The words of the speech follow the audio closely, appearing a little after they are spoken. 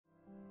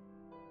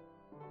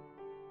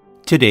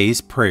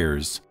Today's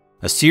Prayers,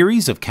 a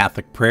series of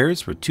Catholic prayers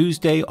for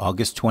Tuesday,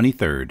 August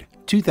 23rd,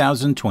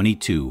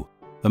 2022,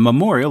 the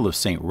memorial of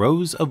St.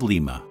 Rose of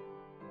Lima.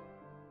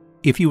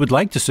 If you would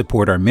like to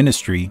support our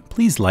ministry,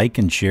 please like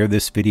and share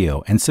this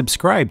video and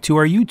subscribe to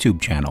our YouTube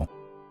channel.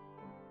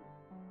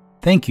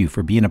 Thank you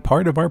for being a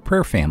part of our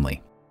prayer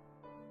family.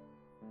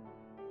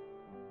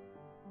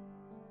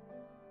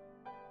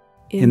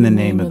 In the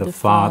name of the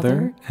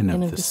Father, and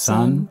of the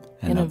Son,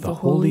 and of the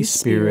Holy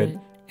Spirit.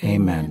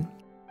 Amen.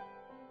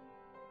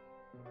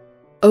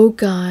 O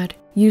God,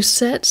 you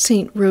set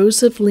St.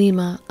 Rose of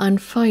Lima on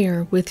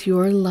fire with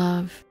your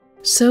love,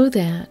 so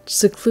that,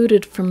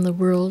 secluded from the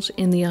world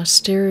in the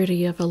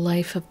austerity of a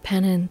life of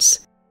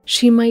penance,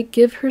 she might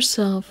give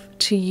herself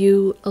to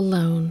you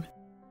alone.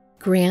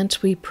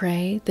 Grant, we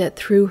pray, that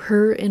through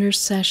her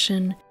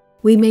intercession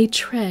we may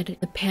tread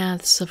the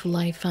paths of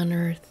life on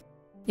earth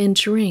and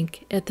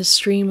drink at the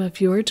stream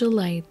of your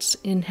delights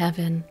in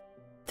heaven.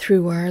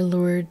 Through our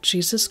Lord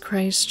Jesus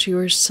Christ,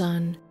 your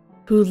Son,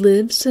 who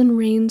lives and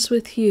reigns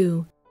with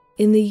you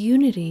in the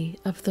unity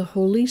of the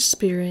Holy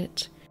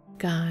Spirit,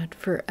 God,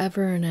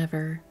 forever and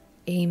ever.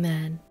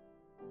 Amen.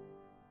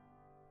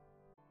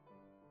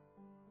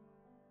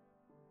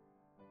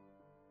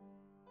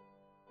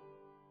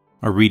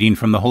 A reading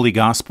from the Holy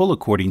Gospel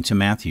according to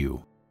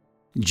Matthew.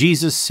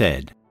 Jesus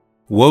said,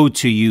 "Woe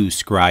to you,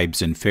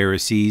 scribes and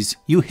Pharisees,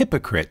 you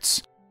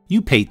hypocrites!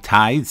 You pay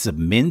tithes of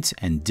mint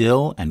and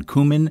dill and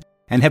cumin,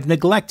 and have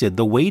neglected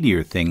the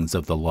weightier things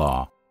of the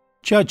law,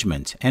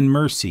 judgment and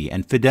mercy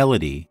and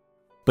fidelity.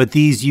 But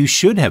these you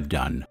should have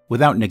done,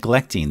 without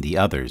neglecting the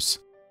others.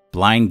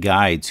 Blind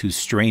guides who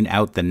strain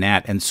out the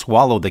gnat and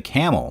swallow the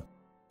camel.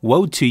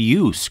 Woe to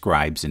you,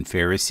 scribes and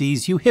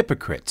Pharisees, you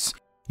hypocrites!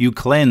 You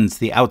cleanse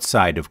the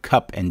outside of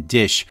cup and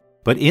dish,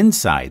 but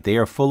inside they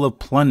are full of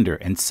plunder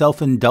and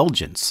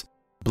self-indulgence.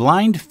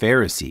 Blind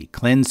Pharisee,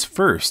 cleanse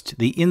first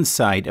the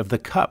inside of the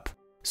cup,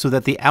 so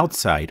that the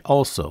outside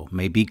also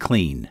may be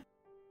clean."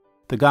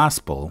 The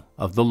Gospel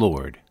of the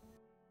Lord.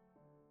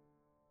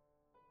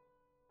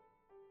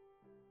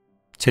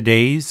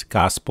 Today's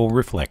Gospel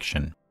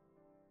Reflection.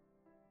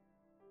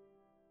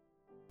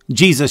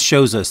 Jesus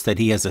shows us that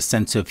he has a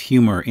sense of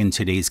humor in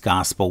today's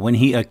Gospel when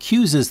he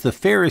accuses the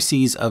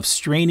Pharisees of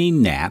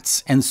straining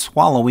gnats and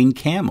swallowing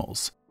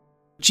camels.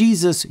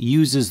 Jesus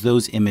uses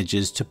those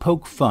images to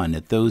poke fun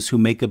at those who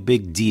make a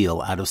big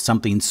deal out of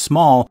something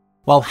small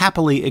while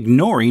happily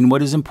ignoring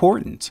what is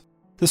important.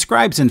 The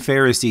scribes and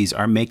Pharisees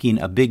are making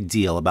a big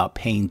deal about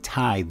paying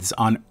tithes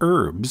on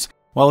herbs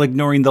while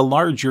ignoring the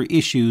larger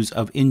issues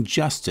of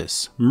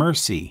injustice,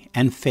 mercy,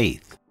 and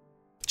faith.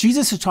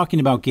 Jesus is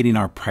talking about getting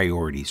our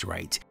priorities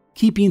right,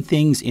 keeping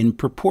things in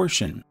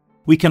proportion.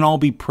 We can all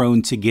be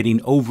prone to getting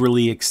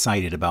overly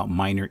excited about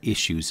minor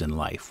issues in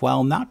life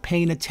while not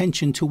paying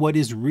attention to what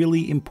is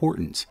really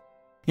important.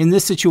 In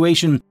this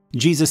situation,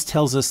 Jesus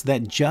tells us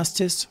that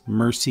justice,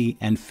 mercy,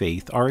 and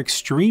faith are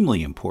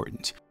extremely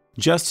important.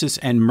 Justice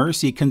and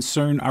mercy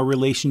concern our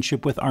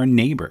relationship with our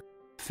neighbor.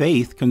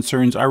 Faith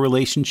concerns our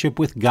relationship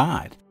with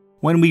God.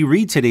 When we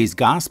read today's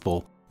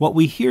Gospel, what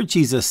we hear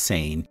Jesus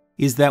saying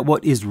is that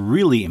what is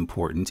really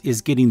important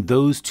is getting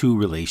those two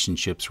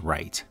relationships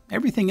right.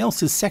 Everything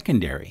else is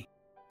secondary.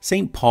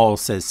 St. Paul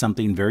says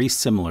something very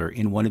similar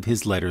in one of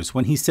his letters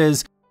when he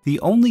says, "The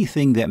only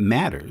thing that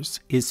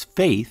matters is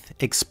faith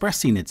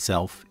expressing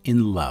itself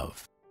in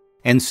love."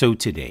 And so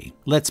today,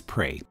 let's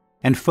pray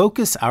and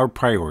focus our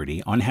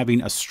priority on having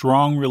a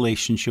strong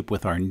relationship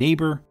with our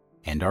neighbor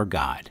and our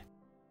God.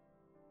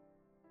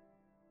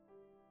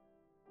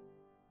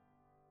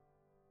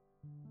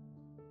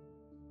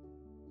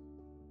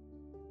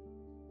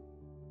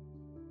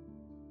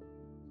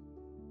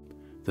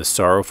 The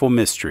Sorrowful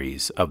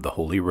Mysteries of the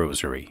Holy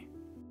Rosary.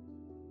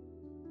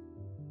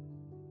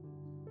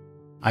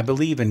 I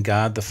believe in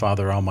God the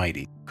Father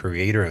Almighty,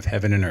 creator of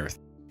heaven and earth,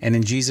 and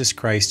in Jesus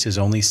Christ, his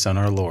only Son,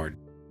 our Lord,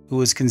 who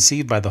was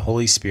conceived by the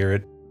Holy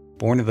Spirit,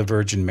 born of the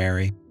Virgin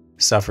Mary,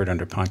 suffered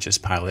under Pontius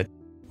Pilate,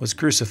 was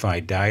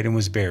crucified, died, and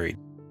was buried.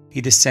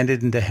 He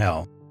descended into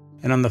hell,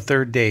 and on the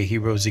third day he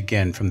rose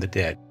again from the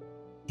dead.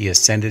 He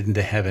ascended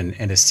into heaven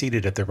and is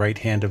seated at the right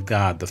hand of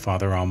God the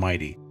Father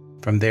Almighty.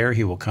 From there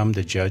he will come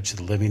to judge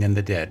the living and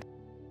the dead.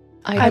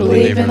 I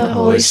believe in the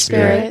Holy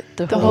Spirit,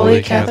 the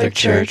Holy Catholic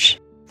Church,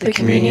 the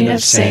communion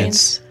of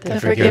saints, the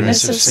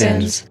forgiveness of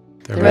sins,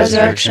 the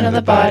resurrection of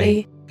the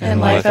body,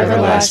 and life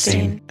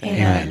everlasting.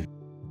 Amen.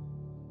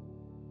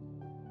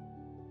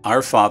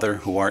 Our Father,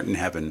 who art in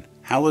heaven,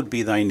 hallowed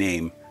be thy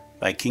name.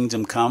 Thy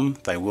kingdom come,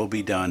 thy will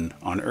be done,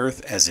 on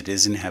earth as it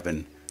is in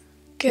heaven.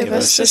 Give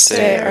us this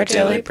day our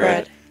daily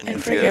bread,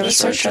 and forgive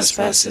us our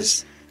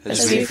trespasses,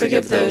 as we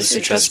forgive those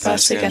who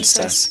trespass against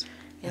us.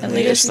 And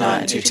lead us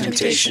not into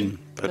temptation,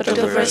 but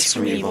deliver us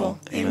from evil.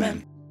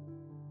 Amen.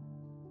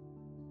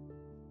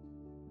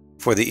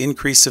 For the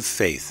increase of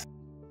faith.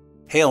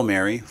 Hail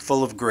Mary,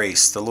 full of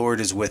grace, the Lord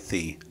is with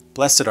thee.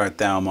 Blessed art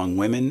thou among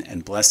women,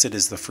 and blessed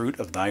is the fruit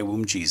of thy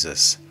womb,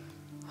 Jesus.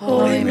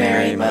 Holy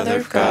Mary, Mother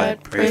of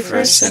God, pray for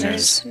us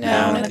sinners,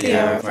 now and at the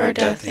hour of our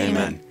death.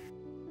 Amen.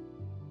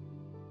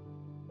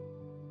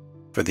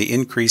 For the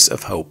increase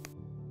of hope.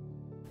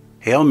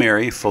 Hail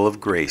Mary, full of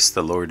grace,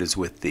 the Lord is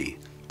with thee.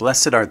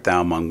 Blessed art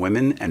thou among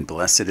women, and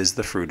blessed is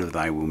the fruit of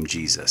thy womb,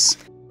 Jesus.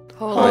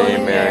 Holy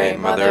Mary,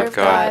 Mother of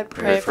God,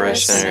 pray for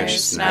us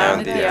sinners, now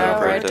and at the hour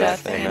of our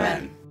death.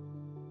 Amen.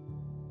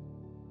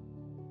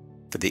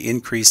 For the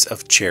increase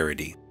of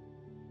charity.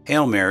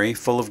 Hail Mary,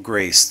 full of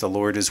grace, the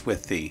Lord is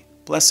with thee.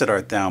 Blessed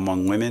art thou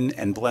among women,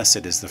 and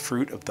blessed is the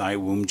fruit of thy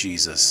womb,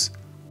 Jesus.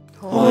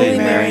 Holy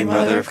Mary,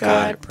 Mother of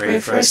God, pray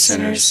for us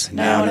sinners,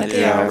 now and at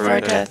the hour of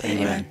our death.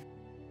 Amen.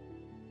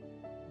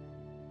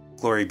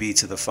 Glory be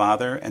to the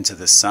Father, and to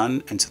the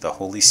Son, and to the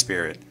Holy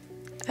Spirit.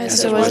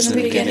 As it was in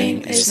the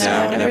beginning, is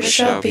now, and ever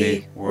shall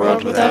be,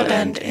 world without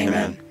end.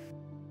 Amen.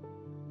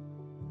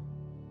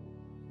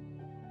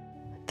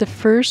 The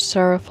first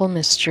sorrowful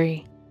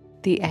mystery,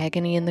 the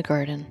agony in the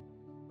garden.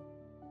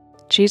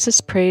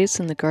 Jesus prays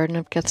in the Garden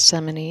of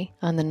Gethsemane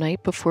on the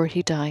night before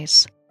he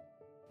dies.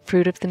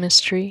 Fruit of the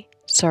mystery,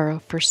 sorrow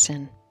for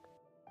sin.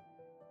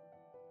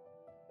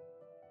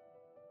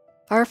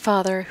 Our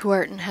Father, who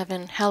art in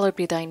heaven, hallowed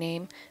be thy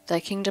name. Thy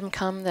kingdom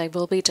come, thy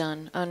will be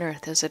done, on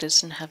earth as it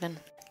is in heaven.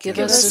 Give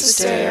us this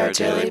day our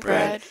daily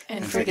bread,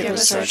 and forgive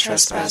us our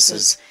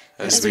trespasses,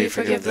 as we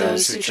forgive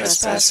those who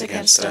trespass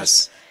against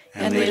us.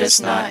 And lead us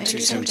not into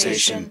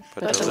temptation,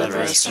 but deliver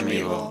us from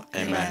evil.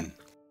 Amen.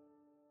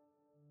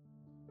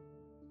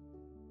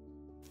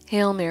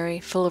 Hail Mary,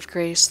 full of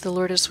grace, the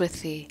Lord is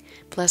with thee.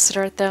 Blessed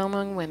art thou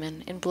among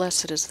women, and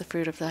blessed is the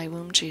fruit of thy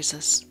womb,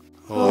 Jesus.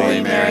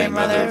 Holy Mary,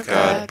 Mother of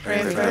God,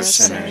 pray for us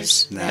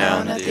sinners, now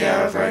and at the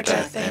hour of our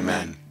death.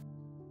 Amen.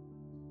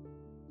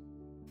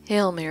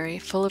 Hail Mary,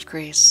 full of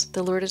grace,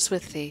 the Lord is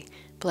with thee.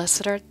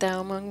 Blessed art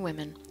thou among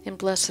women, and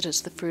blessed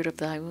is the fruit of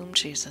thy womb,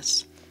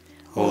 Jesus.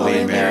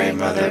 Holy Mary,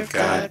 Mother of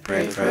God,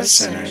 pray for us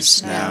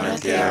sinners, now and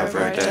at the hour of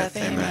our death.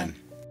 Amen.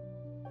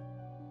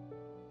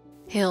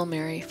 Hail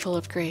Mary, full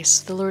of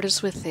grace, the Lord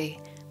is with thee.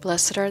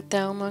 Blessed art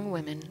thou among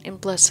women,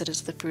 and blessed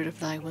is the fruit of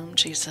thy womb,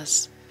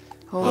 Jesus.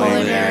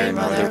 Holy Mary,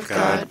 Mother of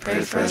God,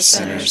 pray for us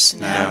sinners,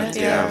 now and at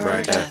the hour of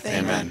our death.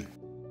 Amen.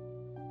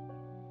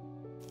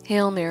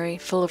 Hail Mary,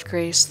 full of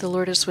grace, the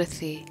Lord is with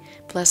thee.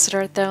 Blessed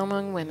art thou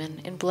among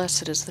women, and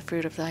blessed is the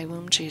fruit of thy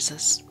womb,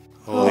 Jesus.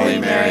 Holy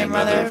Mary,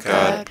 Mother of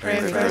God, pray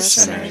for us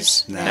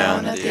sinners, now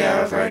and at the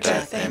hour of our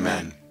death.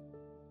 Amen.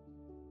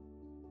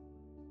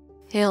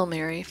 Hail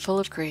Mary, full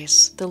of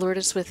grace, the Lord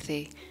is with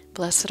thee.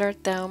 Blessed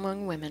art thou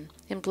among women,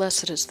 and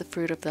blessed is the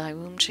fruit of thy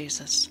womb,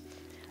 Jesus.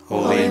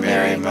 Holy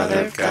Mary,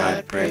 Mother of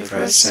God, pray for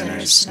us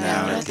sinners,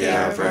 now and at the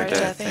hour of our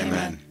death.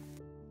 Amen.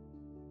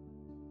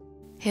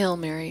 Hail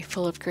Mary,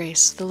 full of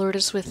grace, the Lord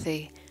is with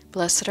thee.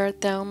 Blessed art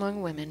thou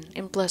among women,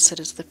 and blessed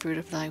is the fruit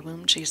of thy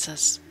womb,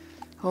 Jesus.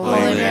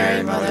 Holy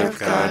Mary, Mother of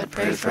God,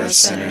 pray for us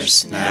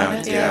sinners, now and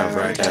at the hour of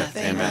our death.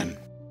 Amen.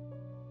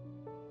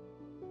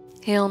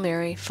 Hail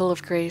Mary, full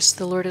of grace,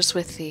 the Lord is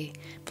with thee.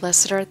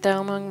 Blessed art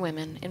thou among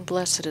women, and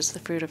blessed is the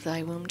fruit of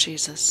thy womb,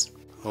 Jesus.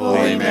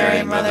 Holy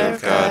Mary, Mother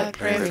of God,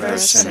 pray for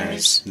us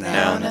sinners,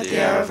 now and at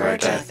the hour of our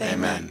death.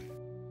 Amen.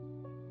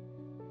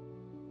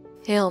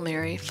 Hail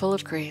Mary, full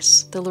of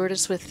grace, the Lord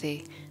is with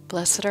thee.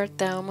 Blessed art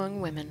thou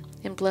among women,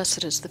 and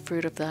blessed is the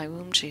fruit of thy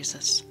womb,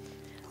 Jesus.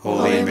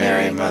 Holy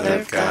Mary, Mother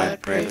of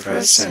God, pray for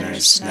us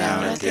sinners,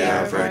 now and at the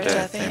hour of our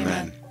death.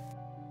 Amen.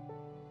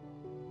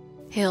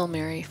 Hail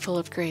Mary, full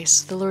of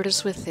grace, the Lord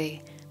is with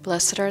thee.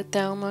 Blessed art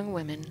thou among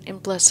women,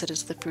 and blessed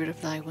is the fruit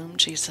of thy womb,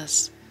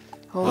 Jesus.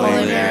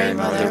 Holy Mary,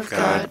 Mother of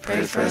God,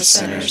 pray for us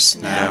sinners,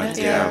 now and at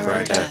the hour of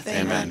our death.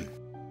 Amen.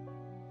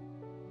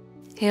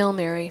 Hail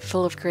Mary,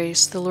 full of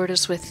grace, the Lord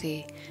is with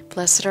thee.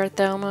 Blessed art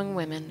thou among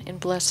women,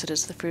 and blessed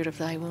is the fruit of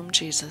thy womb,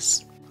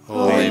 Jesus.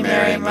 Holy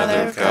Mary,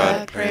 Mother of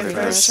God, pray for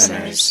us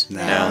sinners,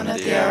 now and at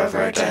the hour of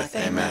our death.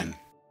 Amen.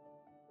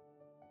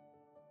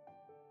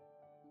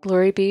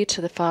 Glory be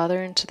to the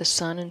Father, and to the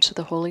Son, and to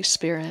the Holy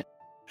Spirit.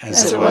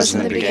 As it was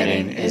in the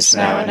beginning, is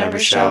now, and ever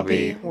shall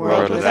be,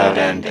 world without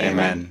end.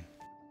 Amen.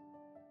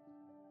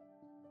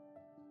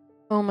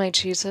 O my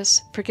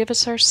Jesus, forgive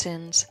us our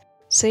sins,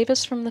 save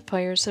us from the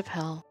fires of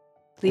hell.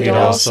 Lead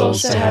all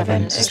souls to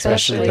heaven,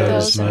 especially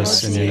those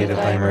most in need of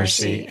thy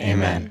mercy.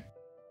 Amen.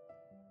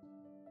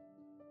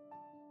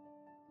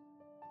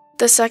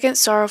 The second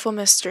sorrowful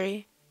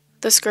mystery,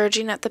 the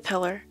scourging at the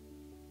pillar.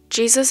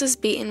 Jesus is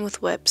beaten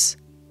with whips.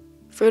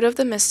 Fruit of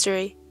the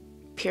mystery,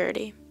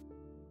 purity.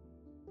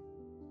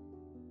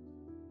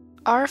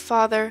 Our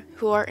Father,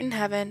 who art in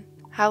heaven,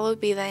 hallowed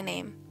be thy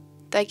name.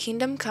 Thy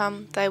kingdom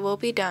come, thy will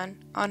be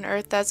done, on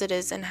earth as it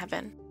is in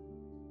heaven.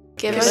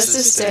 Give us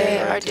this day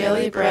our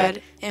daily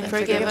bread, and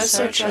forgive us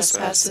our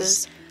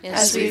trespasses,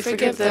 as we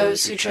forgive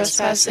those who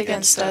trespass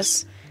against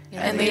us.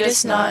 And lead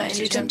us not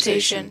into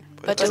temptation,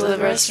 but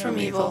deliver us from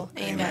evil.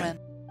 Amen.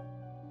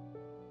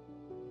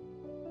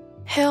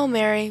 Hail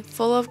Mary,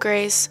 full of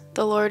grace,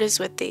 the Lord is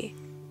with thee.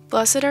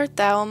 Blessed art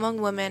thou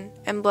among women,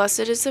 and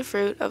blessed is the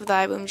fruit of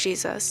thy womb,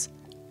 Jesus.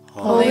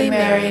 Holy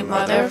Mary,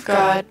 Mother of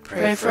God,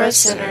 pray for us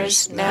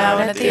sinners, now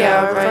and at the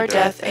hour of our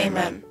death.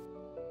 Amen.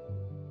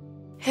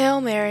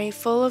 Hail Mary,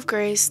 full of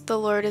grace, the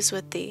Lord is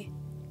with thee.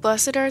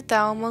 Blessed art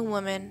thou among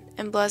women,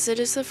 and blessed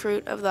is the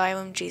fruit of thy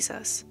womb,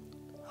 Jesus.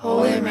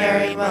 Holy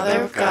Mary,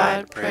 Mother of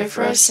God, pray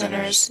for us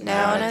sinners,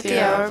 now and at the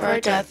hour of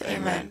our death.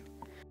 Amen.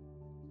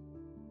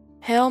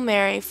 Hail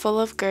Mary, full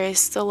of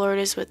grace, the Lord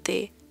is with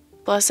thee.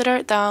 Blessed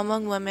art thou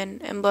among women,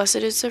 and blessed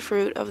is the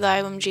fruit of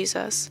thy womb,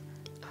 Jesus.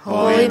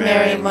 Holy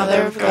Mary,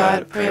 Mother of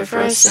God, pray for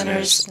us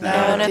sinners,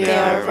 now and at the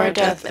hour of our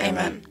death.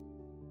 Amen.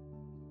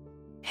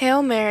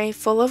 Hail Mary,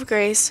 full of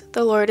grace,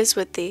 the Lord is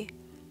with thee.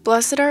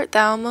 Blessed art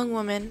thou among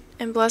women,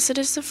 and blessed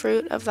is the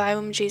fruit of thy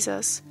womb,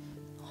 Jesus.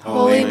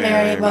 Holy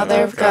Mary,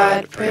 Mother of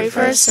God, pray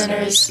for us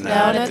sinners,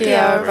 now and at the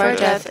hour of our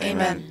death.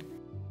 Amen.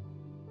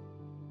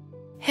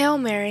 Hail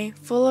Mary,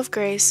 full of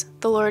grace,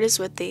 the Lord is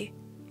with thee.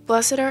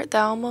 Blessed art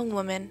thou among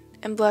women,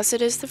 and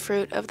blessed is the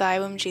fruit of thy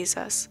womb,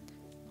 Jesus.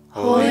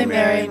 Holy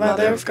Mary,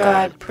 Mother of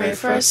God, pray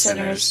for us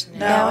sinners,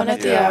 now and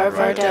at the hour of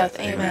our death.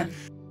 Amen.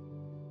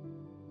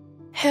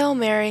 Hail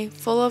Mary,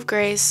 full of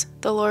grace,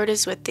 the Lord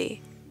is with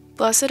thee.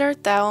 Blessed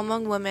art thou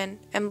among women,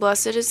 and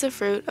blessed is the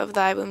fruit of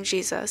thy womb,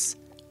 Jesus.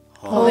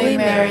 Holy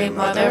Mary,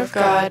 Mother of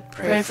God,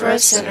 pray for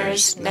us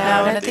sinners,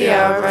 now and at the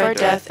hour of our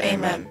death.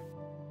 Amen.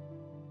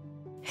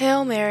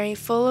 Hail Mary,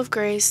 full of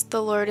grace,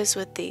 the Lord is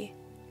with thee.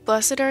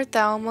 Blessed art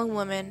thou among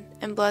women,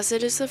 and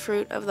blessed is the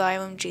fruit of thy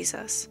womb,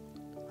 Jesus.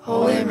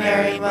 Holy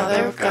Mary,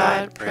 Mother of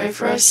God, pray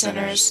for us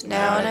sinners,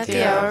 now and at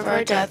the hour of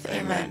our death.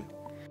 Amen.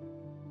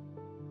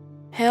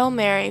 Hail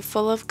Mary,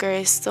 full of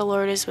grace, the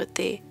Lord is with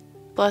thee.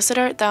 Blessed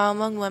art thou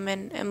among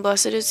women, and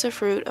blessed is the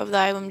fruit of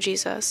thy womb,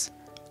 Jesus.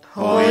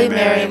 Holy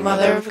Mary,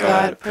 Mother of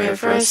God, pray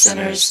for us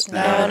sinners,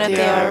 now and at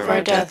the hour of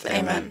our death.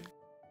 Amen.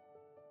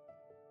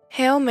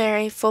 Hail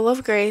Mary, full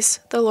of grace,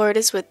 the Lord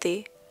is with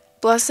thee.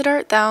 Blessed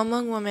art thou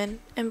among women,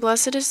 and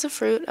blessed is the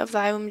fruit of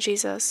thy womb,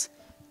 Jesus.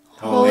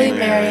 Holy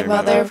Mary,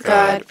 Mother of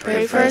God,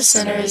 pray for us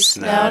sinners,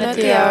 now and at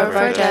the hour of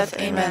our death.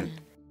 Amen.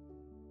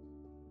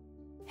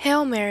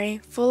 Hail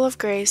Mary, full of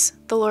grace,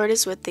 the Lord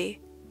is with thee.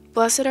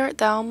 Blessed art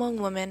thou among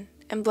women,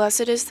 and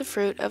blessed is the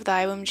fruit of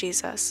thy womb,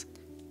 Jesus.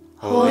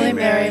 Holy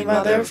Mary,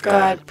 Mother of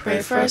God,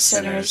 pray for us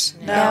sinners,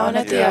 now and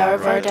at the hour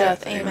of our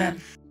death.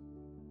 Amen.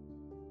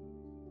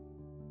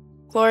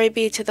 Glory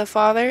be to the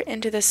Father,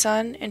 and to the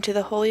Son, and to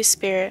the Holy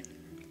Spirit.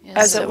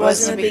 As it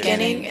was in the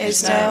beginning,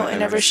 is now,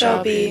 and ever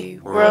shall be,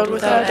 world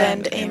without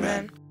end.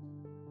 Amen.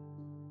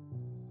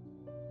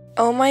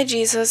 O my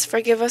Jesus,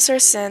 forgive us our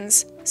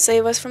sins,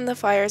 save us from the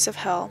fires of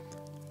hell.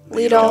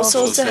 Lead all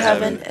souls to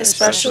heaven,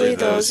 especially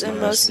those in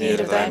most need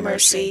of thy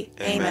mercy.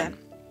 Amen.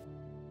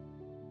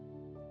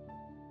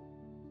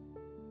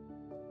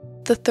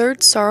 The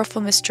third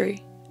sorrowful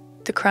mystery,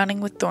 the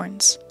crowning with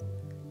thorns.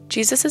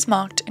 Jesus is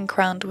mocked and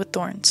crowned with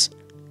thorns.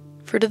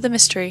 Fruit of the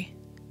mystery,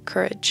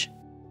 courage.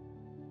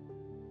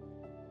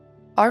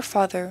 Our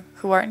Father,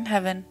 who art in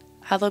heaven,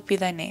 hallowed be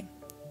thy name.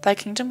 Thy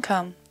kingdom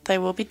come, thy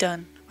will be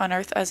done, on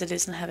earth as it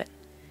is in heaven.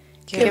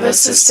 Give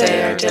us this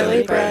day our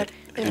daily bread,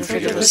 and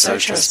forgive us our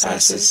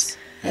trespasses,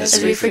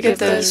 as we forgive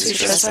those who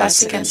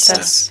trespass against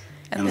us.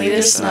 And lead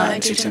us not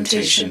into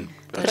temptation,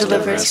 but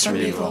deliver us from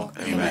evil.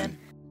 Amen.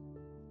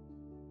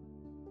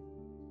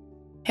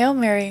 Hail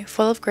Mary,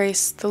 full of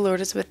grace, the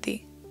Lord is with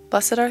thee.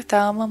 Blessed art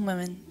thou among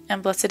women,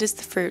 and blessed is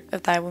the fruit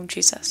of thy womb,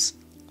 Jesus.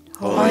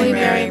 Holy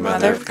Mary,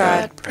 Mother of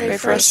God, pray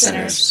for us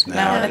sinners,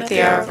 now and at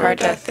the hour of our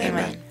death.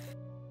 Amen.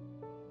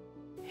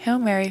 Hail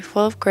Mary,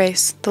 full of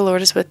grace, the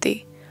Lord is with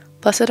thee.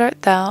 Blessed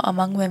art thou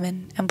among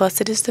women, and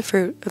blessed is the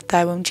fruit of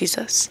thy womb,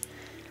 Jesus.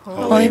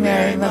 Holy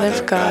Mary, Mother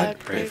of God,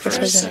 pray for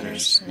us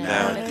sinners,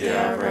 now and at the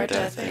hour of our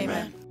death.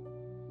 Amen.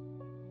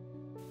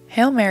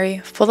 Hail Mary,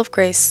 full of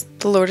grace,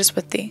 the Lord is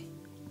with thee.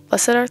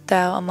 Blessed art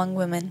thou among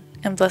women,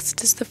 and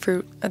blessed is the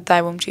fruit of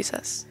thy womb,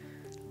 Jesus.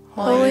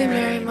 Holy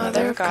Mary,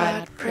 Mother of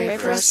God, pray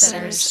for us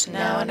sinners,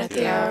 now and at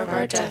the hour of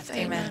our death.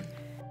 Amen.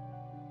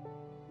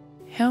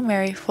 Hail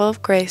Mary, full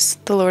of grace,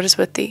 the Lord is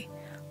with thee.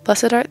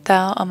 Blessed art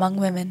thou among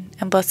women,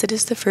 and blessed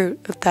is the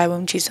fruit of thy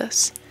womb,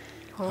 Jesus.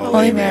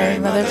 Holy Mary,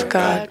 Mother of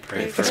God,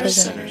 pray for us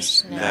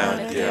sinners, now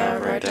and at the hour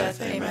of our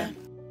death. Amen.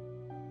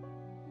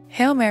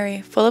 Hail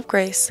Mary, full of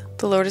grace,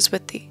 the Lord is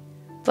with thee.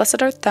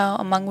 Blessed art thou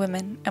among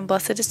women, and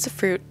blessed is the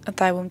fruit of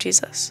thy womb,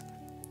 Jesus.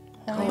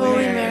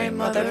 Holy Mary,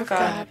 Mother of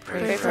God,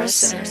 pray for us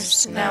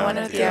sinners, now and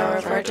at the hour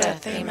of our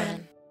death.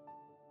 Amen.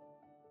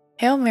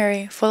 Hail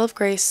Mary, full of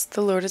grace,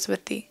 the Lord is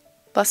with thee.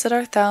 Blessed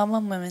art thou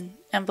among women,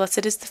 and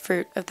blessed is the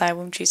fruit of thy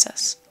womb,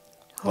 Jesus.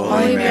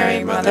 Holy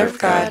Mary, Mother of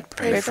God,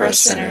 pray for us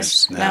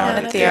sinners, now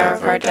and at the hour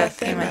of our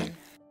death. Amen.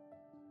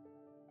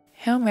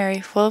 Hail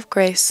Mary, full of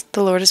grace,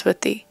 the Lord is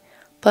with thee.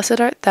 Blessed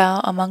art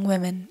thou among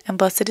women, and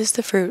blessed is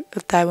the fruit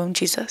of thy womb,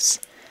 Jesus.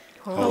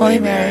 Holy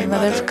Mary,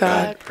 Mother of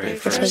God, pray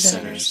for us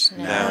sinners,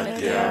 now and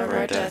at the hour of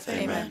our death.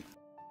 Amen.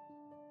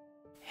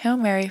 Hail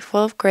Mary,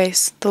 full of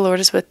grace, the Lord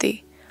is with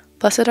thee.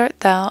 Blessed art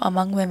thou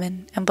among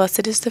women, and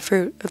blessed is the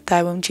fruit of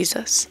thy womb,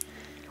 Jesus.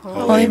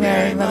 Holy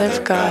Mary, Mother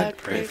of God,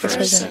 pray for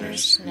us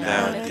sinners,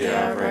 now and at the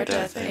hour of our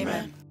death.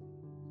 Amen.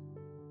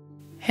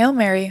 Hail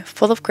Mary,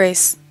 full of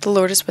grace, the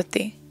Lord is with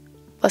thee.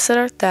 Blessed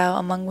art thou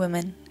among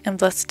women, and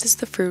blessed is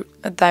the fruit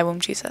of thy womb,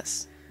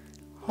 Jesus.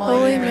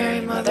 Holy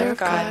Mary, Mother of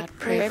God,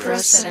 pray for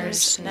us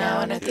sinners,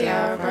 now and at the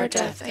hour of our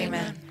death.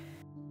 Amen.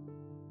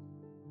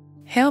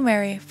 Hail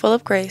Mary, full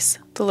of grace,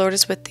 the Lord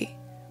is with thee.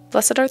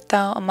 Blessed art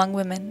thou among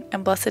women,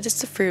 and blessed is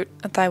the fruit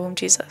of thy womb,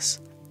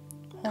 Jesus.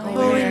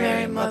 Holy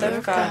Mary, Mother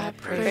of God,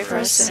 pray for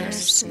us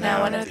sinners,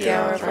 now and at the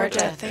hour of our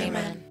death.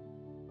 Amen.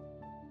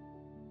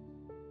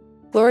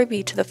 Glory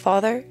be to the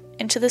Father,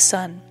 and to the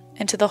Son,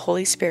 and to the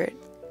Holy Spirit.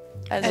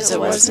 As it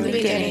was in the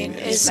beginning,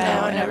 is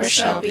now, and ever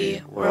shall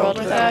be, world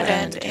without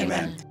end.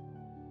 Amen.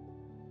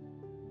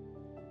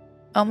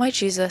 O my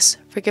Jesus,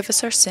 forgive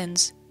us our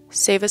sins,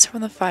 save us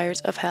from the fires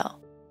of hell.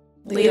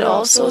 Lead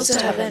all souls to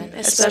heaven,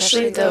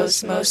 especially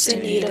those most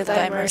in need of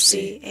thy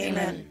mercy.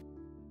 Amen.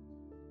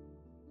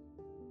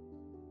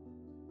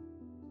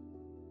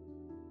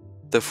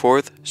 The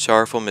fourth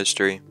sorrowful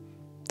mystery,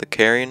 the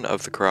carrying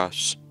of the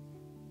cross.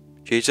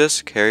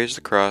 Jesus carries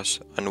the cross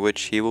on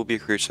which he will be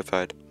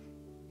crucified.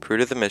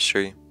 Fruit of the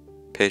mystery,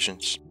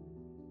 patience.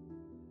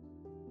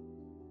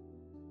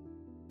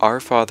 Our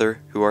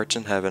Father, who art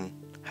in heaven,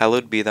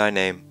 hallowed be thy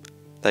name.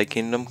 Thy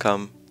kingdom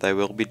come, thy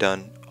will be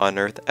done, on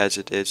earth as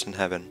it is in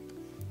heaven.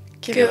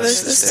 Give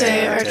us this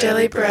day our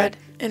daily bread,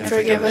 and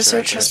forgive us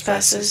our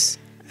trespasses,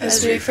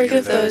 as we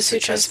forgive those who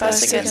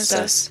trespass against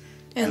us.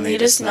 And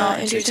lead us not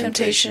into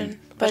temptation,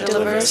 but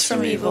deliver us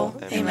from evil.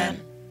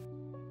 Amen.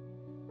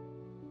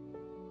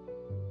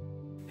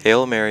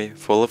 Hail Mary,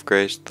 full of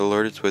grace, the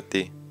Lord is with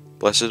thee.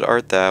 Blessed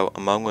art thou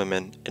among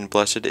women, and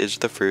blessed is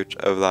the fruit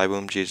of thy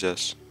womb,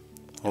 Jesus.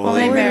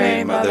 Holy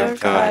Mary, Mother of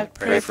God,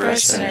 pray for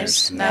us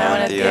sinners, now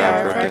and at the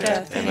hour of our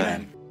death.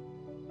 Amen.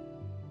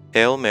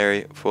 Hail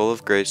Mary, full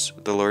of grace,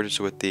 the Lord is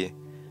with thee.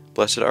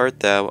 Blessed art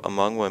thou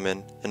among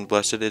women, and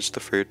blessed is the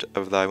fruit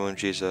of thy womb,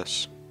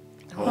 Jesus.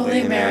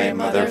 Holy Mary,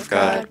 Mother of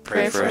God,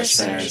 pray for us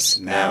sinners,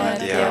 now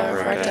and at the hour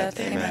of our death.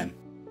 Amen.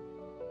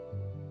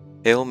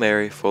 Hail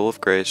Mary, full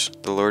of grace,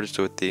 the Lord is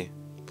with thee.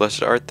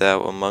 Blessed art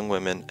thou among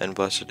women, and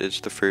blessed is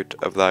the fruit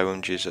of thy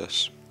womb,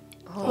 Jesus.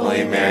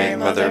 Holy Mary,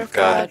 Mother of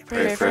God,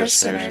 pray for us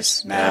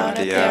sinners, now and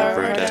at the hour of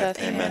our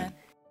death. Amen.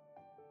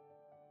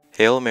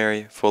 Hail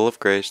Mary, full of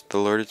grace, the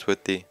Lord is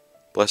with thee.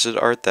 Blessed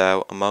art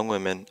thou among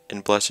women,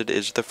 and blessed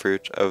is the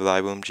fruit of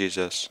thy womb,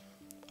 Jesus.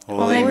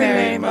 Holy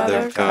Mary,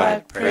 Mother of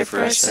God, pray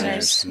for us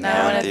sinners,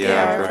 now and at the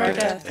hour of our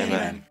death.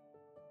 Amen.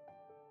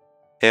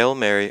 Hail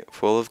Mary,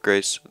 full of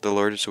grace, the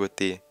Lord is with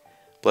thee.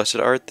 Blessed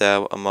art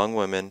thou among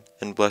women,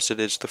 and blessed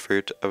is the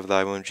fruit of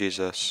thy womb,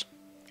 Jesus.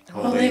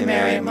 Holy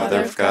Mary,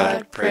 Mother of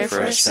God, pray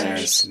for us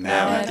sinners,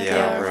 now and at the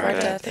hour of our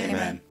death.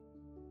 Amen.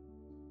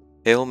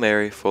 Hail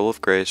Mary, full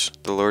of grace,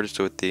 the Lord is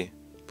with thee.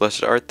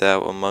 Blessed art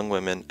thou among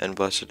women, and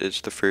blessed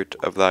is the fruit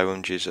of thy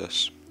womb,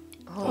 Jesus.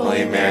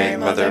 Holy Mary,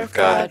 Mother of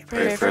God,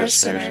 pray for us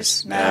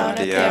sinners, now and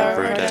at the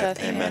hour of our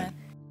death. Amen.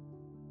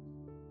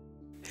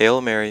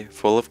 Hail Mary,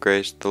 full of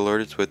grace, the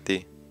Lord is with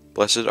thee.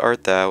 Blessed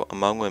art thou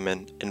among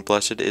women, and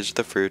blessed is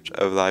the fruit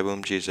of thy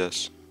womb,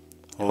 Jesus.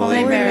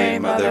 Holy Mary,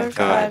 Mother of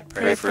God,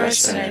 pray for us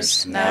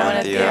sinners, now and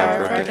at the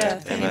hour of our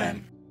death.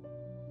 Amen.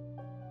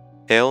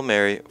 Hail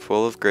Mary,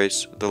 full of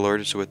grace, the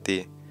Lord is with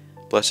thee.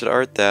 Blessed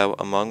art thou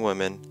among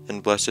women,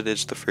 and blessed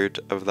is the fruit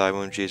of thy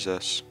womb,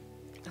 Jesus.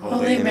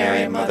 Holy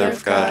Mary, Mother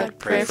of God,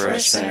 pray for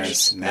us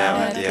sinners, now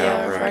and at the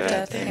hour of our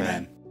death.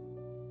 Amen.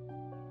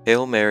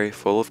 Hail Mary,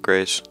 full of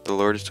grace, the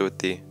Lord is with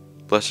thee.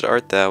 Blessed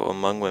art thou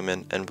among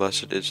women, and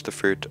blessed is the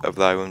fruit of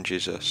thy womb,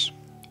 Jesus.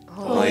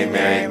 Holy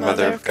Mary,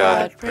 Mother of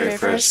God, pray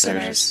for us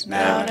sinners,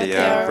 now and at the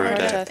hour of our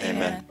death.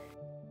 Amen.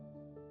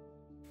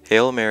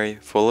 Hail Mary,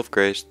 full of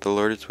grace, the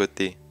Lord is with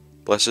thee.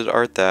 Blessed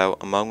art thou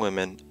among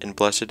women, and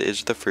blessed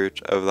is the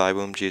fruit of thy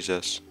womb,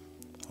 Jesus.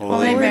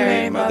 Holy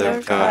Mary, Mother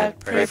of God,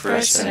 pray for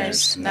us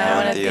sinners,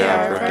 now and at the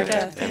hour of our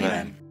death.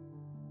 Amen.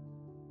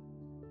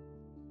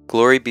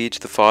 Glory be to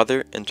the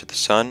Father, and to the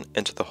Son,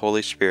 and to the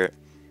Holy Spirit,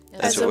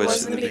 as it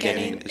was in the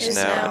beginning, is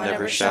now, and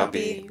ever shall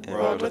be,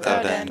 world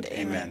without end.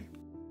 Amen.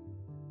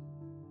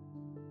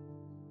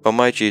 O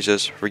my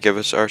Jesus, forgive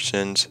us our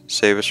sins,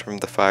 save us from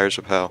the fires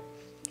of hell.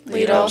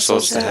 Lead all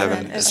souls to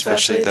heaven,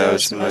 especially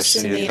those most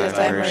in need of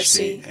thy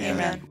mercy.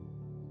 Amen.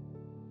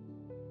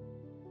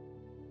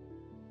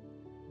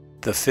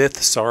 The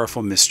fifth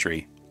sorrowful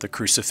mystery, the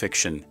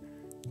Crucifixion.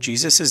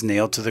 Jesus is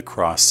nailed to the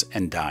cross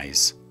and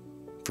dies.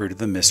 Fruit of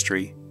the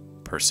mystery,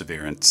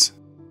 perseverance.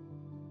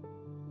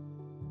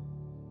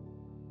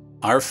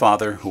 Our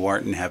Father, who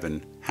art in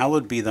heaven,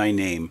 hallowed be thy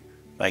name.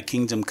 Thy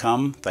kingdom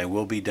come, thy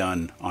will be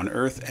done, on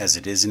earth as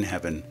it is in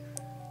heaven.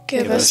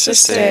 Give us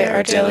this day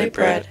our daily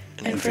bread,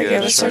 and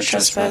forgive us our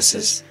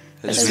trespasses,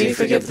 as we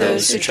forgive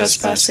those who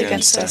trespass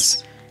against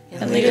us.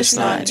 And lead us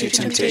not into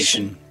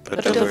temptation,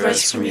 but deliver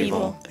us from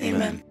evil.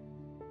 Amen.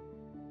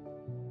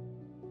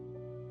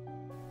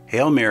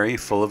 Hail Mary,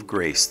 full of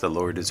grace, the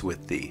Lord is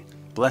with thee.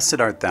 Blessed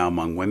art thou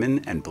among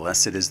women, and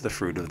blessed is the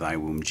fruit of thy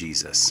womb,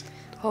 Jesus.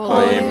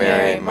 Holy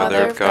Mary,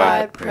 Mother of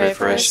God, pray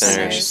for us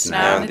sinners,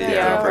 now and at the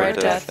hour of our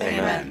death.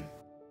 Amen.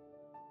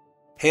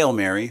 Hail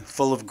Mary,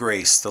 full of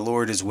grace, the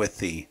Lord is with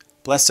thee.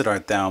 Blessed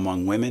art thou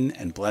among women,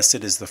 and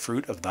blessed is the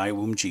fruit of thy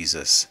womb,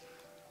 Jesus.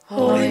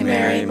 Holy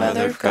Mary,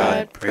 Mother of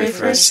God, pray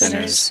for us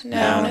sinners,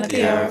 now and at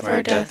the hour of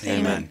our death.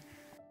 Amen.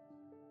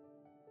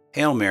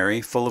 Hail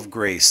Mary, full of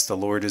grace, the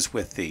Lord is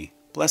with thee.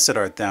 Blessed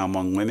art thou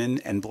among women,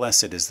 and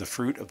blessed is the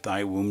fruit of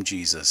thy womb,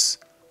 Jesus.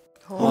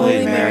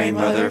 Holy Mary,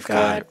 Mother of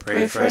God,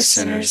 pray for us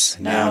sinners,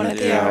 now and at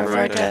the hour of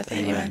our death.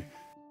 Amen.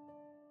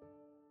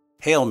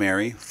 Hail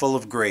Mary, full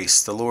of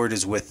grace, the Lord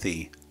is with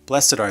thee.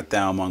 Blessed art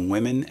thou among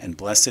women, and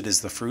blessed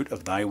is the fruit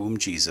of thy womb,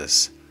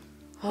 Jesus.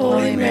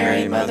 Holy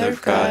Mary, Mother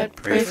of God,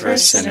 pray for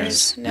us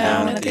sinners,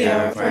 now and at the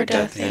hour of our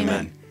death.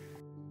 Amen.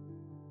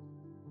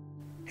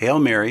 Hail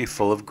Mary,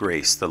 full of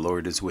grace, the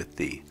Lord is with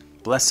thee.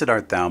 Blessed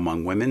art thou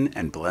among women,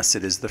 and blessed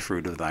is the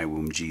fruit of thy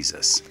womb,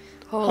 Jesus.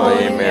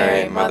 Holy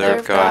Mary, Mother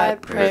of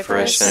God, pray for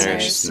us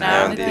sinners,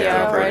 now and at the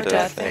hour of our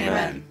death.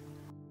 Amen.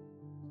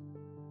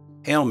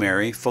 Hail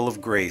Mary, full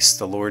of grace,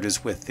 the Lord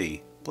is with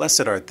thee.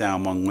 Blessed art thou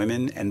among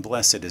women, and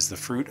blessed is the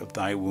fruit of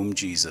thy womb,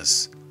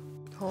 Jesus.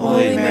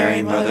 Holy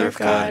Mary, Mother of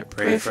God,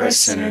 pray for us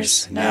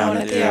sinners, now and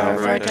at the hour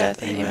of our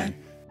death. Amen.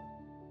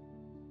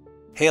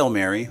 Hail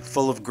Mary,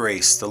 full of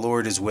grace, the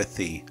Lord is with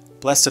thee.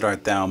 Blessed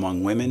art thou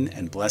among women,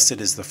 and blessed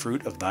is the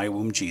fruit of thy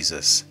womb,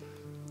 Jesus.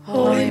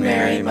 Holy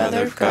Mary,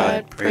 Mother of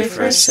God, pray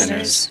for us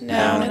sinners,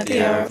 now and at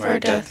the hour of our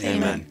death.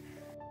 Amen.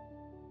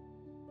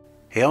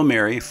 Hail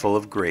Mary, full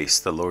of grace,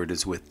 the Lord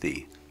is with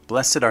thee.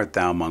 Blessed art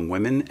thou among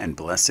women, and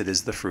blessed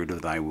is the fruit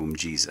of thy womb,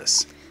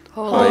 Jesus.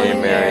 Holy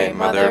Mary,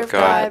 Mother of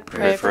God,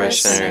 pray for us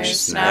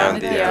sinners, now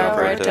and at the hour of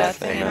our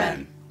death.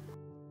 Amen.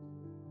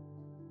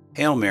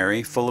 Hail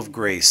Mary, full of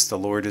grace, the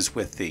Lord is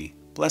with thee.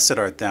 Blessed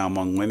art thou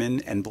among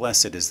women, and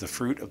blessed is the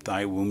fruit of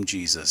thy womb,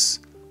 Jesus.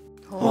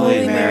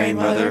 Holy Mary,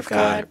 Mother of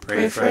God,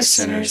 pray for us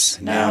sinners,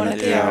 now and at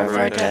the hour of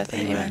our death.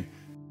 Amen.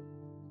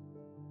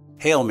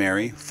 Hail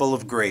Mary, full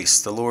of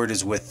grace, the Lord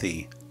is with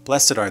thee.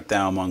 Blessed art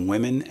thou among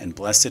women, and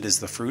blessed is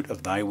the fruit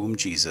of thy womb,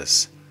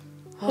 Jesus.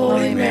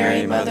 Holy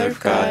Mary, Mother of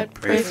God,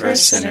 pray for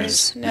us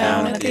sinners,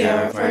 now and at the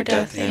hour of our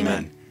death.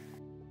 Amen.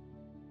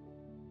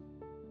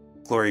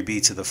 Glory be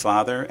to the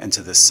Father, and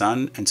to the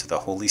Son, and to the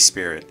Holy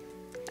Spirit.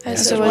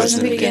 As it was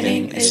in the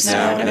beginning, is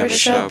now, and ever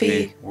shall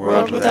be,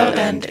 world without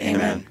end.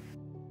 Amen.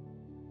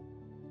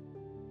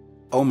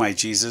 O my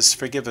Jesus,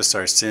 forgive us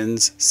our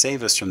sins,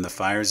 save us from the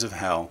fires of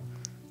hell.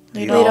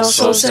 Lead all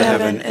souls to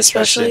heaven,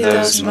 especially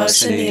those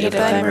most in need of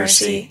thy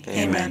mercy.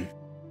 Amen.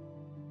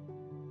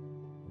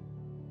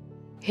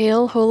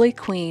 Hail, Holy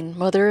Queen,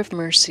 Mother of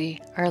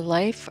Mercy, our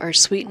life, our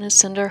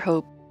sweetness, and our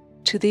hope.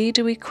 To thee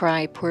do we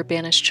cry, poor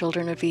banished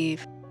children of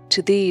Eve.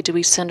 To thee do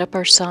we send up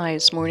our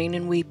sighs, mourning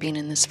and weeping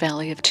in this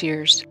valley of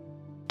tears.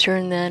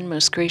 Turn then,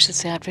 most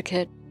gracious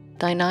Advocate,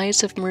 thine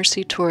eyes of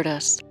mercy toward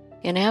us,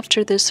 and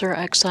after this our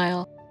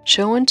exile,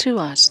 show unto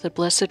us the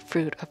blessed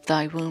fruit of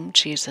thy womb,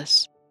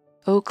 Jesus.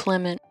 O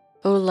clement,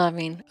 O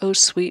loving, O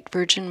sweet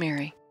Virgin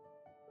Mary,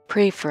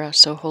 pray for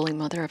us, O Holy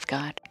Mother of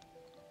God,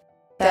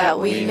 that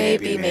we may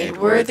be made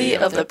worthy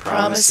of the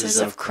promises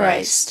of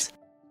Christ.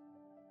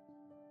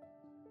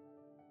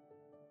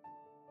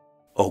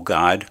 O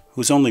God,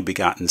 whose only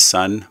begotten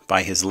Son,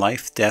 by his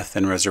life, death,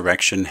 and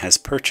resurrection, has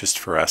purchased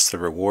for us the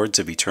rewards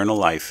of eternal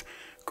life,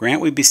 grant,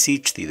 we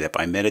beseech thee, that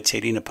by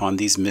meditating upon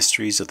these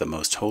mysteries of the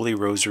most holy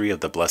Rosary of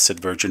the Blessed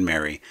Virgin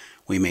Mary,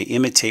 we may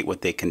imitate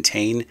what they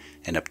contain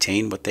and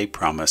obtain what they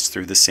promise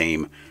through the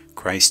same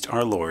Christ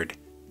our Lord.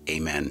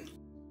 Amen.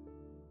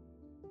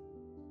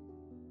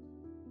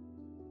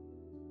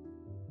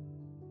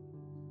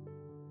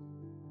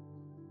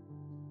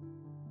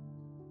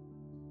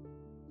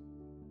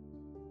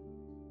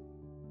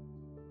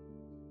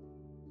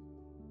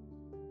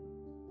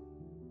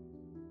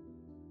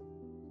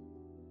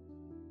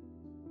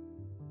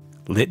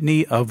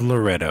 Litany of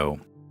Loretto.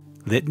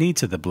 Litany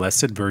to the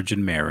Blessed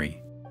Virgin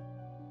Mary.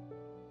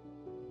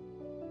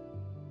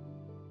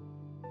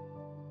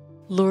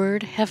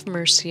 Lord, have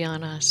mercy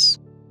on us.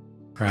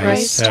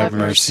 Christ, have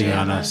mercy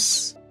on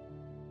us.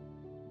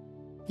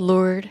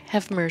 Lord,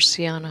 have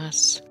mercy on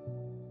us.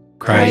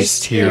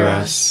 Christ, hear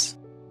us.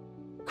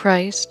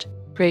 Christ,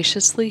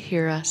 graciously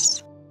hear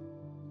us.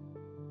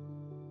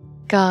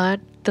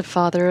 God, the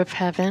Father of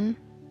heaven,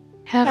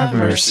 have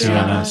mercy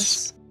on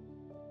us.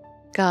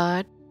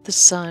 God, the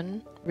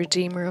Son,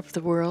 Redeemer of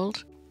the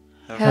world,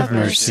 Have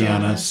mercy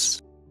on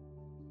us.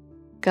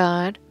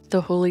 God,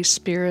 the Holy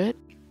Spirit,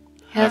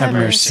 Have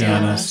mercy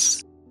on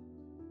us.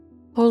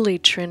 Holy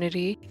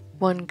Trinity,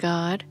 one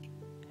God,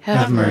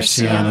 Have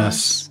mercy on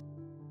us.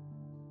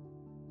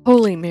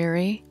 Holy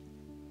Mary,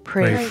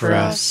 Pray for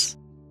us.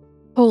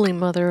 Holy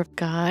Mother of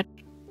God,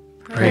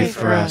 Pray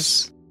for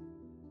us.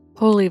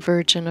 Holy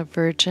Virgin of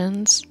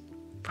Virgins,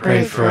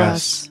 Pray for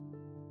us.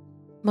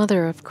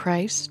 Mother of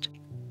Christ,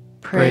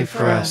 Pray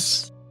for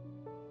us.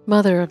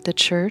 Mother of the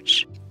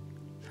Church,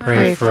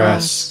 Pray for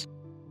us.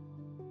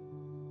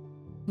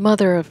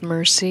 Mother of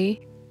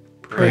Mercy,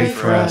 Pray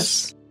for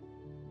us.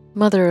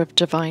 Mother of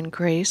Divine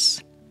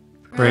Grace,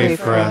 Pray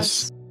for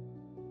us.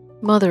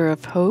 Mother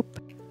of Hope,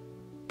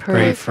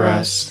 Pray for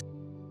us.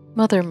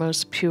 Mother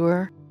most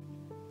pure,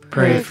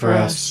 Pray for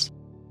us.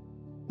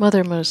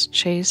 Mother most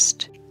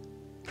chaste,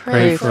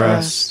 Pray for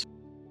us.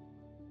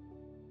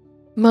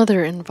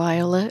 Mother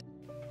inviolate,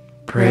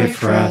 pray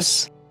for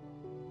us.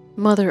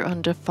 Mother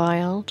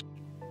undefiled,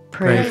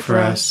 Pray for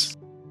us.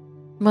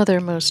 Mother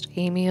most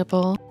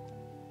amiable,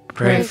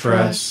 Pray for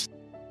us.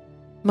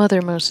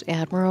 Mother most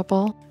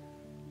admirable,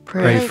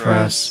 Pray for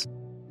us.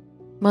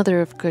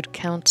 Mother of good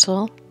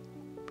counsel,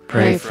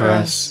 Pray for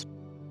us.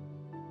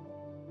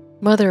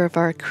 Mother of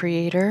our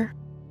Creator,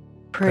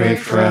 Pray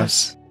for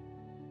us.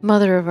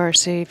 Mother of our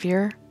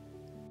Savior,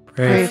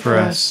 Pray for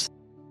us.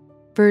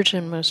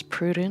 Virgin most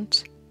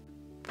prudent,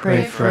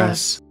 Pray for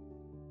us.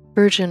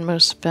 Virgin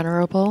most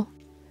venerable,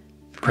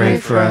 Pray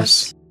for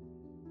us.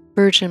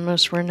 Virgin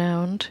most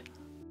renowned,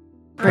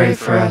 Pray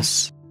for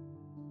us.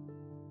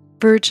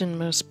 Virgin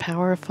most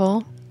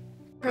powerful,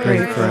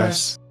 Pray for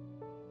us.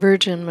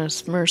 Virgin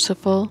most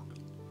merciful,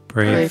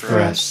 Pray for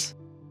us.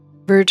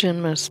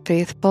 Virgin most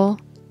faithful,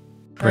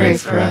 Pray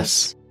for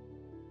us.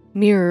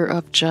 Mirror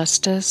of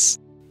justice,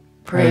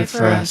 Pray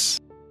for us.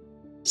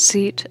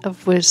 Seat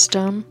of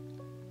wisdom,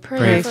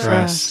 Pray for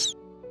us.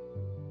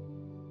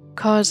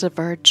 Cause of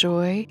our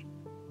joy,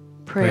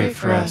 Pray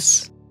for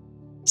us.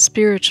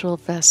 Spiritual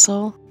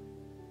vessel,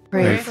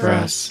 Pray for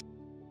us.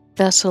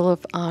 Vessel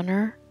of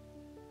honor,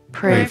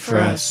 Pray for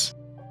us.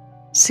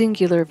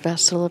 Singular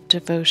vessel of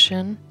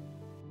devotion,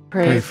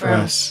 Pray for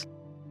us.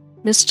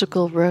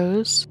 Mystical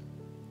rose,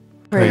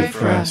 Pray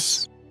for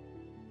us.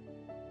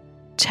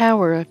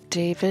 Tower of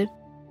David,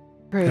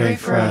 Pray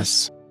for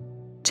us.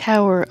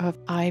 Tower of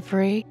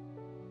ivory,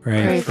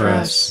 Pray for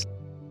us.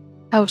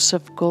 House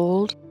of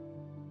gold,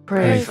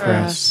 Pray for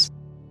us.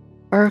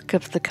 Ark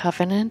of the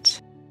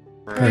Covenant,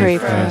 Pray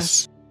for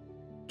us.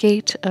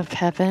 Gate of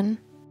heaven,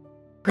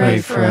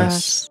 Pray for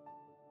us.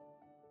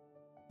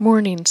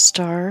 Morning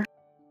star,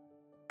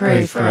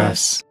 Pray for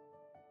us.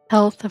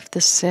 Health of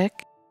the sick,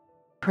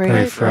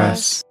 Pray for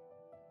us.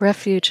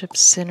 Refuge of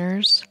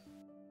sinners,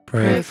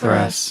 Pray for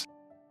us.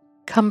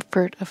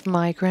 Comfort of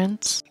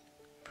migrants,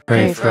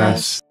 Pray for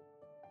us.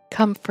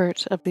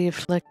 Comfort of the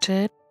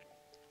afflicted,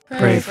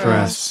 Pray for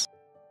us.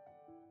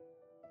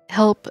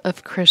 Help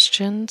of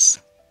Christians,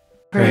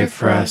 Pray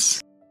for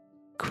us.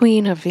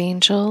 Queen of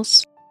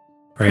angels,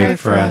 Pray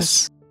for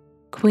us.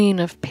 Queen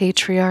of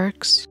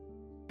patriarchs,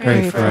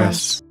 Pray for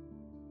us.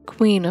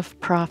 Queen of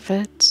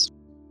prophets,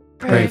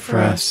 Pray for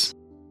us.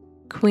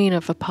 Queen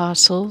of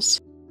apostles,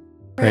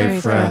 Pray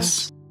for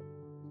us.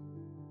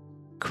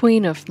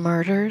 Queen of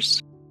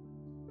martyrs,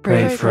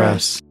 Pray for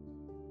us.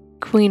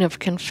 Queen of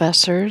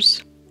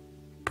confessors,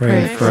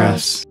 Pray for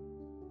us.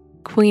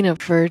 Queen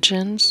of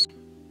virgins,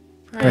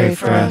 Pray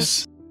for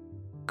us.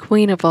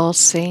 Queen of all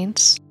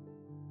saints,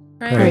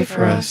 Pray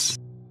for us.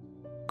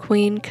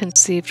 Queen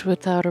conceived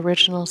without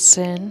original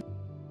sin,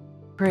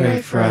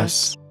 Pray for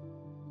us.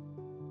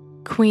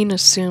 Queen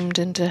assumed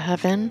into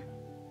heaven,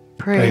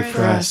 Pray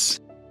for us.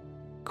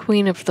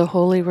 Queen of the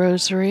Holy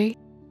Rosary,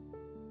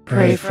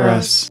 Pray for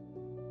us.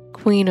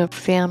 Queen of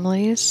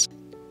families,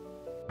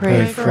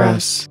 Pray for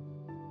us.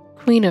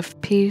 Queen of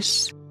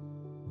peace,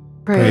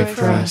 Pray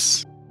for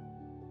us.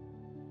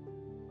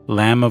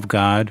 Lamb of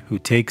God, who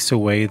takes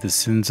away the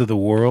sins of the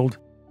world,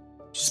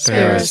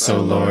 Spare us,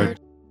 O Lord.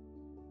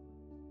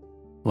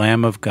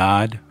 Lamb of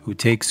God, who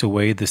takes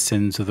away the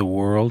sins of the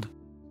world,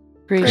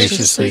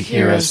 Graciously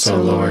hear us,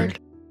 O Lord.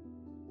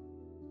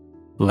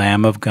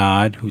 Lamb of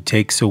God, who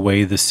takes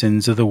away the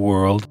sins of the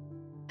world,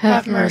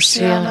 Have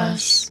mercy on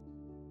us,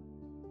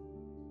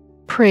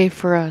 Pray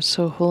for us,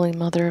 O Holy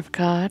Mother of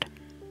God,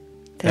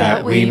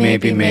 that we may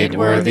be made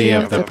worthy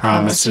of the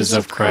promises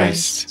of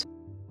Christ.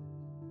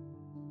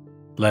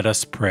 Let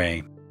us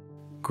pray.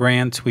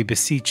 Grant, we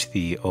beseech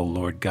Thee, O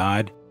Lord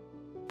God,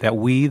 that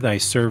we, Thy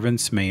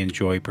servants, may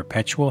enjoy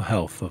perpetual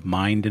health of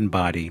mind and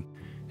body,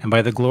 and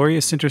by the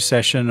glorious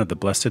intercession of the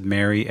Blessed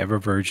Mary, ever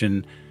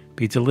Virgin,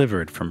 be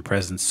delivered from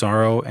present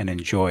sorrow and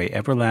enjoy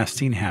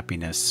everlasting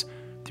happiness,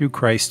 through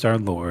Christ our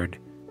Lord.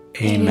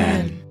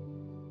 Amen.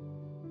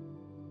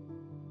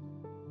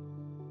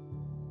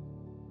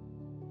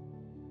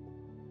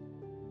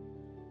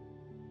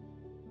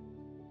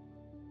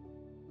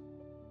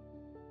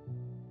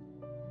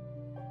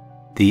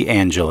 The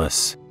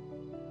Angelus.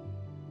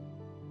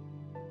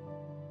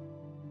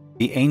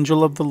 The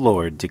angel of the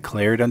Lord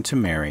declared unto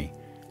Mary,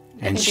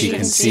 And she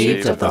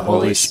conceived of the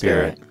Holy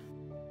Spirit.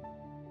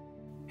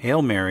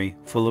 Hail Mary,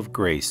 full of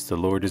grace, the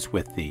Lord is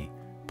with thee.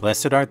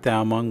 Blessed art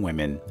thou among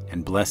women,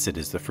 and blessed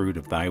is the fruit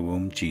of thy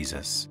womb,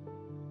 Jesus.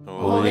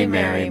 Holy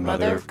Mary,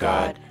 Mother of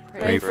God,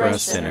 pray for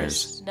us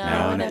sinners,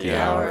 now and at the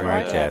hour of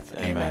our death.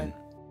 Amen.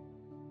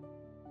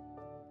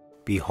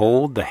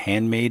 Behold the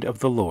handmaid of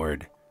the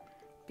Lord.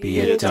 Be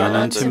it done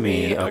unto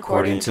me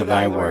according to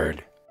thy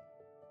word.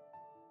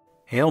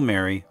 Hail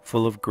Mary,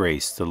 full of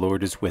grace, the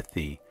Lord is with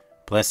thee.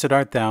 Blessed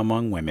art thou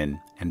among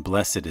women, and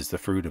blessed is the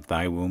fruit of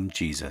thy womb,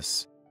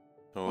 Jesus.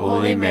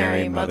 Holy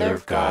Mary, Mother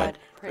of God,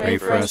 pray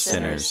for us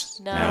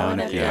sinners, now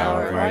and at the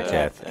hour of our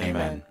death.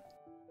 Amen.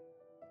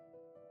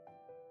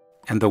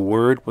 And the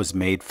Word was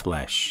made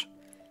flesh,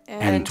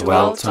 and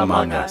dwelt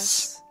among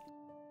us.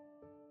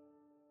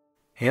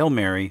 Hail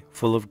Mary,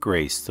 full of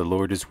grace, the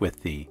Lord is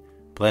with thee.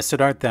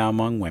 Blessed art thou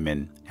among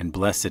women, and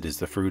blessed is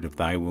the fruit of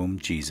thy womb,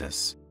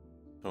 Jesus.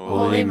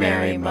 Holy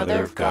Mary,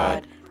 Mother of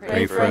God,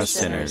 pray for us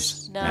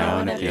sinners, now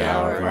and at the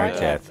hour of our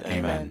death.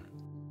 Amen.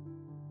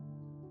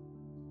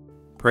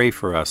 Pray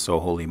for us, O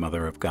Holy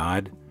Mother of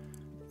God,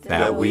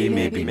 That we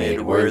may be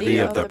made worthy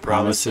of the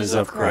promises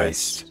of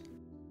Christ.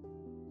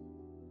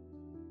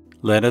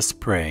 Let us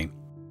pray.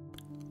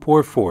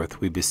 Pour forth,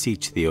 we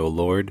beseech thee, O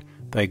Lord,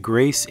 thy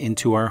grace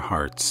into our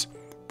hearts,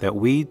 that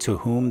we, to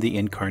whom the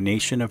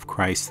incarnation of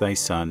Christ thy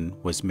Son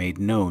was made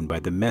known by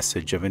the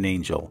message of an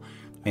angel,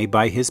 may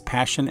by his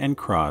passion and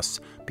cross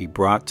be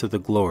brought to the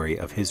glory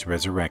of his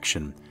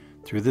resurrection.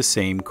 Through the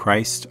same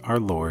Christ our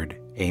Lord.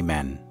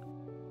 Amen.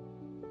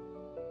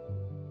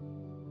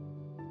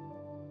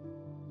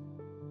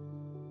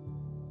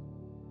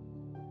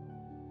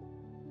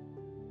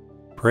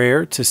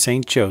 Prayer to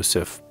Saint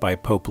Joseph by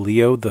Pope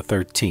Leo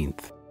XIII.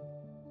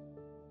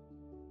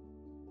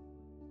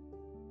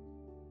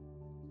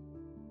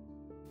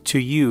 To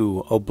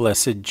you, O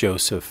blessed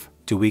Joseph,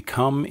 do we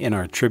come in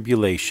our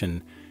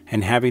tribulation,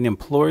 and having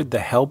implored the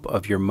help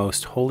of your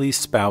most holy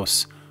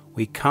spouse,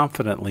 we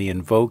confidently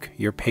invoke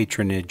your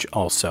patronage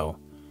also.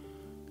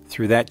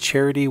 Through that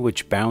charity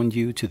which bound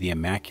you to the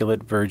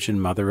Immaculate Virgin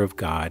Mother of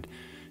God,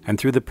 and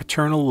through the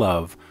paternal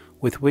love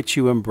with which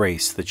you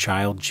embrace the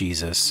child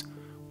Jesus,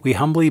 we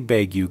humbly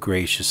beg you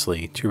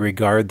graciously to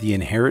regard the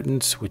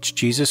inheritance which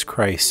Jesus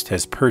Christ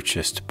has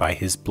purchased by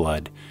his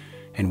blood,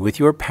 and with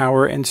your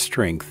power and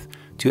strength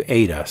to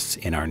aid us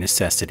in our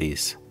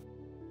necessities.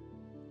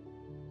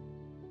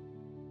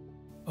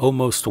 O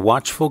most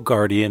watchful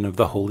guardian of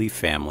the Holy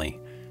Family,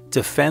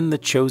 defend the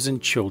chosen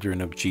children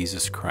of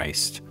Jesus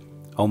Christ.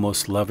 O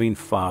most loving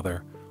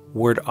Father,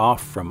 ward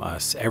off from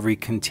us every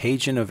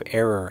contagion of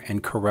error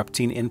and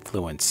corrupting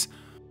influence.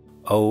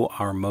 O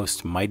our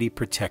most mighty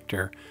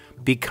protector,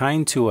 be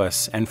kind to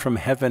us, and from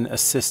heaven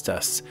assist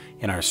us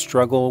in our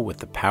struggle with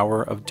the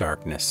power of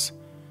darkness.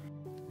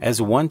 As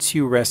once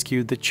you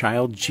rescued the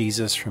child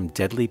Jesus from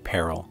deadly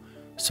peril,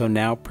 so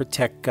now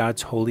protect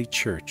God's holy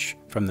church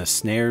from the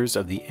snares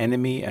of the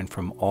enemy and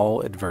from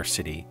all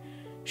adversity.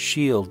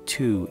 Shield,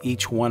 too,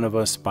 each one of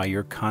us by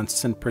your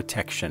constant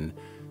protection,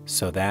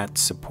 so that,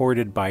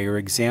 supported by your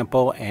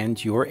example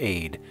and your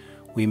aid,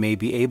 we may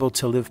be able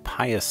to live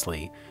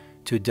piously,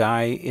 to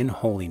die in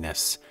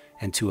holiness,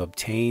 and to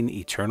obtain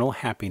eternal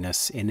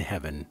happiness in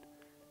heaven.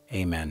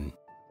 Amen.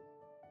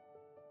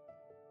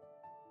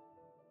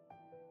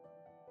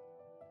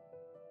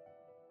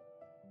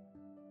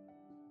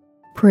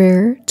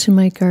 Prayer to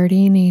my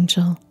guardian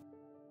angel.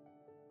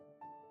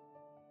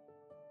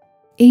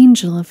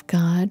 Angel of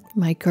God,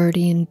 my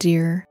guardian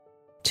dear,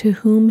 to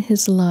whom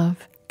his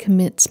love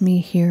commits me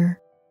here,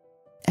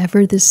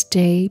 ever this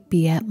day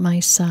be at my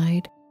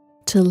side,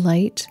 to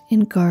light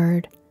and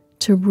guard,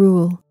 to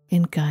rule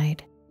and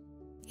guide.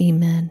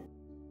 Amen.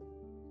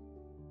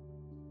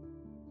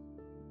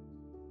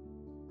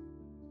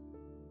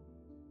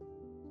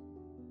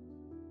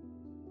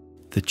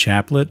 The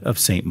Chaplet of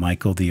St.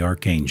 Michael the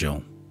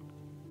Archangel.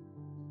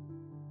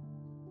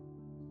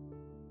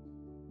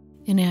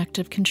 An act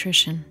of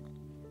contrition.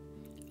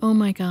 O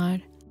my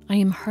God, I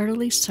am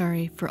heartily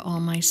sorry for all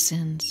my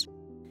sins.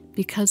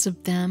 Because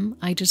of them,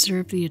 I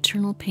deserve the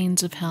eternal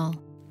pains of hell,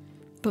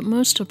 but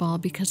most of all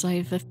because I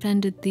have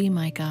offended thee,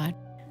 my God,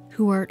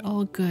 who art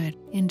all good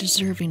and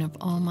deserving of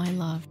all my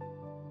love.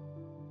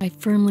 I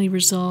firmly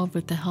resolve,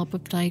 with the help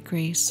of thy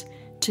grace,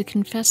 to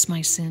confess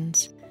my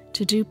sins,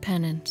 to do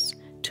penance,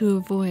 to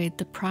avoid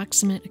the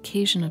proximate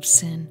occasion of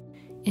sin,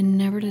 and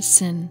never to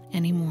sin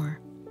any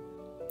more.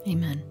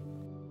 Amen.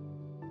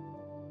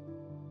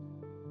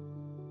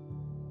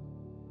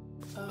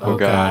 O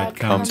God,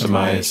 come to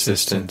my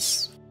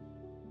assistance.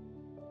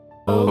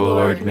 O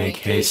Lord, make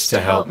haste to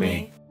help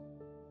me.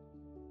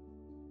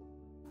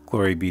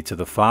 Glory be to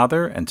the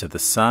Father, and to the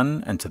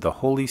Son, and to the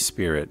Holy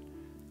Spirit.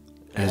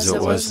 As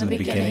it was in the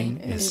beginning,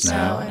 is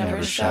now, and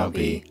ever shall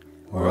be,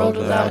 world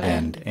without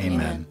end.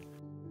 Amen.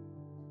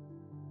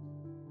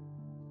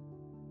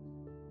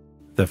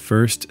 The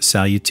first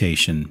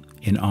salutation,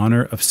 in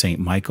honor of St.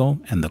 Michael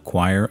and the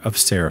choir of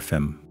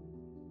seraphim.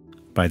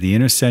 By the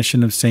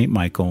intercession of St.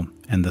 Michael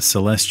and the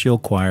celestial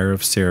choir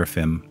of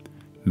seraphim,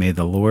 may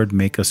the Lord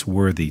make us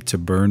worthy to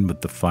burn with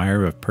the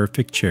fire of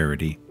perfect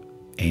charity.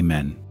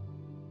 Amen.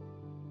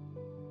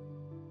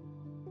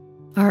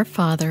 Our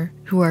Father,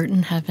 who art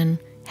in heaven,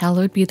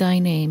 hallowed be thy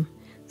name.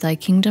 Thy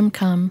kingdom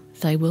come,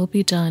 thy will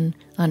be done,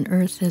 on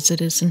earth as it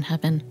is in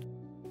heaven.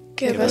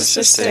 Give us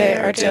this day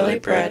our daily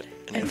bread,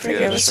 and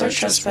forgive us our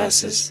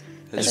trespasses,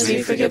 as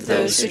we forgive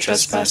those who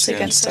trespass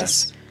against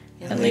us.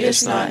 And lead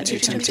us not into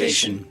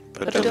temptation,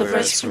 but deliver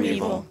us from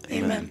evil.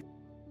 Amen.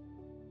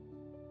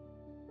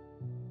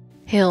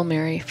 Hail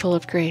Mary, full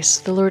of grace,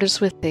 the Lord is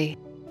with thee.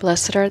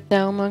 Blessed art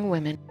thou among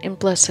women, and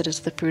blessed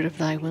is the fruit of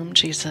thy womb,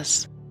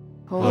 Jesus.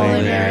 Holy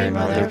Mary,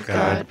 Mother of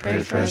God,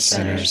 pray for us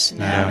sinners,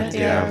 now and at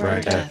the hour of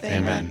our death.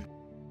 Amen.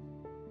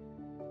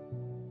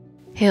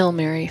 Hail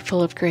Mary,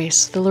 full of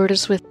grace, the Lord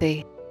is with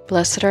thee.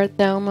 Blessed art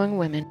thou among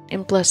women,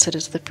 and blessed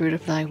is the fruit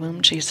of thy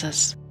womb,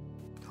 Jesus.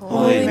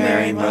 Holy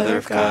Mary, Mother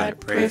of God,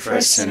 pray for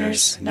us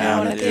sinners,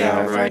 now and at the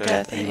hour of our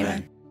death.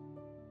 Amen.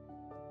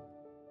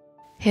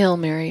 Hail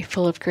Mary,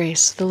 full of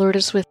grace, the Lord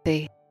is with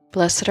thee.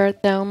 Blessed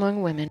art thou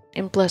among women,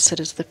 and blessed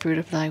is the fruit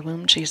of thy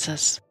womb,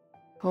 Jesus.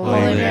 Holy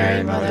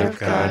Mary, Mother of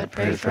God,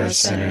 pray for us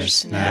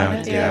sinners, now and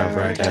at the hour of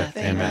our death.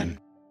 Amen.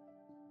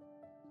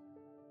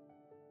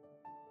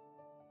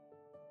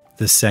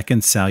 The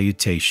second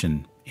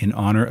salutation, in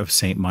honor of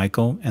Saint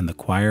Michael and the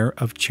choir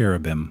of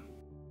cherubim.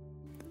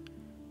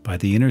 By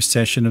the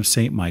intercession of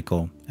Saint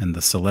Michael and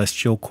the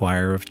celestial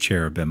choir of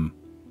cherubim,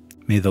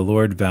 may the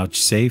Lord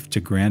vouchsafe to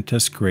grant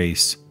us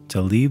grace to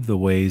leave the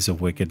ways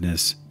of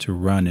wickedness, to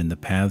run in the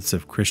paths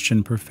of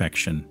Christian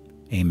perfection.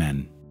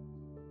 Amen.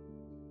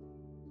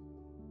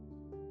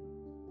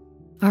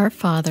 Our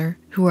Father,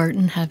 who art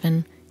in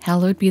heaven,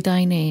 hallowed be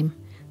thy name.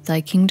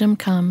 Thy kingdom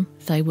come,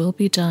 thy will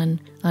be done,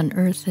 on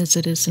earth as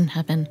it is in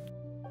heaven.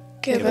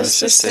 Give us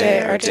this day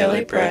our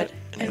daily bread,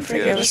 and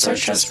forgive us our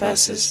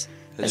trespasses,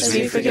 as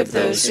we forgive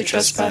those who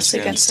trespass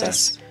against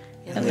us.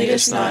 And lead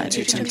us not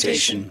into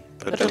temptation,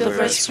 but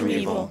deliver us from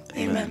evil.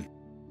 Amen.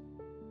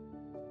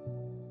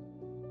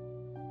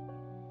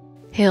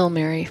 Hail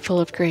Mary, full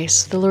of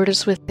grace, the Lord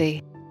is with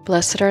thee.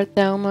 Blessed art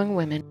thou among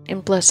women,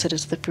 and blessed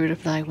is the fruit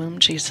of thy womb,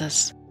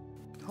 Jesus.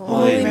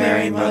 Holy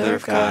Mary, Mother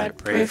of God,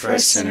 pray for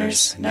us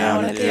sinners, now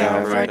and at the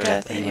hour of our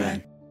death.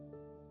 Amen.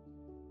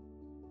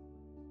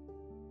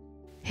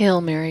 Hail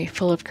Mary,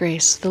 full of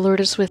grace, the Lord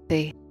is with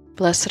thee.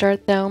 Blessed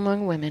art thou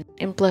among women,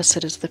 and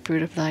blessed is the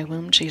fruit of thy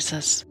womb,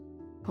 Jesus.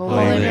 Holy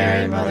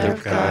Mary, Mother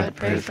of God,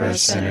 pray for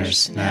us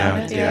sinners, now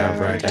and at the hour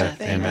of our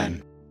death.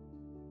 Amen.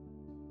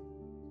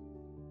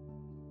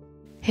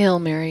 Hail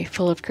Mary,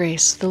 full of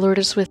grace, the Lord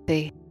is with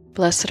thee.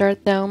 Blessed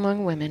art thou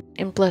among women,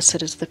 and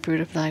blessed is the fruit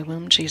of thy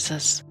womb,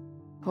 Jesus.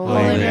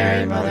 Holy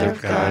Mary, Mother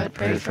of God,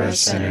 pray for us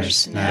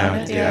sinners, now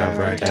and at the hour of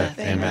our death.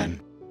 Amen.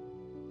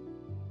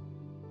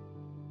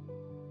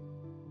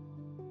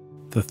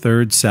 The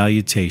third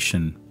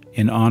salutation,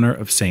 in honor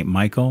of Saint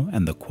Michael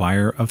and the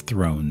choir of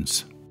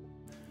thrones.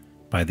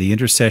 By the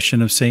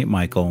intercession of Saint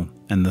Michael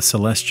and the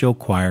celestial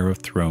choir of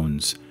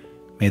thrones,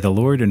 may the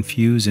Lord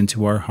infuse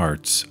into our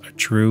hearts a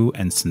true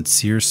and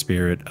sincere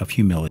spirit of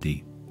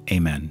humility.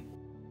 Amen.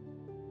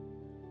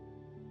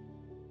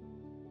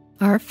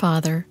 Our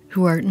Father,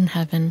 who art in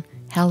heaven,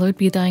 hallowed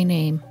be thy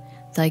name.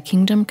 Thy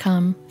kingdom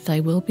come, thy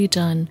will be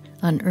done,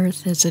 on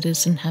earth as it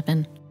is in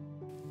heaven.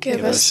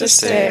 Give us this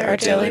day our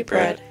daily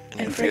bread,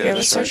 and forgive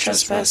us our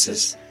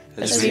trespasses,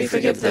 as we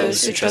forgive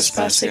those who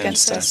trespass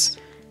against us.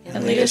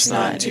 And lead us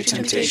not into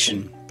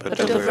temptation, but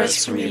deliver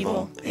us from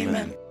evil.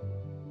 Amen.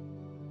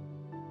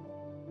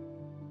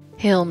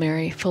 Hail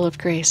Mary, full of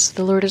grace,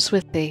 the Lord is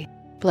with thee.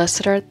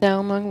 Blessed art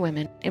thou among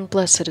women, and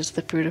blessed is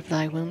the fruit of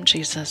thy womb,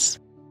 Jesus.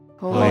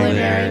 Holy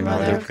Mary,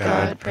 Mother of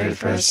God, pray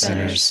for us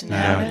sinners,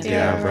 now and at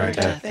the hour of our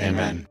death.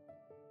 Amen.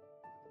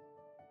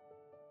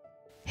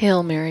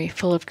 Hail Mary,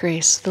 full of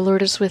grace, the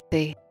Lord is with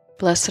thee.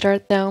 Blessed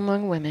art thou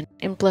among women,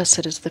 and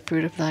blessed is the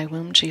fruit of thy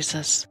womb,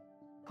 Jesus.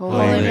 Holy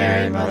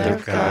Mary, Mother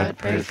of God,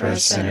 pray for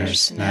us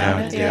sinners, now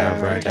and at the hour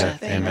of our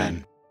death.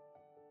 Amen.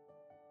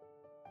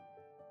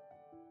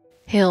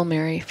 Hail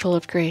Mary, full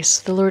of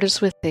grace, the Lord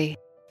is with thee.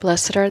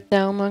 Blessed art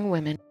thou among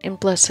women, and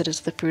blessed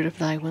is the fruit of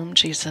thy womb,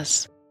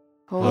 Jesus.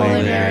 Holy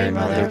Mary,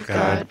 Mother of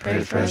God,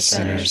 pray for us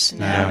sinners,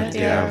 now and at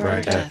the hour of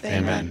our death.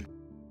 Amen.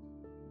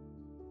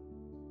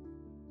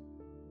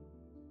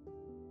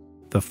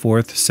 The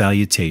fourth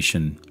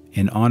salutation,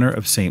 in honor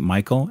of Saint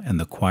Michael and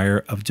the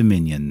choir of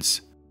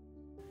dominions.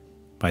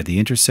 By the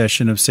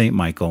intercession of Saint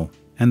Michael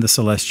and the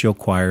celestial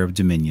choir of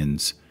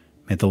dominions,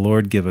 may the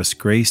Lord give us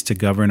grace to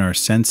govern our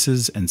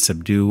senses and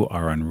subdue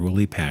our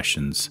unruly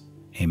passions.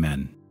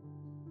 Amen.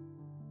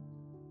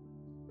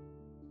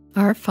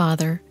 Our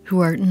Father, who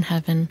art in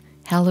heaven,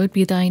 hallowed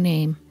be thy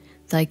name.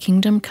 Thy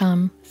kingdom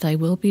come, thy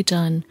will be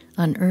done,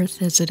 on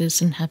earth as it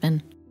is in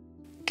heaven.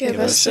 Give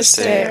us this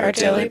day our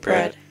daily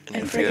bread,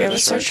 and forgive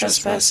us our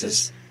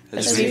trespasses,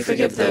 as we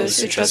forgive those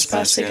who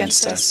trespass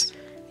against us.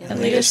 And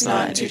lead us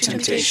not into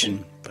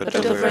temptation, but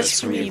deliver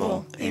us from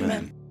evil.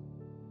 Amen.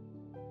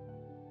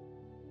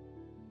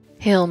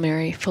 Hail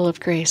Mary, full of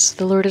grace,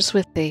 the Lord is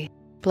with thee.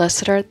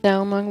 Blessed art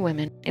thou among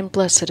women, and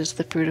blessed is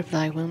the fruit of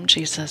thy womb,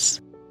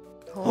 Jesus.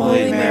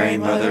 Holy Mary,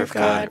 Mother of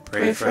God,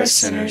 pray for us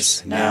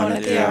sinners, now and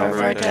at the hour of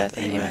our death.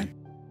 Amen.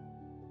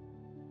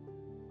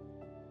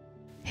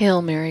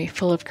 Hail Mary,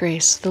 full of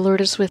grace, the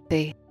Lord is with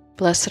thee.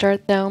 Blessed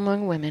art thou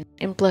among women,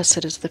 and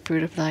blessed is the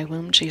fruit of thy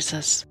womb,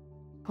 Jesus.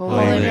 Holy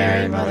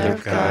Mary, Mother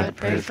of God,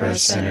 pray for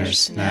us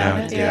sinners, now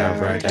and at the hour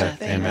of our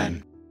death.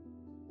 Amen.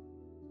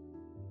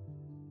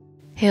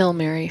 Hail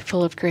Mary,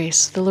 full of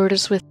grace, the Lord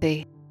is with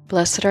thee.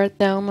 Blessed art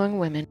thou among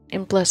women,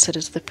 and blessed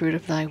is the fruit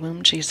of thy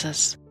womb,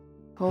 Jesus.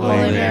 Holy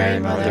Mary,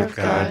 Mother of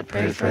God,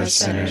 pray for us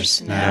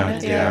sinners, now and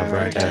at the hour of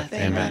our death.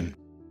 Amen.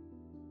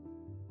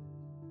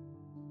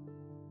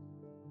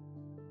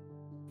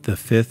 The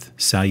fifth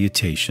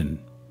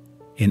salutation,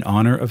 in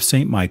honor of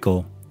Saint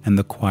Michael and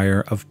the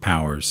choir of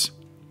powers.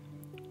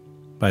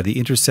 By the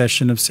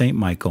intercession of Saint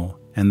Michael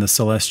and the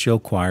celestial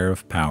choir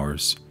of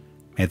powers,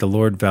 May the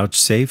Lord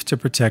vouchsafe to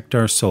protect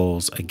our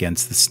souls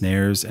against the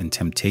snares and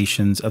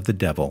temptations of the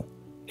devil.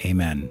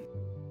 Amen.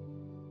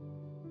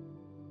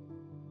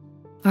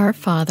 Our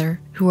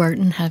Father, who art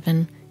in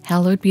heaven,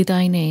 hallowed be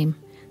thy name.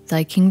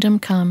 Thy kingdom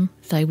come,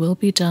 thy will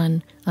be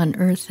done, on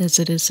earth as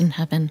it is in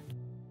heaven.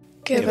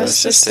 Give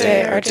us this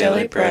day our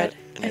daily bread,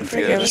 and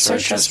forgive us our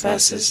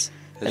trespasses,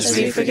 as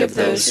we forgive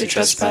those who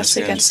trespass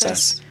against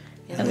us.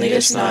 And lead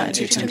us not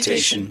into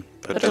temptation,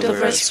 but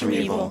deliver us from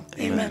evil.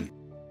 Amen.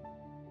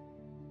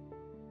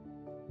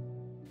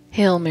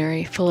 Hail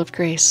Mary, full of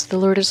grace, the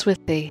Lord is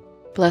with thee.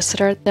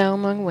 Blessed art thou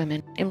among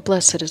women, and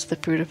blessed is the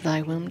fruit of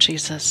thy womb,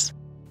 Jesus.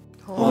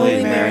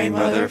 Holy Mary,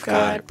 Mother of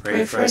God,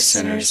 pray for us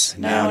sinners,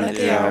 now and at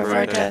the hour of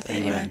our death.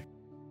 Amen.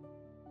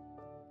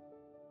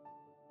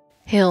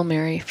 Hail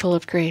Mary, full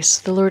of grace,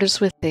 the Lord is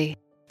with thee.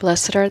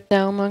 Blessed art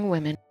thou among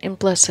women, and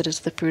blessed is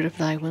the fruit of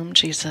thy womb,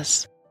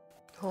 Jesus.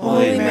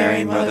 Holy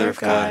Mary, Mother of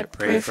God,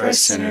 pray for us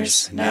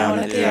sinners, now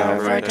and at the hour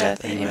of our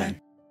death.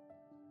 Amen.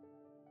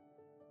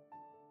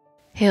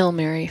 Hail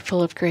Mary,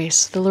 full of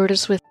grace, the Lord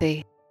is with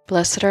thee.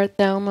 Blessed art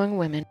thou among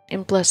women,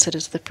 and blessed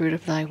is the fruit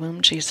of thy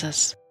womb,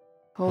 Jesus.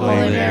 Holy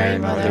Mary,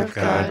 Mother of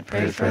God,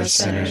 pray for us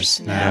sinners,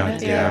 now and at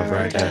the hour of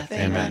our death.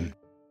 Amen.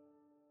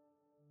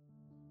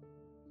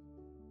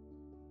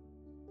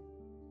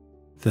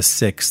 The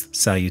sixth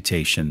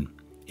salutation,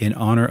 in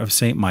honor of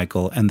Saint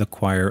Michael and the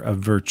choir of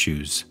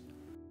virtues.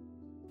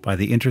 By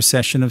the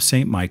intercession of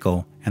Saint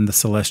Michael and the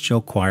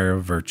celestial choir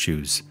of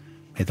virtues,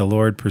 may the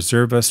Lord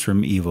preserve us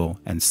from evil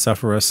and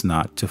suffer us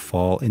not to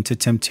fall into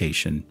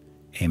temptation.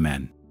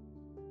 Amen.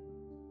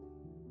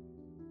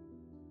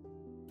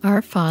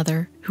 Our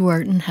Father, who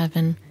art in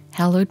heaven,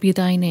 hallowed be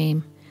thy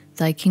name.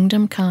 Thy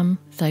kingdom come,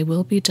 thy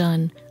will be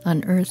done,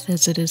 on earth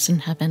as it is in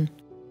heaven.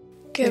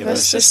 Give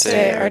us this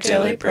day our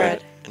daily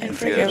bread, and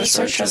forgive us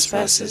our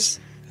trespasses,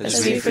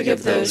 as we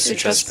forgive those who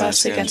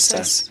trespass against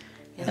us.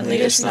 And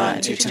lead us not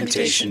into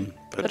temptation,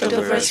 but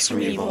deliver us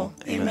from evil.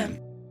 Amen.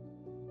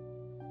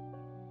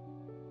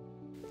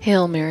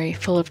 Hail Mary,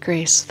 full of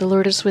grace, the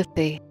Lord is with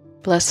thee.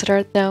 Blessed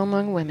art thou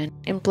among women,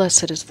 and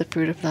blessed is the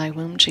fruit of thy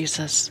womb,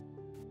 Jesus.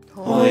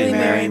 Holy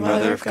Mary,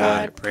 Mother of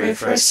God, pray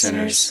for us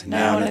sinners,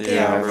 now and at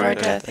the hour of our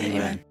death.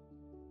 Amen.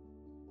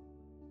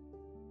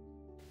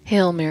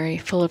 Hail Mary,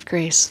 full of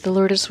grace, the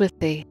Lord is with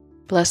thee.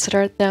 Blessed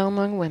art thou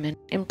among women,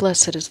 and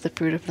blessed is the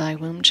fruit of thy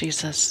womb,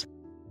 Jesus.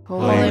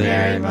 Holy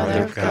Mary,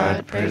 Mother of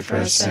God, pray for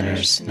us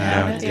sinners,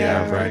 now and at the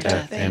hour of our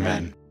death.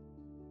 Amen.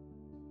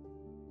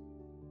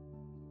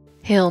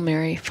 Hail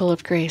Mary, full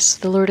of grace,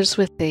 the Lord is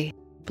with thee.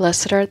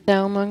 Blessed art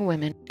thou among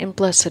women, and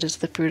blessed is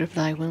the fruit of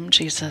thy womb,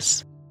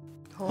 Jesus.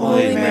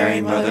 Holy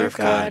Mary, Mother of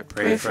God,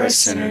 pray for us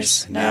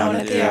sinners, now and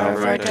at the hour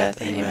of our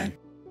death. Amen.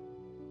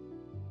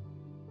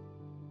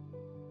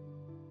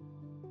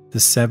 The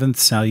seventh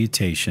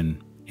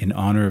salutation, in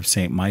honor of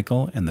Saint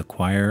Michael and the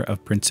choir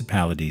of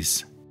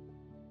principalities.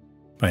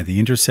 By the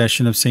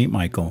intercession of Saint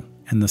Michael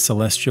and the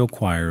celestial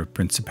choir of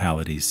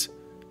principalities,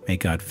 may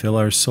God fill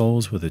our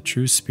souls with a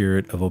true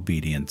spirit of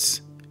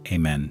obedience.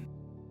 Amen.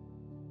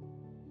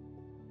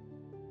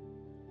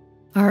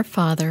 Our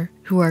Father,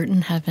 who art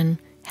in heaven,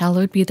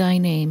 hallowed be thy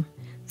name.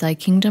 Thy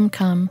kingdom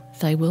come,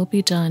 thy will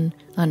be done,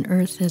 on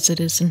earth as it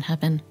is in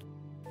heaven.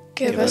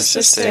 Give us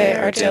this day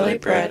our daily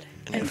bread,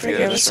 and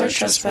forgive us our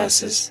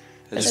trespasses,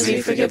 as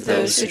we forgive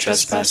those who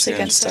trespass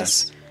against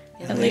us.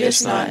 And lead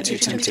us not into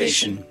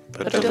temptation,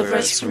 but deliver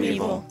us from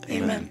evil.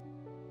 Amen.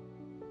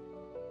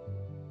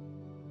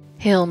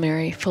 Hail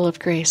Mary, full of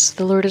grace,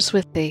 the Lord is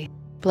with thee.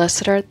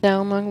 Blessed art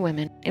thou among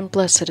women, and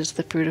blessed is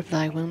the fruit of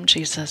thy womb,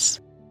 Jesus.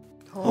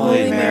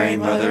 Holy Mary,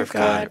 Mother of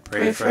God,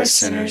 pray for us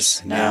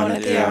sinners, now and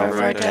at the hour of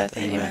our death.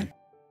 Amen.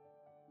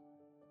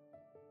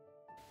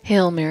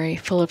 Hail Mary,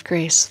 full of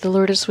grace, the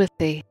Lord is with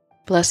thee.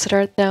 Blessed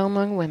art thou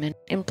among women,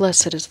 and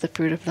blessed is the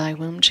fruit of thy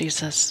womb,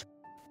 Jesus.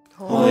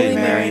 Holy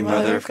Mary,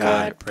 Mother of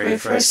God, pray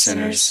for us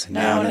sinners,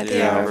 now and at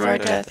the hour of our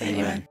death.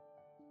 Amen.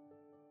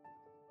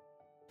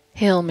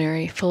 Hail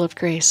Mary, full of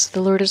grace,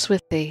 the Lord is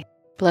with thee.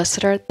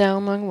 Blessed art thou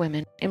among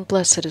women, and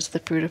blessed is the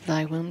fruit of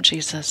thy womb,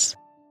 Jesus.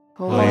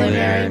 Holy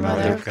Mary,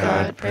 Mother of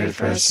God, pray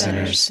for us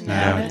sinners,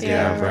 now and at the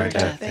hour of our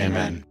death.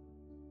 Amen.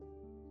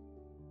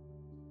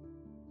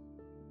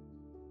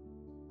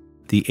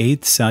 The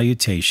eighth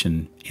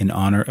salutation, in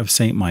honor of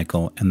Saint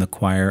Michael and the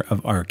choir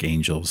of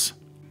archangels.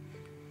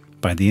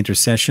 By the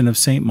intercession of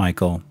Saint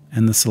Michael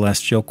and the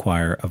celestial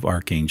choir of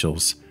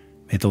archangels,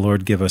 may the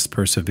Lord give us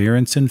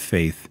perseverance in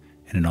faith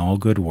and in all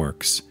good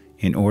works,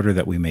 in order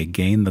that we may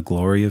gain the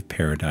glory of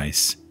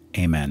paradise.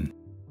 Amen.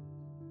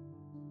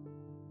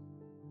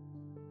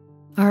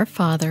 Our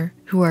Father,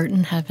 who art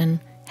in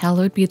heaven,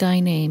 hallowed be thy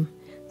name.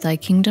 Thy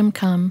kingdom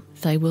come,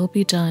 thy will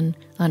be done,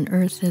 on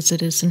earth as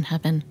it is in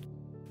heaven.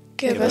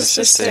 Give us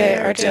this day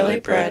our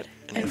daily bread,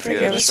 and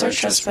forgive us our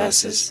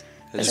trespasses,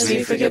 as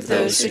we forgive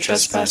those who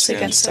trespass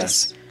against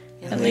us.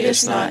 And lead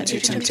us not into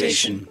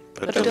temptation,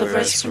 but deliver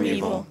us from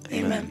evil.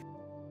 Amen.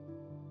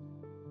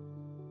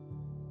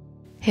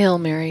 Hail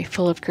Mary,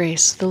 full of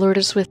grace, the Lord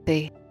is with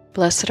thee.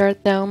 Blessed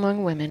art thou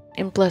among women,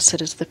 and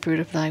blessed is the fruit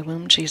of thy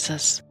womb,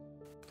 Jesus.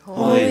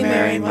 Holy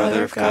Mary,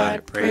 Mother of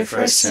God, pray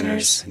for us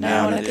sinners,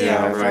 now and at the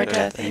hour of our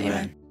death.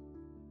 Amen.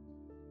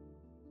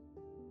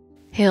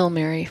 Hail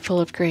Mary, full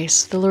of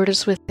grace, the Lord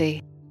is with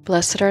thee.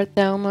 Blessed art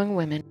thou among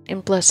women,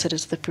 and blessed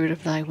is the fruit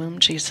of thy womb,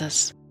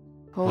 Jesus.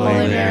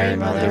 Holy Mary,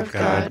 Mother of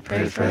God,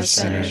 pray for us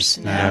sinners,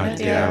 now and at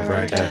the hour of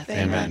our death.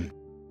 Amen.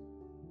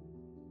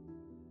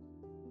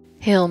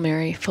 Hail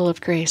Mary, full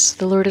of grace,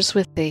 the Lord is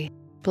with thee.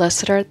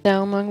 Blessed art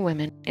thou among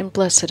women, and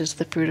blessed is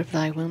the fruit of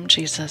thy womb,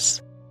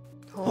 Jesus.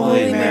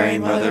 Holy Mary,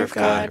 Mother of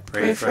God,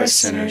 pray for us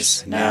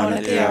sinners, now and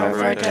at the hour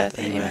of our death.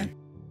 Amen.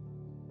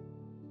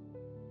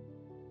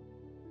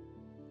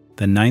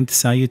 The ninth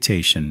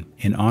salutation,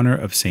 in honor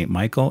of St.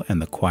 Michael and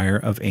the choir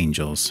of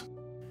angels.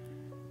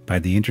 By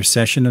the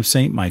intercession of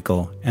St.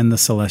 Michael and the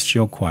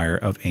celestial choir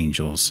of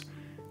angels,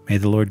 may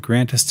the Lord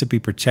grant us to be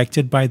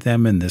protected by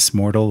them in this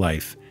mortal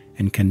life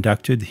and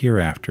conducted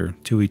hereafter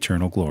to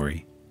eternal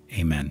glory.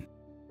 Amen.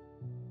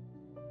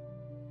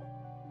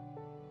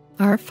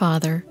 Our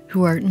Father,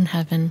 who art in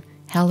heaven,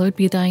 hallowed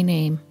be thy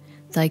name.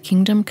 Thy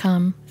kingdom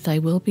come, thy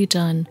will be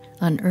done,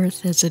 on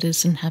earth as it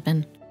is in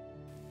heaven.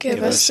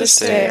 Give us this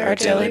day our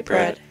daily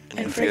bread,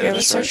 and forgive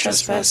us our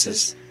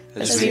trespasses,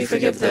 as we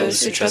forgive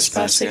those who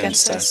trespass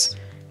against us.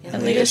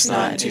 And lead us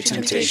not into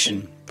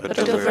temptation, but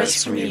deliver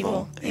us from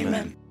evil.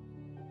 Amen.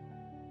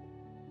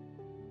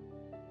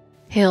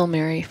 Hail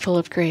Mary, full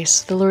of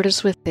grace, the Lord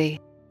is with thee.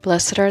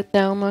 Blessed art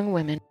thou among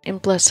women,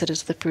 and blessed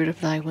is the fruit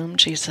of thy womb,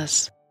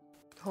 Jesus.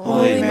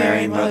 Holy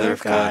Mary, Mother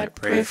of God,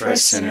 pray for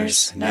us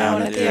sinners, now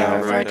and at the hour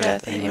of our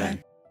death.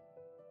 Amen.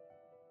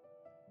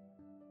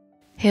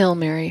 Hail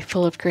Mary,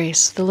 full of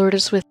grace, the Lord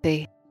is with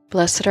thee.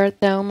 Blessed art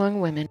thou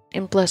among women,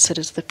 and blessed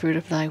is the fruit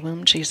of thy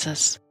womb,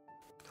 Jesus.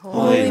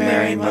 Holy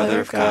Mary,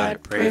 Mother of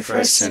God, pray for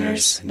us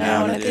sinners,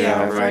 now and at the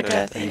hour of our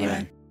death.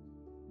 Amen.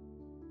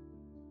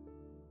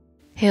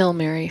 Hail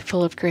Mary,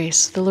 full of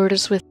grace, the Lord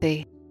is with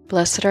thee.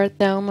 Blessed art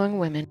thou among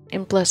women,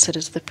 and blessed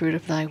is the fruit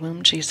of thy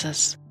womb,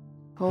 Jesus.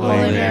 Holy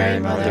Mary,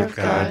 Mother of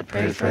God,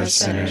 pray for us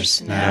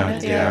sinners, now and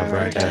at the hour of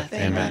our death.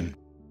 Amen.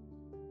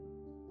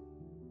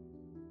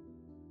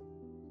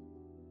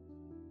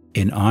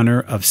 In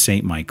honor of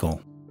St.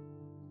 Michael.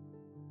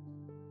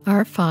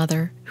 Our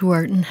Father, who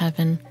art in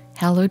heaven,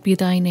 hallowed be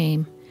thy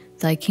name.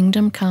 Thy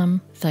kingdom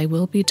come, thy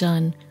will be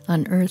done,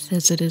 on earth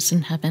as it is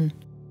in heaven.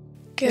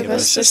 Give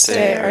us this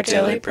day our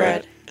daily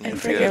bread, and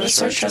forgive us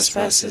our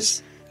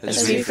trespasses,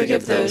 as we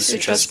forgive those who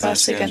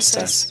trespass against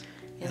us.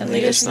 And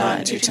lead us not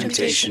into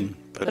temptation,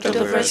 but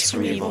deliver us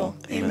from evil.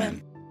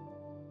 Amen.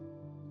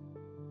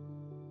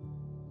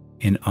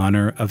 In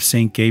honor of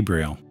St.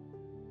 Gabriel.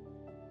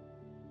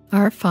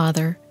 Our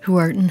Father, who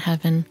art in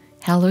heaven,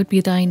 hallowed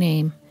be thy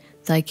name.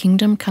 Thy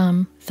kingdom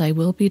come, thy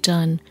will be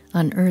done,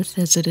 on earth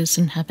as it is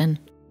in heaven.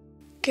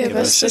 Give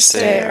us this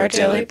day our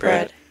daily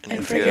bread,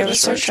 and forgive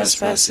us our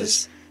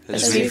trespasses,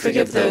 as we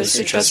forgive those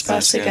who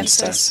trespass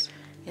against us.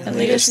 And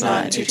lead us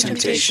not into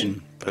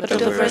temptation, but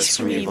deliver us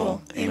from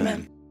evil.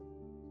 Amen.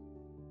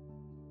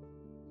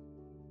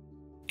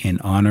 In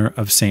honor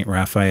of St.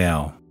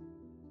 Raphael.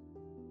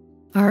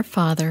 Our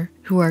Father,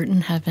 who art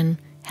in heaven,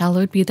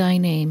 hallowed be thy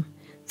name.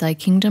 Thy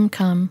kingdom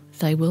come,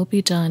 thy will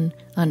be done,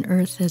 on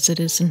earth as it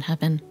is in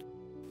heaven.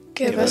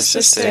 Give us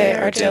this day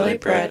our daily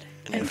bread,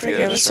 and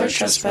forgive us our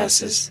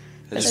trespasses,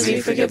 as we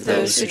forgive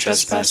those who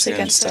trespass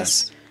against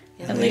us.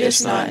 And lead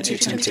us not into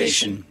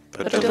temptation,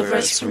 but deliver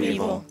us from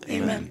evil.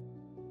 Amen.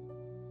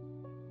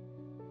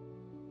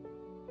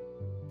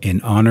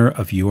 In honor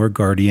of your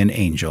guardian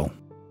angel.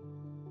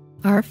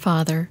 Our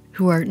Father,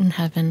 who art in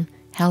heaven,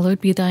 hallowed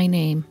be thy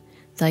name.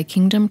 Thy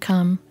kingdom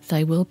come,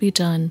 thy will be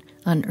done,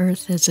 on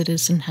earth as it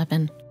is in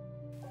heaven.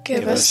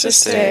 Give us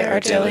this day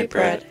our daily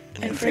bread,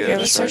 and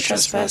forgive us our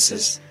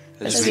trespasses,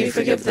 as we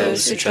forgive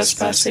those who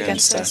trespass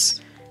against us.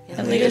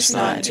 And lead us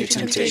not into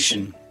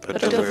temptation,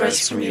 but deliver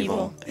us from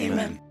evil.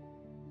 Amen.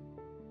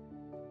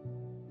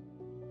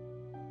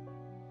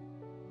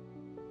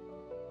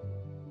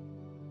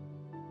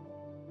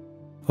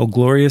 O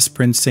glorious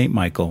Prince St.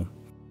 Michael,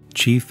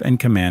 chief and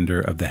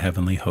commander of the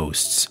heavenly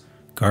hosts,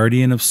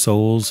 guardian of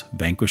souls,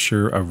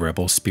 vanquisher of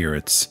rebel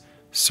spirits,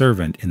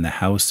 servant in the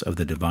house of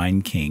the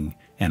divine King,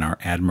 and our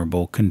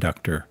admirable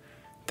conductor,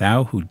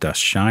 thou who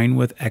dost shine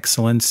with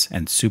excellence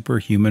and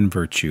superhuman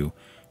virtue,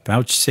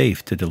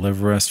 vouchsafe to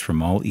deliver us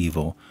from all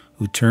evil,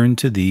 who turn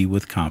to thee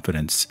with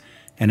confidence,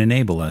 and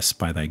enable us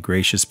by thy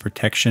gracious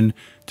protection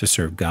to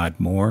serve God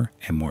more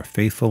and more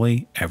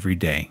faithfully every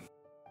day.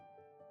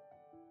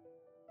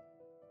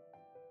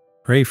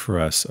 Pray for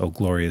us, O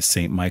glorious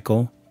Saint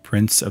Michael,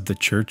 Prince of the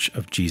Church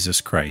of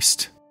Jesus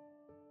Christ,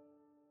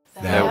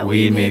 that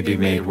we may be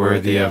made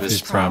worthy of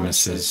his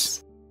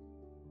promises.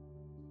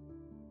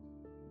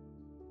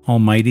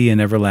 Almighty and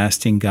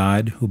everlasting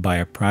God, who by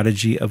a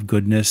prodigy of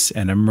goodness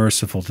and a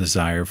merciful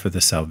desire for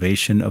the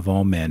salvation of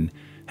all men,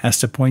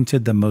 hast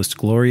appointed the most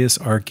glorious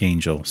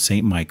Archangel,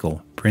 St.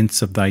 Michael,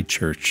 Prince of thy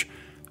Church,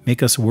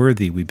 make us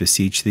worthy, we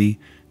beseech thee,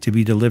 to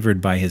be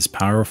delivered by his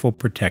powerful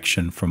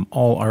protection from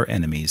all our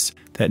enemies,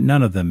 that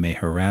none of them may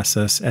harass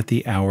us at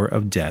the hour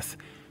of death,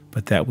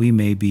 but that we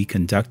may be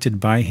conducted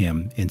by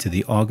him into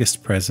the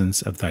august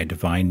presence of thy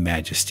divine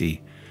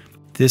majesty.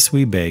 This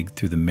we beg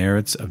through the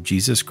merits of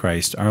Jesus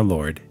Christ our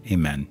Lord.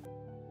 Amen.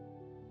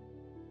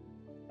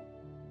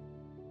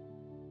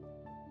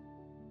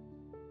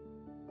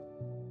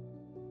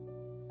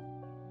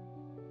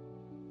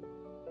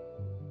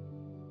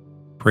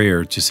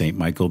 Prayer to Saint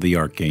Michael the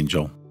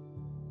Archangel.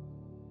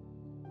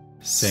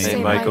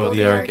 Saint Michael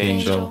the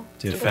Archangel,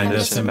 defend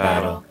us in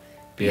battle.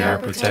 Be our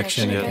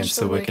protection against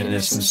the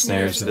wickedness and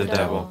snares of the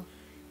devil.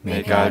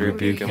 May God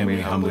rebuke him,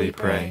 we humbly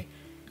pray.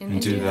 And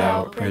do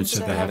thou, Prince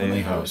of the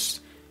heavenly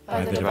host,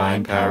 by the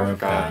divine power of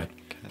God,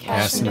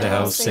 cast into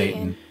hell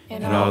Satan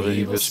and all the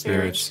evil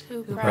spirits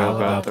who prowl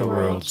about the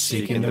world,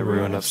 seeking the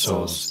ruin of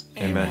souls.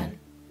 Amen.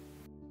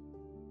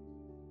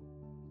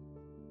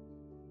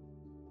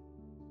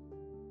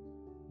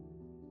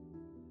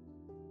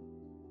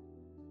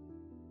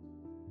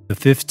 The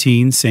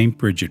 15 St.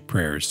 Bridget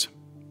Prayers.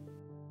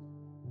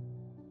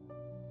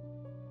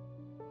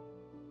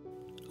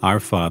 Our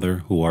Father,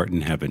 who art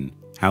in heaven,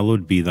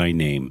 hallowed be thy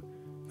name.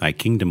 Thy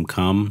kingdom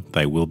come,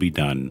 thy will be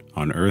done,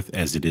 on earth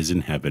as it is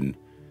in heaven.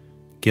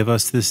 Give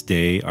us this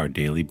day our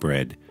daily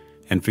bread,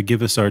 and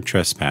forgive us our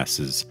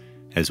trespasses,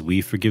 as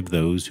we forgive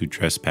those who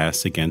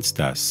trespass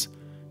against us.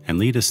 And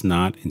lead us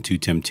not into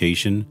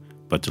temptation,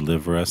 but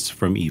deliver us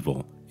from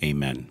evil.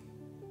 Amen.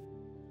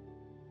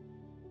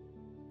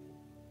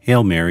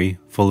 Hail Mary,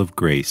 full of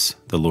grace,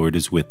 the Lord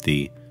is with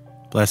thee.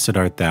 Blessed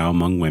art thou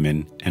among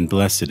women, and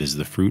blessed is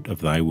the fruit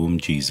of thy womb,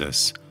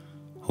 Jesus.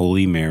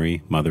 Holy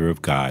Mary, Mother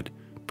of God,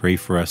 pray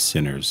for us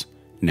sinners,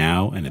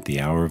 now and at the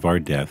hour of our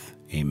death.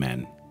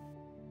 Amen.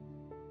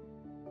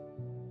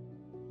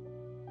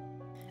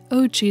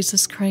 O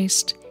Jesus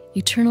Christ,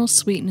 eternal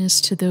sweetness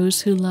to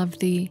those who love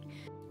thee,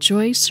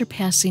 joy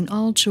surpassing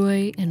all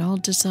joy and all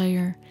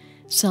desire,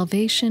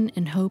 salvation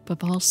and hope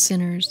of all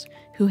sinners,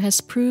 who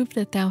has proved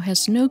that thou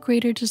hast no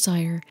greater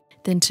desire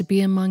than to be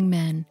among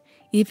men,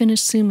 even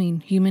assuming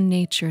human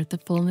nature at the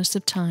fullness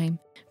of time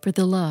for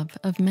the love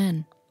of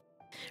men.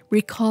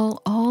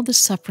 Recall all the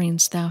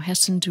sufferings thou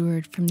hast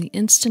endured from the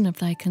instant of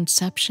thy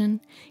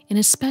conception, and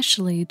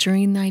especially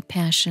during thy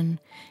passion,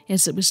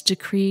 as it was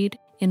decreed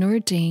and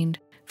ordained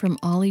from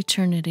all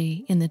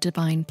eternity in the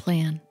divine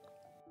plan.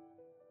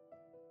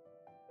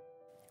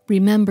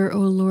 Remember, O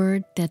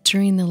Lord, that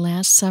during the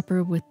Last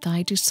Supper with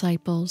thy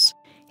disciples,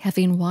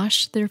 having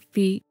washed their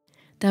feet,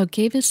 thou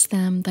gavest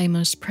them thy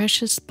most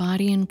precious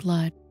body and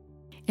blood,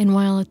 and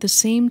while at the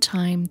same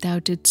time thou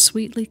didst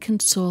sweetly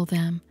console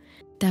them,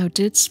 thou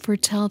didst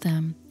foretell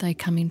them thy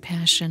coming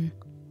passion.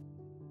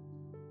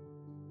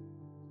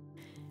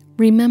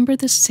 Remember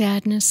the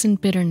sadness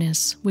and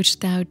bitterness which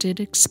thou did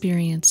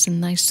experience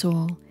in thy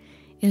soul,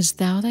 as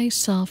thou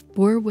thyself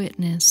bore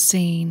witness,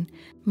 saying,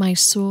 My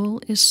soul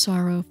is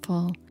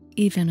sorrowful,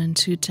 even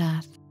unto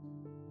death.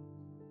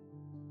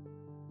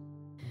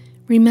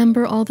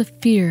 Remember all the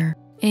fear,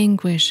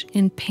 anguish,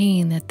 and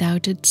pain that thou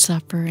didst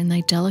suffer in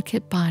thy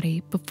delicate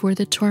body before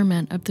the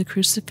torment of the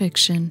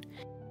crucifixion,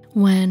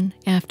 when,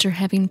 after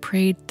having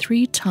prayed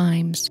 3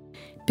 times,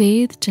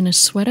 bathed in a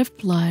sweat of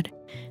blood,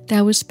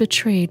 thou wast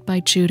betrayed by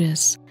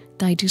Judas,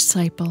 thy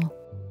disciple.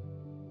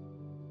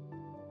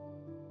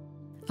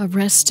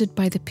 Arrested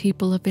by the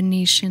people of a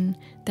nation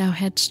thou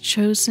hadst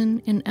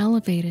chosen and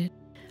elevated,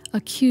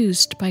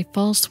 accused by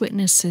false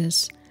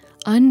witnesses,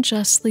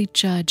 unjustly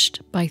judged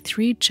by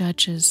 3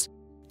 judges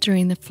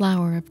during the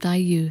flower of thy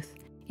youth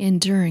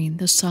and during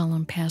the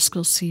solemn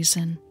Paschal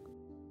season.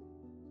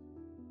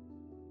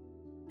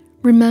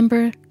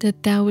 Remember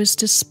that thou wast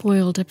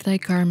despoiled of thy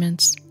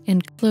garments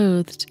and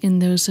clothed in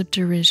those of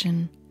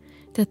derision,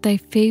 that thy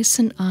face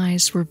and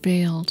eyes were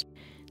veiled,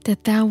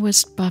 that thou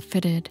wast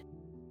buffeted,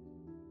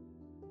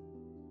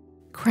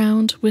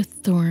 crowned with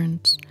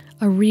thorns,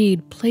 a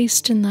reed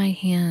placed in thy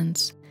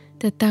hands,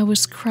 that thou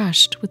wast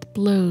crushed with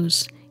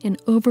blows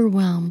and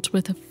overwhelmed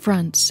with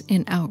affronts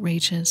and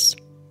outrages.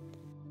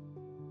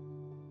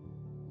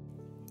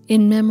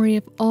 In memory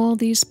of all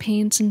these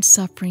pains and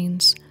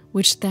sufferings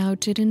which thou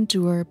did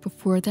endure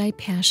before thy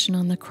passion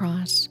on the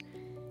cross,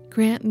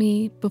 grant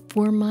me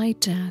before my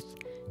death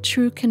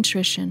true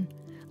contrition,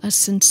 a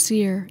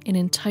sincere and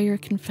entire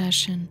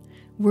confession,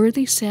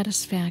 worthy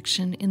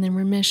satisfaction in the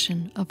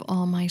remission of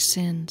all my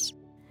sins.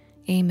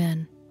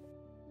 Amen.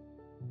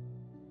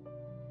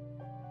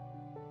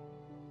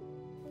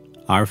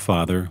 Our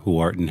Father, who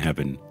art in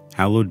heaven,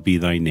 hallowed be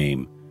thy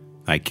name.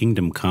 Thy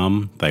kingdom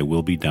come, thy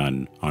will be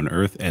done, on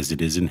earth as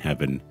it is in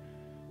heaven.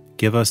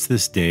 Give us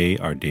this day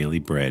our daily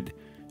bread,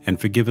 and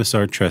forgive us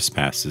our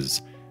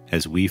trespasses,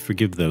 as we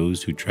forgive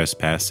those who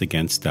trespass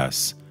against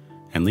us.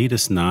 And lead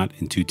us not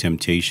into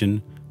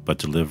temptation, but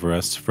deliver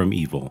us from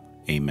evil.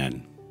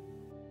 Amen.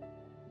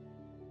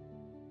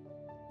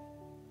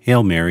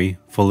 Hail Mary,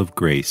 full of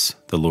grace,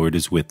 the Lord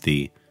is with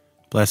thee.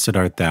 Blessed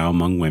art thou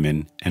among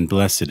women, and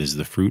blessed is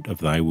the fruit of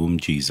thy womb,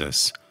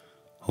 Jesus.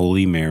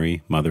 Holy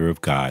Mary, Mother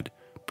of God,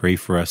 pray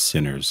for us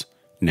sinners,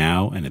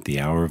 now and at the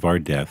hour of our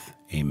death.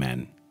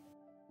 Amen.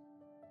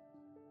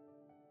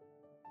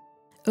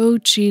 O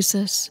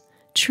Jesus,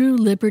 true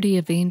liberty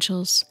of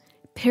angels,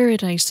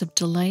 paradise of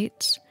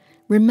delights,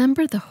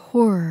 remember the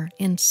horror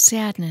and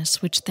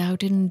sadness which thou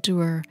didst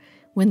endure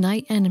when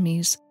thy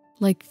enemies,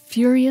 like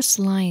furious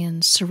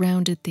lions,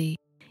 surrounded thee,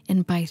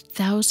 and by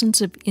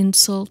thousands of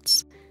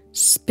insults,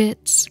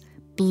 spits,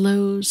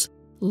 blows,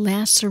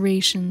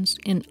 lacerations,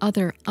 and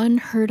other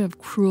unheard-of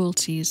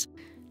cruelties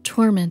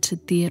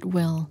tormented thee at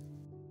will.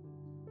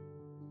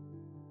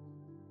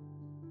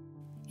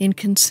 In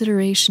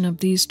consideration of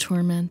these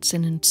torments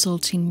and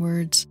insulting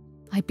words,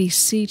 I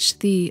beseech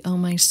thee, O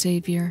my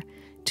Savior,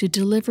 to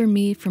deliver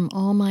me from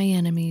all my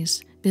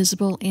enemies,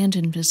 visible and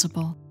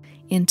invisible,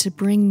 and to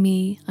bring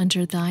me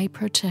under thy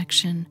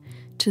protection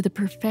to the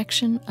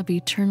perfection of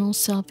eternal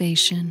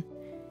salvation.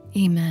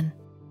 Amen.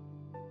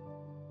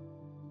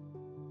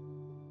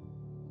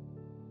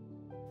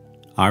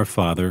 Our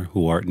Father,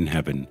 who art in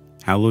heaven,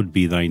 hallowed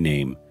be thy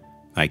name.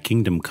 Thy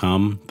kingdom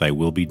come, thy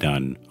will be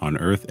done, on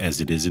earth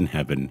as it is in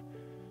heaven.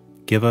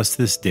 Give us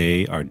this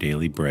day our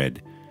daily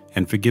bread,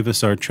 and forgive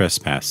us our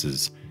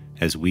trespasses,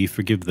 as we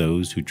forgive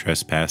those who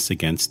trespass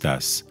against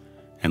us.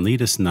 And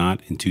lead us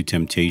not into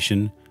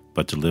temptation,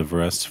 but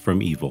deliver us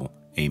from evil.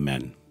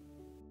 Amen.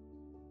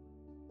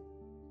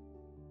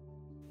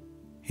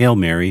 Hail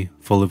Mary,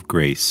 full of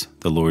grace,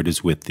 the Lord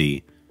is with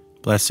thee.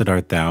 Blessed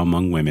art thou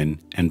among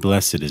women, and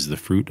blessed is the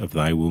fruit of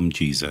thy womb,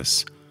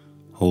 Jesus.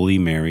 Holy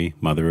Mary,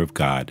 Mother of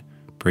God,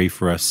 pray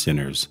for us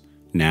sinners,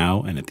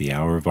 now and at the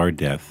hour of our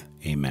death.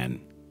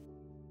 Amen.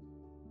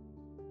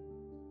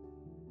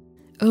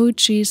 O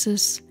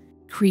Jesus,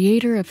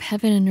 Creator of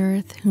heaven and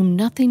earth, whom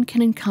nothing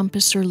can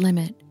encompass or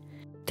limit,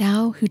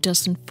 thou who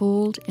dost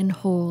enfold and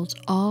hold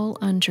all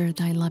under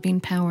thy loving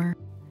power,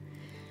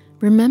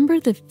 remember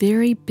the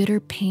very bitter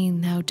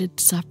pain thou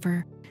didst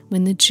suffer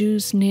when the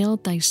Jews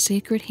nailed thy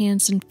sacred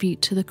hands and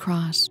feet to the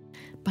cross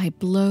by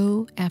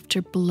blow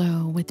after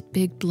blow with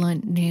big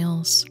blunt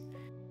nails.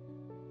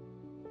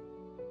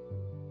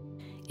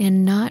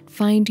 And not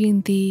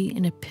finding thee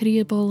in a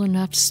pitiable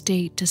enough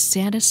state to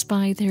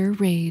satisfy their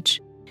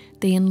rage,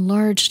 they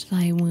enlarged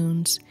thy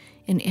wounds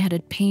and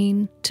added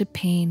pain to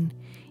pain,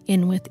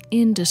 and with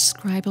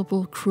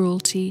indescribable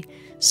cruelty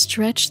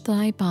stretched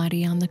thy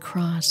body on the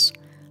cross,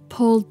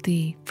 pulled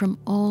thee from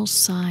all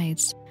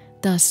sides,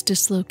 thus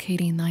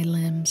dislocating thy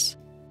limbs.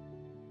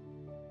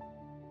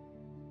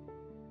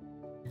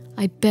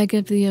 I beg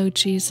of thee, O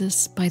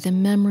Jesus, by the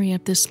memory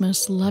of this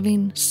most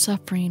loving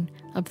suffering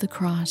of the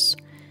cross,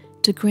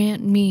 to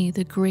grant me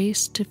the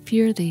grace to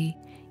fear thee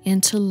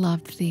and to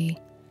love thee.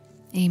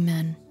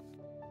 Amen.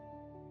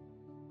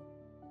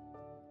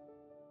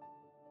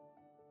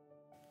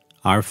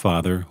 Our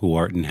Father, who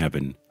art in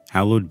heaven,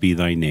 hallowed be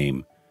thy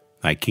name.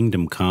 Thy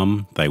kingdom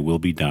come, thy will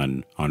be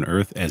done, on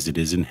earth as it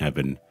is in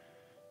heaven.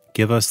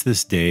 Give us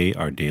this day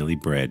our daily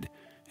bread,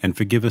 and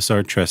forgive us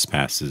our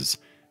trespasses,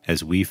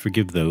 as we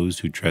forgive those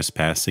who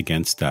trespass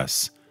against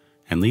us.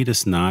 And lead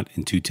us not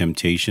into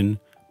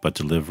temptation, but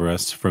deliver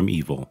us from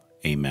evil.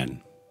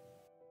 Amen.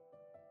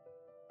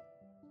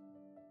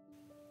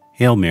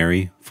 Hail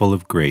Mary, full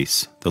of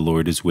grace, the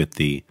Lord is with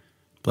thee.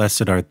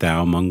 Blessed art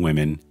thou among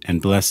women, and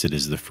blessed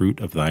is the fruit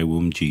of thy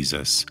womb,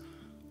 Jesus.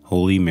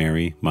 Holy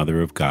Mary, Mother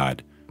of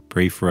God,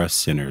 pray for us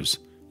sinners,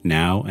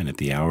 now and at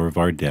the hour of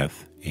our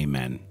death.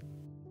 Amen.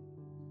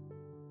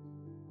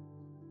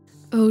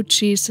 O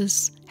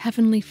Jesus,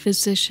 heavenly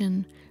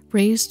physician,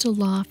 raised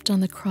aloft on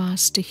the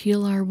cross to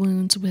heal our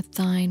wounds with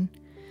thine,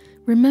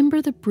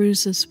 remember the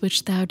bruises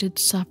which thou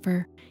didst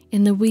suffer,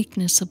 in the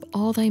weakness of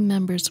all thy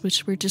members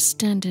which were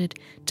distended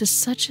to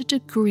such a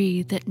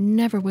degree that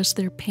never was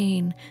their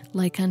pain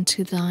like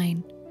unto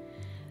thine.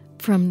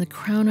 From the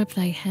crown of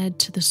thy head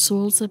to the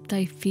soles of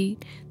thy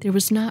feet, there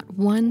was not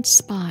one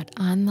spot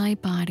on thy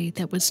body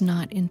that was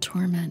not in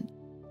torment.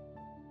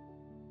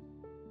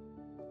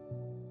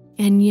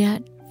 And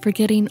yet,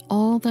 forgetting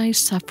all thy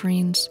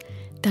sufferings,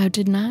 thou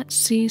did not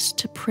cease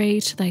to pray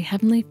to thy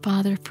heavenly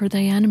Father for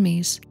thy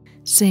enemies,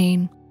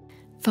 saying,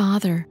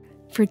 Father,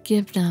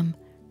 forgive them,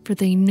 for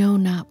they know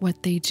not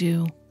what they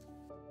do.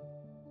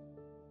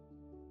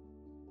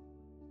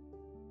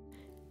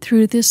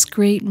 Through this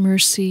great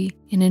mercy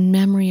and in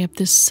memory of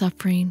this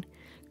suffering,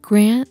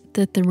 grant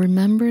that the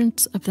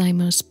remembrance of thy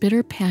most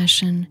bitter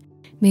passion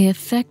may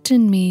effect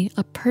in me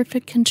a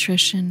perfect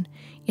contrition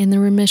and the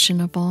remission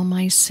of all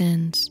my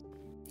sins.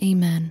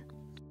 Amen.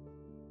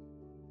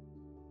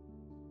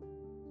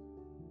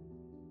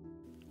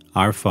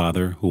 Our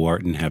Father, who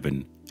art in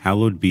heaven,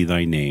 hallowed be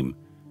thy name.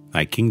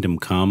 Thy kingdom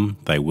come,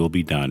 thy will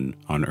be done,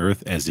 on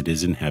earth as it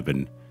is in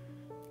heaven.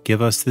 Give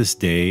us this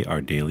day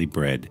our daily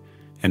bread,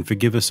 and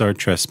forgive us our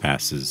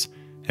trespasses,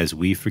 as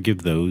we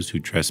forgive those who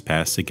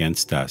trespass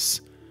against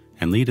us.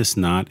 And lead us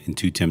not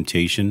into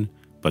temptation,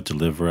 but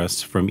deliver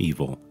us from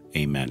evil.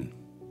 Amen.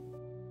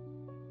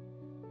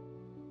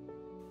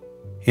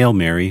 Hail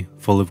Mary,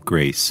 full of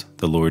grace,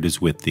 the Lord is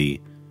with thee.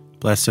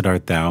 Blessed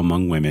art thou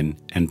among women,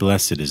 and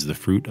blessed is the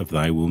fruit of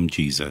thy womb,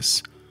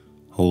 Jesus.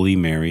 Holy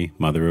Mary,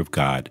 Mother of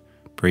God,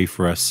 pray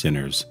for us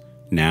sinners,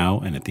 now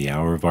and at the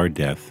hour of our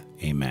death.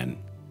 Amen.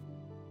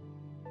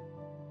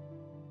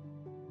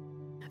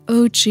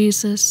 O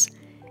Jesus,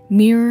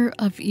 Mirror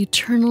of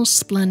eternal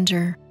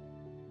splendor,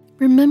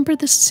 remember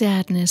the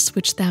sadness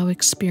which thou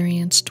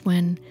experienced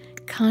when,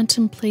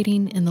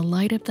 contemplating in the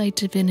light of thy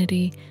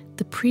divinity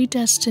the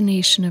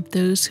predestination of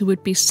those who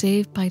would be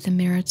saved by the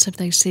merits of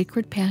thy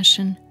sacred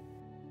passion.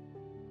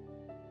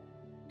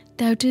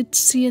 Thou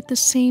didst see at the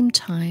same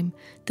time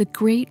the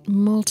great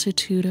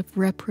multitude of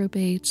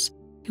reprobates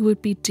who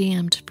would be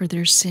damned for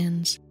their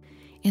sins,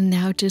 and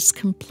thou didst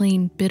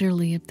complain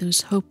bitterly of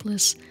those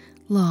hopeless,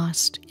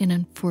 lost, and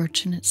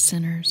unfortunate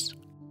sinners.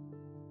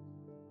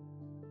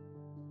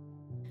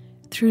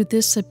 Through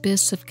this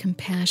abyss of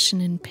compassion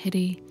and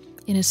pity,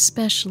 and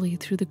especially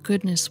through the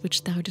goodness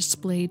which thou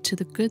displayed to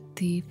the good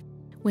thief,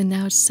 when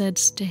thou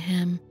saidst to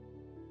him,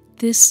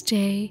 "This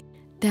day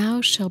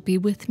thou shalt be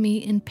with me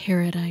in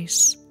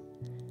paradise,"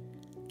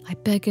 I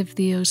beg of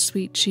thee, O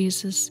sweet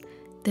Jesus,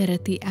 that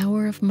at the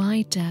hour of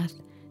my death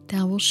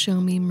thou wilt show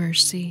me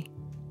mercy.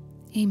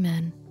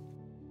 Amen.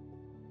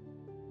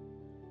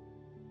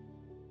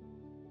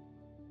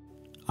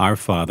 Our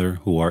Father,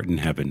 who art in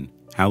heaven,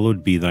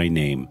 hallowed be thy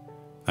name.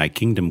 Thy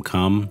kingdom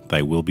come,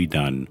 thy will be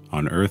done,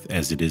 on earth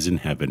as it is in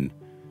heaven.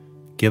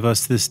 Give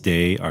us this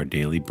day our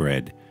daily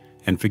bread,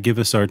 and forgive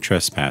us our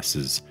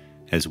trespasses,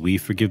 as we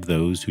forgive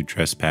those who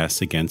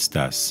trespass against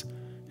us.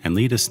 And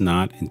lead us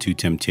not into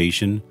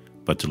temptation,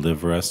 but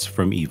deliver us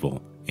from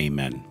evil.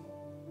 Amen.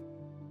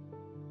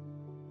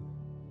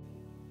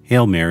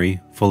 Hail Mary,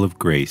 full of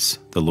grace,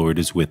 the Lord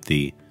is with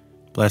thee.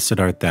 Blessed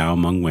art thou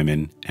among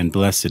women, and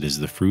blessed is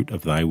the fruit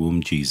of thy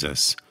womb,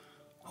 Jesus.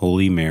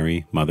 Holy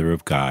Mary, Mother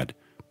of God,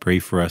 pray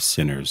for us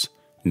sinners,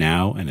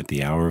 now and at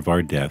the hour of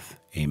our death.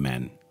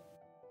 Amen.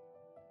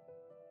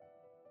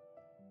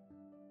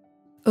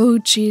 O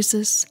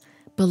Jesus,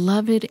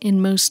 beloved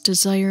and most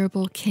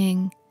desirable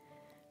King,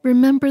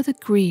 remember the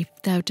grief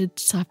thou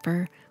didst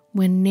suffer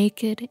when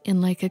naked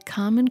and like a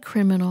common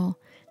criminal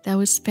thou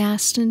wast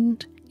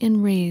fastened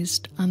and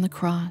raised on the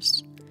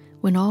cross,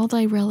 when all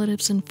thy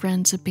relatives and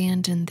friends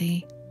abandoned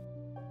thee.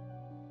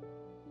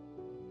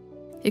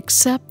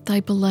 Accept thy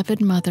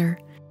beloved Mother,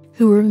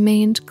 who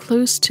remained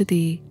close to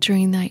thee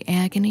during thy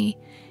agony,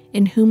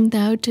 and whom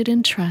thou did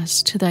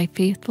entrust to thy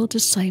faithful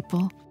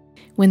disciple,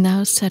 when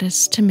thou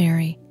saidst to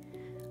Mary,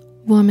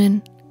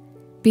 "Woman,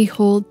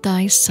 behold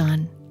thy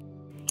son,"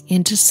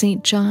 and to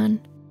St. John,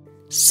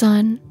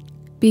 "Son,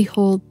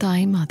 behold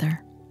thy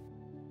mother."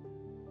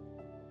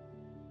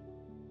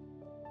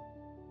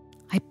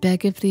 I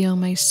beg of thee, O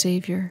my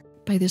Savior,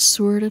 by the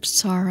sword of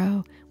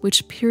sorrow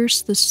which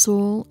pierced the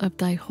soul of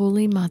thy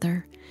holy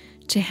mother,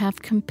 to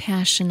have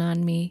compassion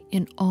on me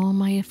in all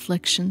my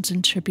afflictions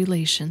and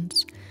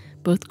tribulations,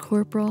 both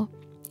corporal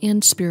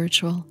and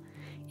spiritual,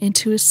 and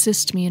to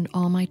assist me in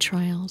all my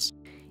trials,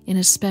 and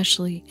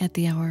especially at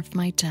the hour of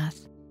my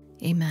death.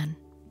 Amen.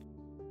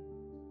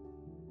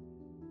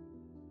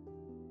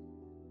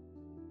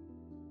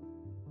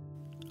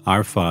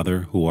 Our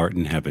Father, who art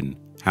in heaven,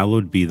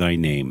 hallowed be thy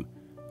name.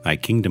 Thy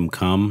kingdom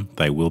come,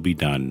 thy will be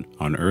done,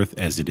 on earth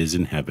as it is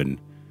in heaven.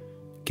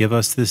 Give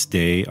us this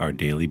day our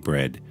daily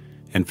bread,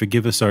 and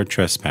forgive us our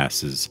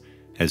trespasses,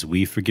 as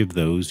we forgive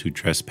those who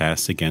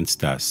trespass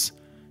against us.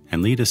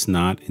 And lead us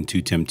not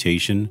into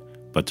temptation,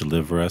 but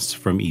deliver us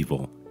from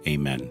evil.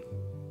 Amen.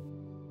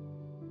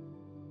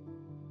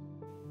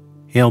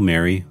 Hail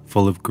Mary,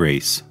 full of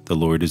grace, the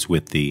Lord is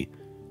with thee.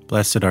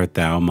 Blessed art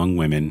thou among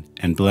women,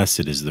 and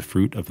blessed is the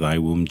fruit of thy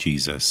womb,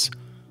 Jesus.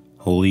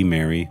 Holy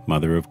Mary,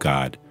 Mother of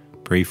God,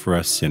 pray for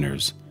us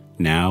sinners,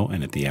 now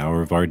and at the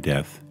hour of our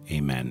death.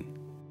 Amen.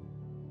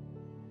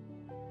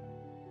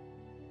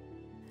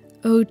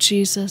 O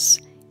Jesus,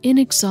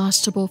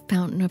 inexhaustible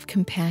fountain of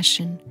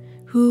compassion,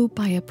 who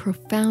by a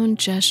profound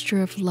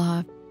gesture of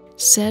love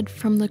said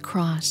from the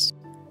cross,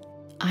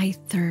 "I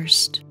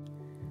thirst,"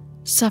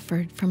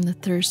 suffered from the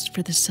thirst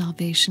for the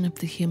salvation of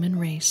the human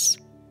race.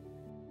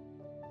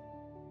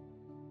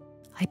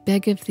 I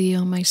beg of thee,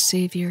 O my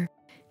Savior,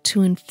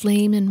 to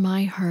inflame in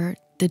my heart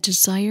the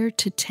desire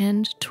to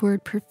tend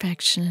toward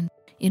perfection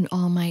in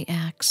all my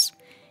acts,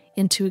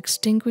 and to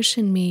extinguish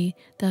in me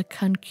the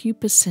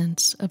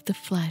concupiscence of the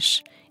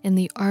flesh and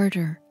the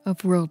ardor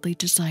of worldly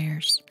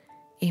desires.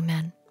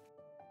 Amen.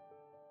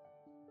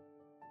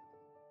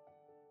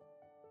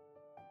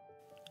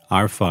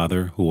 Our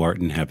Father, who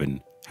art in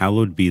heaven,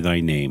 hallowed be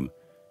thy name.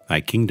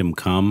 Thy kingdom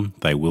come,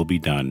 thy will be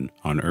done,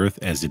 on earth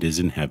as it is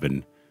in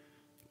heaven.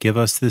 Give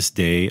us this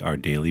day our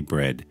daily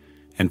bread,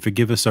 and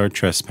forgive us our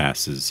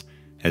trespasses,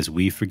 as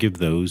we forgive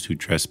those who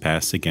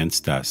trespass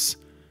against us.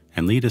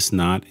 And lead us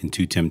not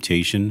into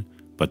temptation,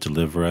 but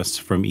deliver us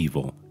from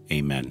evil.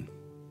 Amen.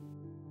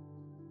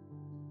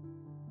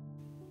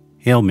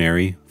 Hail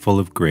Mary, full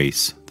of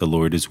grace, the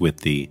Lord is with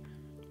thee.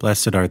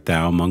 Blessed art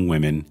thou among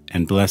women,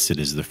 and blessed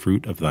is the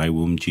fruit of thy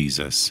womb,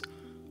 Jesus.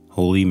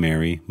 Holy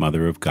Mary,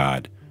 Mother of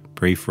God,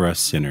 pray for us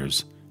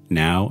sinners,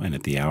 now and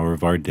at the hour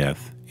of our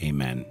death.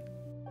 Amen.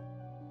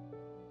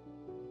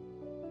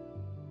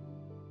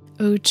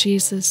 O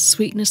Jesus,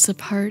 sweetness of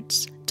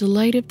hearts,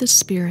 delight of the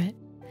Spirit,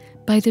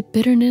 by the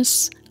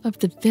bitterness of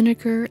the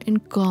vinegar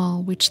and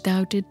gall which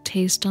thou didst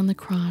taste on the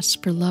cross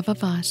for love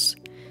of us,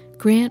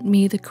 grant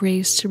me the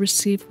grace to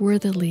receive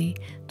worthily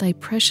thy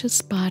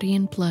precious body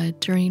and blood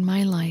during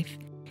my life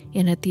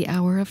and at the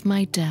hour of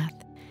my death,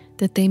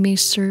 that they may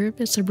serve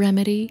as a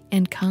remedy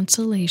and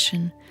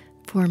consolation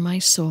for my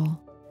soul.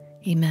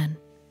 Amen.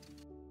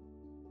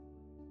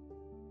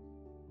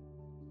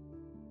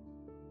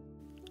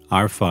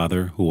 Our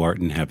Father, who art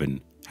in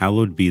heaven,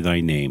 hallowed be thy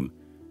name.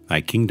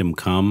 Thy kingdom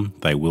come,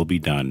 thy will be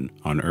done,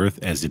 on earth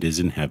as it is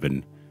in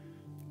heaven.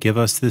 Give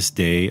us this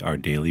day our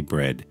daily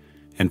bread,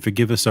 and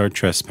forgive us our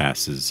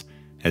trespasses,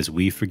 as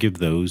we forgive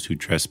those who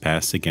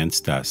trespass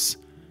against us.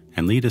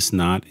 And lead us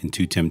not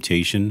into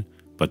temptation,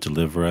 but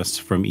deliver us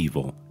from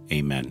evil.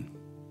 Amen.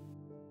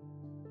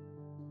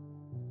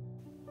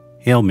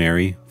 Hail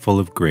Mary, full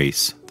of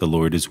grace, the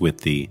Lord is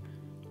with thee.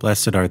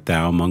 Blessed art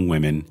thou among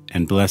women,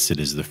 and blessed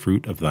is the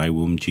fruit of thy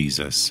womb,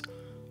 Jesus.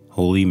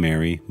 Holy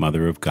Mary,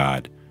 Mother of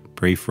God,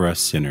 pray for us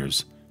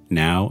sinners,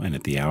 now and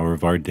at the hour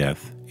of our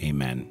death.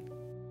 Amen.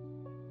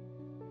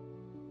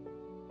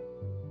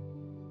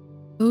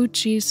 O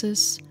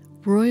Jesus,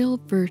 royal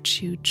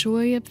virtue,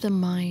 joy of the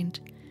mind,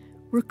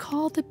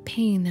 recall the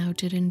pain thou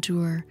did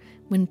endure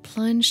when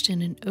plunged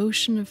in an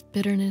ocean of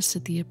bitterness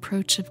at the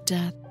approach of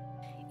death.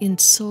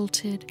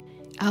 Insulted,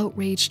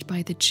 outraged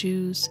by the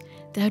Jews,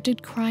 thou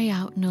did cry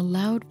out in a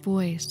loud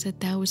voice that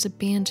thou was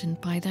abandoned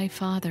by thy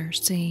Father,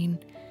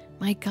 saying,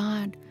 My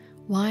God,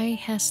 why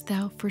hast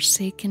thou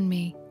forsaken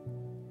me?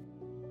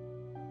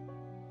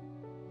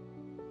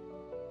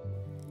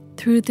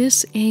 Through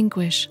this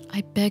anguish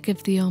I beg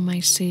of thee, O my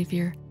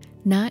Savior,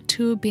 not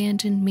to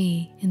abandon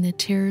me in the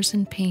terrors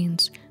and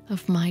pains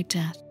of my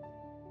death.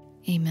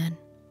 Amen.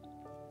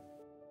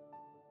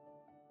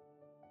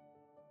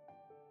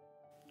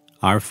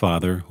 Our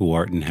Father, who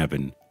art in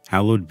heaven,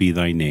 hallowed be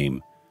thy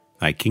name.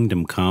 Thy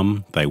kingdom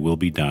come, thy will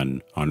be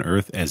done, on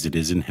earth as it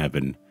is in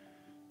heaven.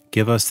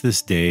 Give us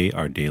this day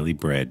our daily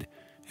bread,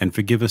 and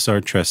forgive us our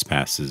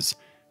trespasses,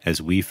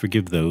 as we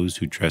forgive those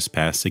who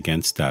trespass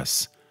against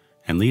us.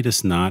 And lead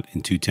us not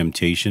into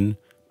temptation,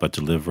 but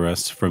deliver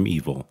us from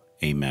evil.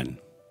 Amen.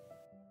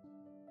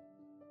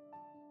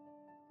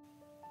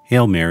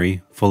 Hail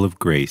Mary, full of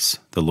grace,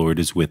 the Lord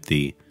is with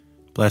thee.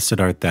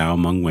 Blessed art thou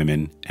among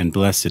women, and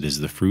blessed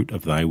is the fruit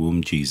of thy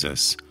womb,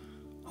 Jesus.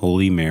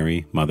 Holy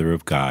Mary, Mother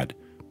of God,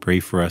 pray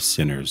for us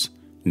sinners,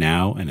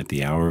 now and at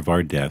the hour of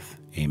our death.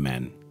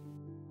 Amen.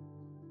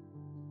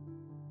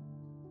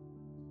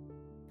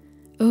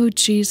 O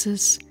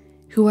Jesus,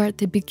 who art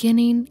the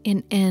beginning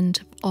and end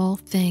of all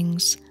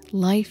things,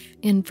 life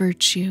and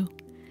virtue,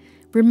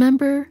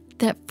 remember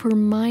that for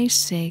my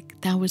sake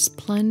thou wast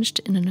plunged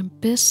in an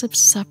abyss of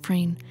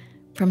suffering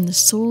from the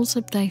soles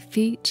of thy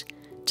feet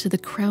to the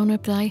crown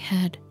of thy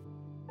head.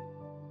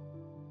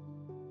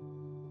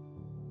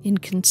 In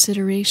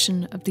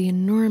consideration of the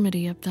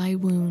enormity of thy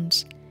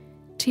wounds,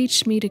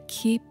 teach me to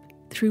keep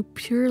through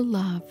pure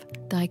love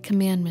thy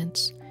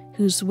commandments,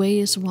 whose way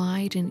is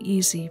wide and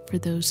easy for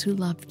those who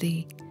love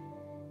thee.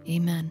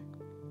 Amen.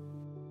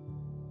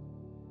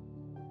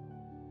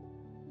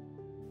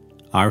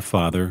 Our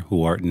Father,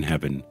 who art in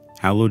heaven,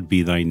 hallowed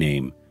be thy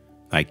name.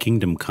 Thy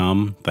kingdom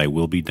come, thy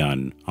will be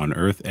done, on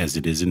earth as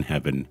it is in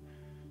heaven.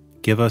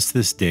 Give us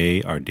this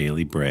day our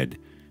daily bread,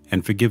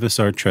 and forgive us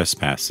our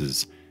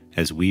trespasses,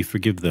 as we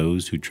forgive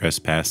those who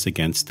trespass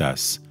against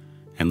us.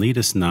 And lead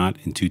us not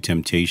into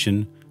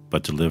temptation,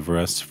 but deliver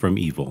us from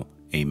evil.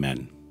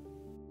 Amen.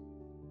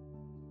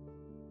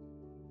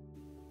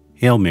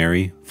 Hail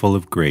Mary, full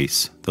of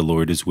grace, the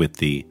Lord is with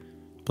thee.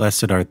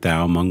 Blessed art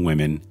thou among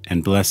women,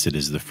 and blessed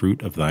is the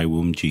fruit of thy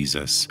womb,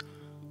 Jesus.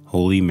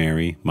 Holy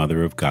Mary,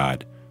 Mother of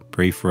God,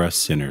 pray for us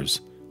sinners,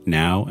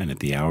 now and at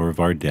the hour of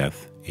our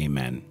death.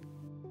 Amen.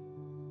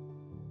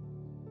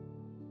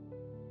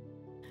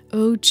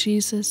 O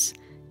Jesus,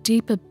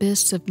 deep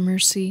abyss of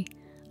mercy,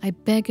 I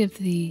beg of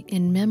thee,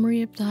 in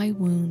memory of thy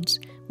wounds,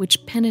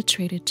 which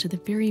penetrated to the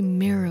very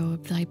marrow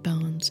of thy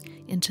bones,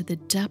 into the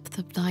depth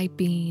of thy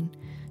being,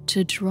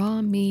 to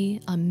draw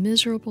me, a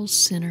miserable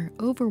sinner,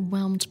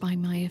 overwhelmed by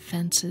my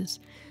offenses,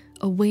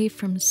 away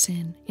from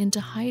sin, and to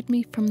hide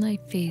me from thy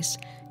face,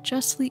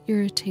 justly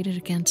irritated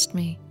against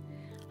me.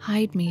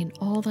 Hide me in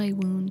all thy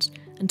wounds,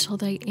 until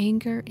thy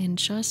anger and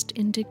just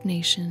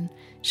indignation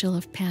shall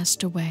have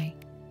passed away.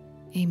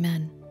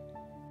 Amen.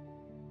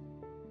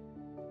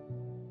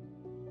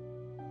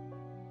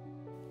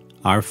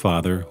 Our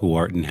Father, who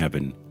art in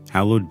heaven,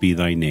 hallowed be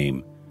thy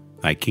name.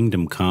 Thy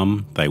kingdom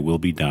come, thy will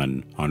be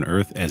done, on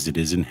earth as it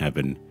is in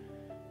heaven.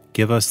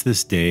 Give us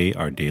this day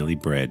our daily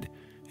bread,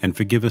 and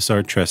forgive us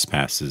our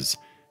trespasses,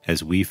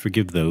 as we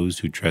forgive those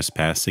who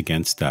trespass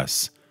against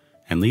us.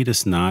 And lead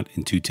us not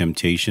into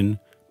temptation,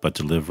 but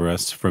deliver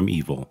us from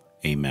evil.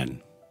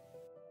 Amen.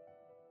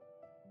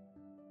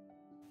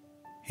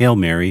 Hail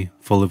Mary,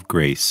 full of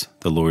grace,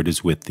 the Lord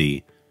is with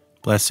thee.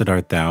 Blessed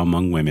art thou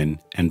among women,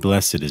 and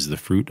blessed is the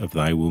fruit of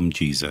thy womb,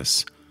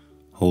 Jesus.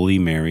 Holy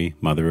Mary,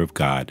 Mother of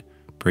God,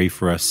 pray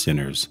for us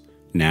sinners,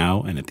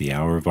 now and at the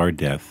hour of our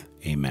death.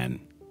 Amen.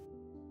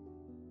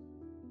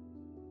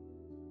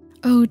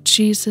 O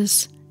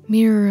Jesus,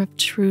 mirror of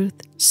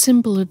truth,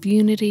 symbol of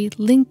unity,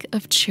 link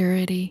of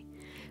charity,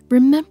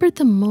 Remember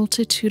the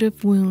multitude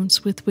of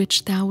wounds with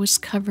which thou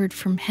wast covered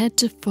from head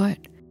to foot,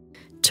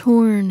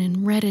 torn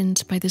and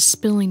reddened by the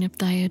spilling of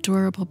thy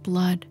adorable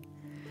blood.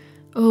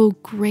 O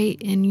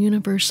great and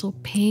universal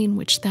pain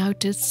which thou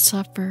didst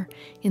suffer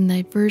in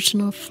thy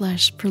virginal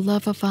flesh for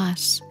love of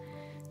us.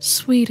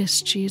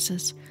 Sweetest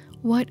Jesus,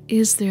 what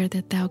is there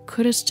that thou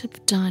couldst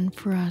have done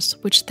for us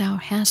which thou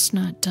hast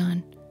not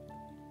done?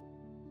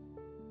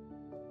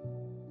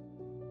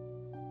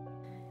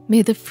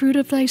 May the fruit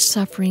of thy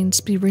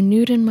sufferings be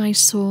renewed in my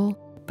soul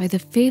by the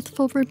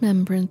faithful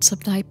remembrance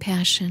of thy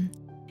passion,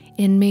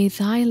 and may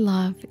thy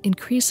love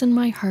increase in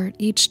my heart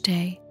each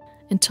day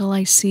until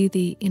I see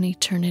thee in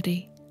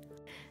eternity.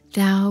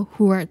 Thou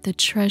who art the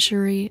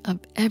treasury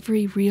of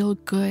every real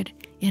good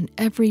and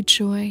every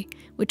joy,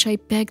 which I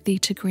beg thee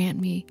to grant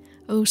me,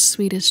 O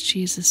sweetest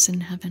Jesus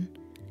in heaven.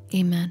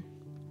 Amen.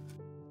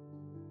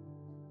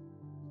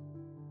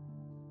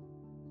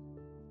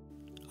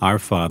 Our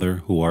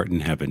Father, who art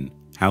in heaven,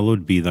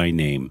 hallowed be thy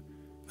name.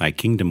 Thy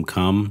kingdom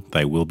come,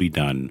 thy will be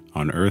done,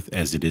 on earth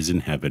as it is in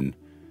heaven.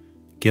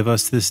 Give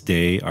us this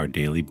day our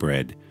daily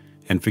bread,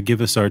 and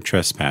forgive us our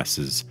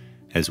trespasses,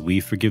 as we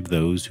forgive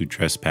those who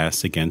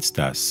trespass against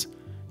us.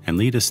 And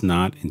lead us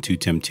not into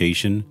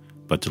temptation,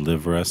 but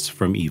deliver us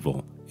from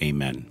evil.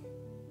 Amen.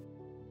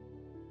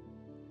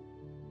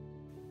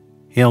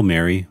 Hail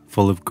Mary,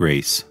 full of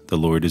grace, the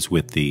Lord is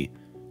with thee.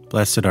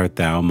 Blessed art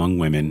thou among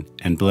women,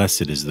 and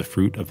blessed is the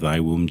fruit of thy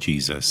womb,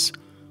 Jesus.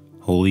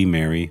 Holy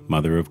Mary,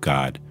 Mother of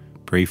God,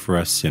 pray for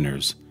us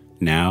sinners,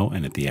 now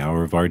and at the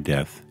hour of our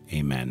death.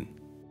 Amen.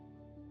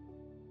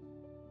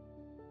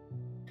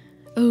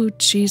 O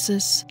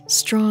Jesus,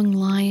 strong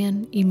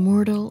lion,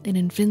 immortal and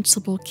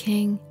invincible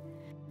King,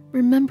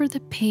 remember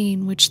the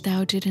pain which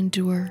thou did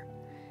endure,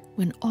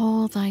 when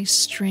all thy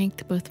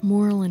strength, both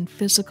moral and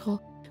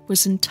physical,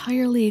 was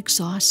entirely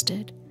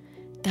exhausted.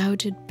 Thou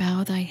did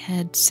bow thy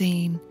head,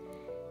 saying,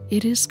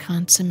 "It is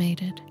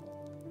consummated."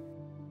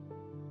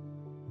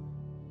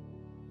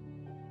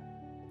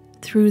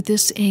 Through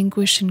this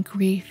anguish and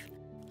grief,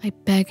 I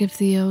beg of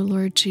thee, O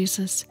Lord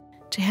Jesus,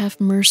 to have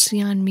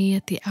mercy on me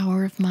at the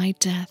hour of my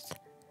death,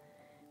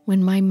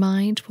 when my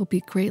mind will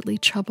be greatly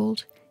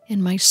troubled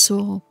and my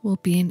soul will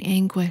be in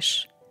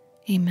anguish.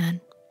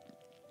 Amen.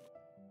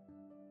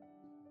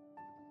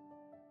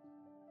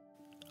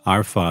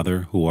 Our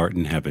Father, who art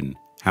in heaven,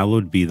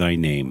 hallowed be thy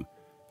name.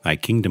 Thy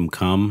kingdom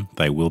come,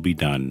 thy will be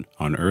done,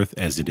 on earth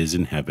as it is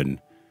in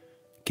heaven.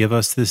 Give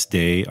us this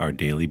day our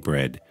daily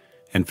bread,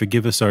 and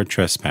forgive us our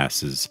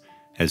trespasses,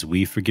 as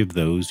we forgive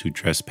those who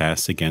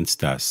trespass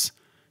against us.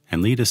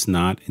 And lead us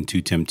not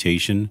into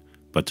temptation,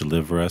 but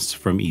deliver us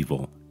from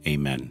evil.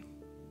 Amen.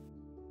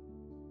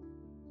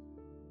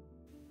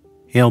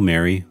 Hail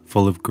Mary,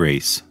 full of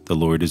grace, the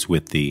Lord is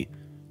with thee.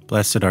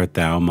 Blessed art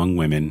thou among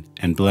women,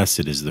 and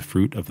blessed is the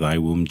fruit of thy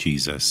womb,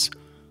 Jesus.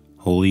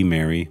 Holy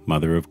Mary,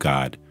 Mother of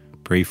God,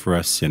 pray for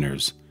us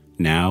sinners,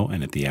 now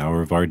and at the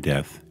hour of our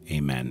death.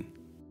 Amen.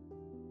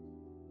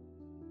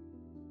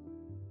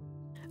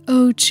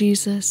 O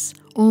Jesus,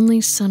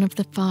 only Son of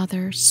the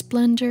Father,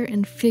 splendor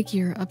and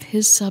figure of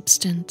his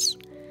substance,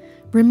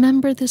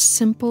 remember this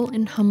simple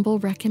and humble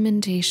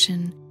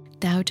recommendation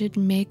thou did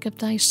make of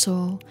thy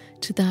soul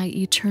to thy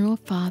eternal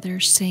Father,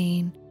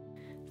 saying,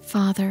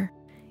 "Father,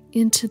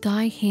 into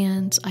thy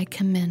hands I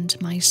commend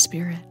my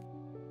spirit."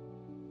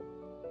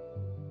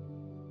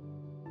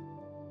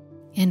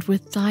 And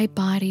with thy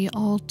body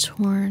all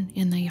torn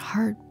and thy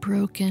heart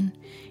broken,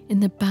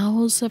 and the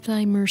bowels of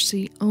thy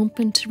mercy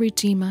open to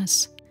redeem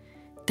us,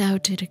 thou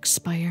did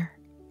expire.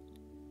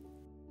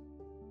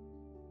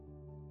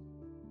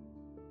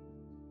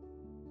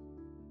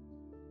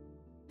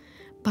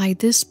 By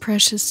this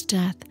precious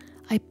death,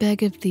 I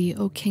beg of thee,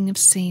 O King of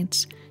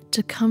Saints,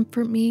 to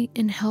comfort me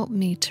and help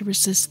me to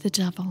resist the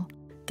devil,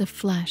 the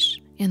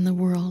flesh, and the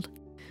world,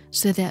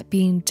 so that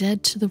being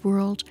dead to the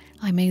world,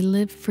 I may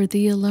live for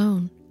thee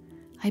alone.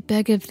 I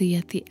beg of thee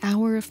at the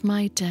hour of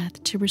my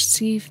death to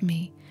receive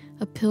me,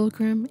 a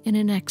pilgrim and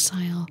an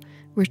exile,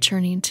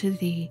 returning to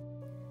thee.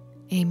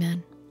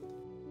 Amen.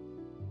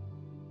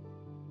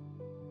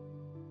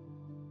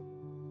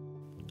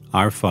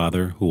 Our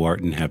Father, who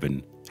art in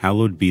heaven,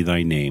 hallowed be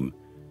thy name.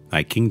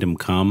 Thy kingdom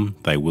come,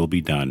 thy will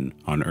be done,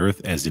 on earth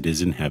as it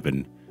is in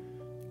heaven.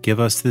 Give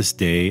us this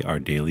day our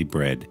daily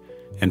bread,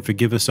 and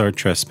forgive us our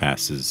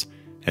trespasses,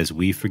 as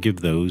we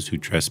forgive those who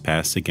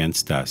trespass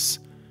against us.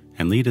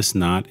 And lead us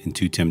not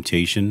into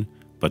temptation,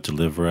 but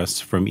deliver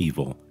us from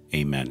evil.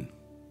 Amen.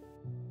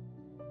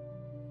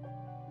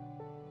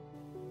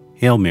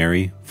 Hail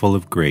Mary, full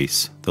of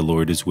grace, the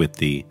Lord is with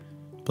thee.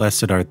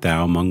 Blessed art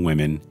thou among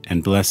women,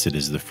 and blessed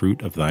is the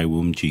fruit of thy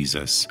womb,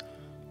 Jesus.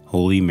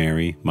 Holy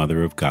Mary,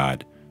 Mother of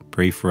God,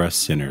 pray for us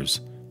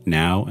sinners,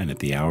 now and at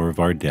the hour of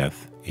our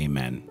death.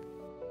 Amen.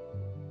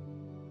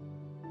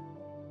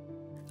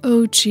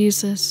 O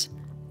Jesus,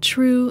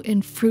 true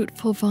and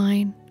fruitful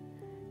vine,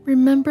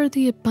 remember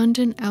the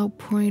abundant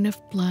outpouring of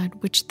blood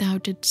which thou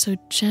didst so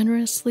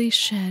generously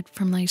shed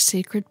from thy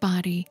sacred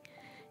body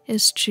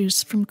as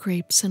juice from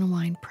grapes in a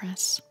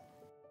winepress.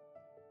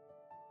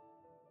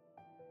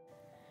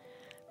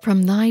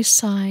 From thy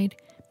side,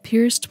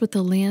 pierced with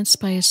a lance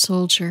by a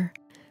soldier,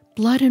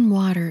 blood and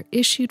water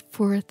issued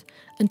forth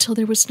until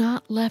there was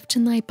not left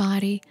in thy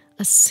body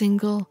a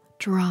single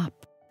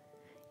drop.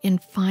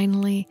 And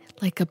finally,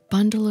 like a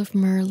bundle of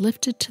myrrh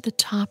lifted to the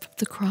top of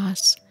the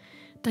cross,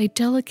 thy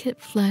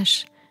delicate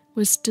flesh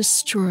was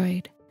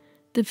destroyed,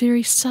 the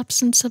very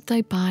substance of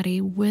thy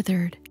body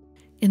withered,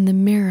 and the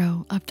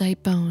marrow of thy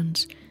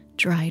bones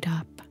dried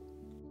up.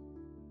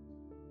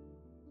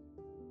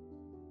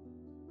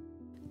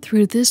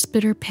 Through this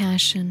bitter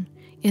passion,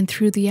 and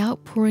through the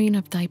outpouring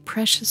of thy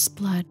precious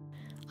blood,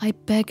 I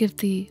beg of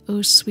thee,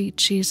 O sweet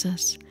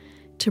Jesus,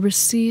 to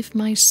receive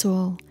my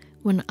soul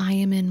when I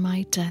am in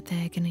my death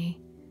agony.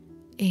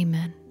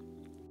 Amen.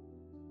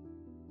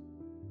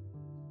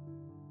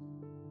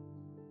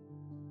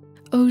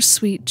 O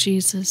sweet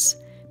Jesus,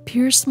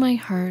 pierce my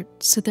heart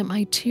so that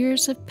my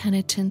tears of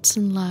penitence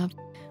and love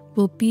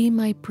will be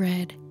my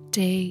bread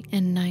day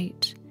and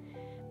night.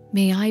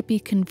 May I be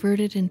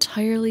converted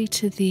entirely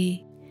to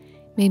thee.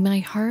 May my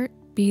heart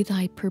be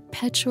thy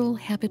perpetual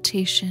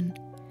habitation.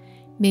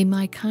 May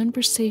my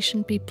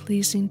conversation be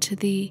pleasing to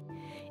thee,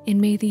 and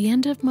may the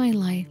end of my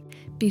life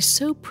be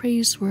so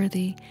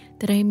praiseworthy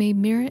that I may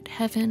merit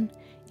heaven,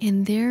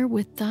 and there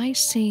with thy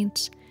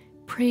saints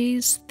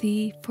praise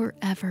thee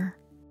forever.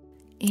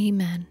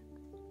 Amen.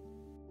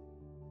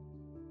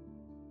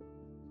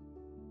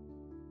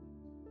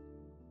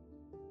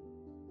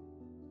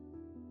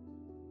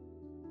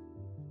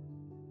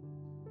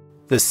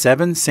 The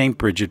 7 St.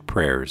 Bridget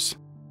Prayers,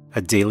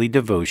 a daily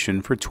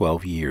devotion for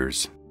 12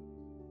 years.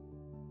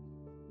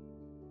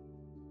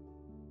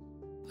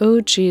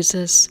 O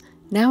Jesus,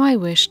 now I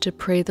wish to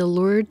pray the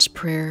Lord's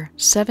Prayer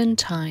 7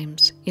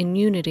 times in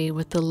unity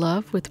with the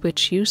love with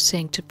which you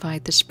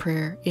sanctified this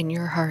prayer in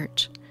your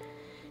heart.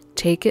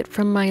 Take it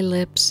from my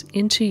lips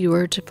into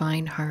your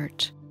divine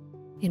heart.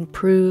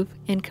 Improve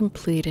and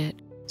complete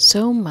it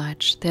so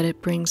much that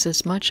it brings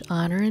as much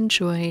honor and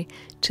joy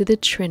to the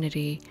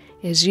Trinity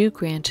as you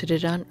granted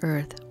it on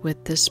earth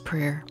with this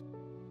prayer.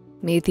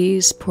 May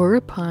these pour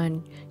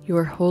upon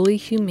your holy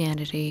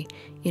humanity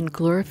in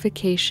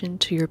glorification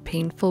to your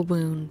painful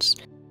wounds,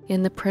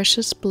 in the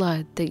precious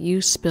blood that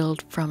you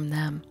spilled from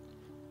them.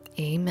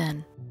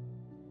 Amen.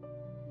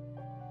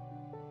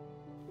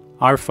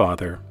 Our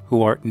Father,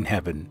 who art in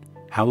heaven,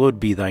 hallowed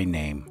be thy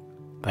name.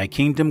 Thy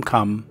kingdom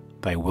come,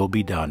 thy will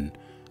be done,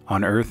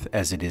 on earth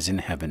as it is in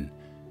heaven.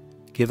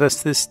 Give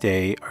us this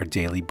day our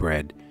daily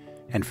bread,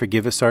 and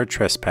forgive us our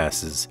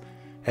trespasses,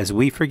 as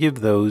we forgive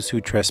those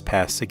who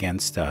trespass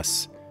against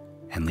us.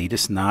 And lead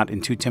us not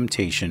into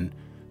temptation,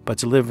 but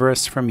deliver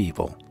us from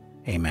evil.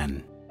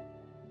 Amen.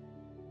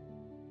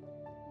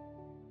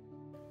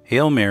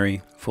 Hail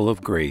Mary, full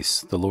of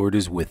grace, the Lord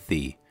is with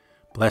thee.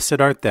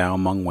 Blessed art thou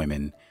among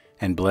women,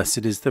 and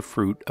blessed is the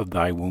fruit of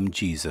thy womb,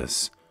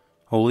 Jesus.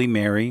 Holy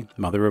Mary,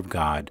 Mother of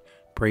God,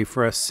 pray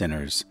for us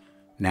sinners,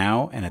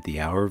 now and at the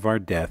hour of our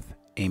death.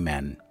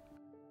 Amen.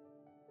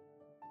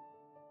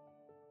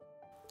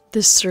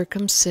 The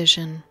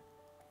Circumcision.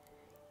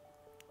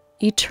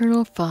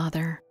 Eternal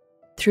Father,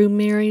 through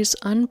Mary's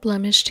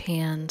unblemished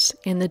hands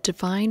and the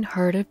divine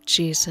heart of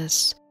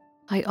Jesus,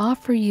 I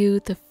offer you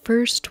the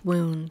first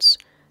wounds,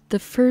 the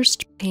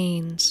first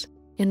pains,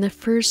 and the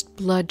first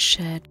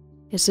bloodshed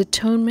as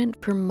atonement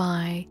for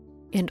my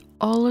and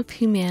all of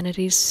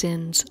humanity's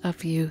sins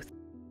of youth,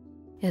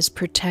 as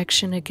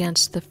protection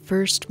against the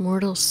first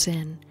mortal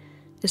sin,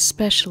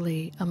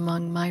 especially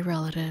among my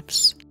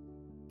relatives.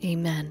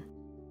 Amen.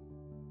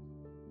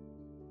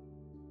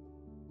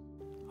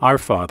 Our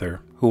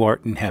Father, who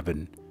art in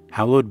heaven,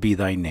 hallowed be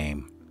thy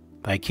name.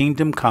 Thy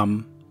kingdom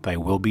come, thy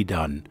will be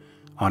done,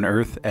 on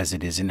earth as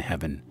it is in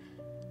heaven.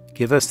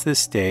 Give us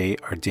this day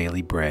our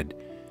daily bread,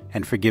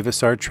 and forgive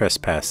us our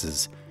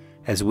trespasses,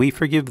 as we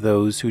forgive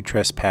those who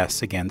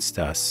trespass against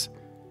us.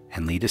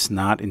 And lead us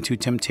not into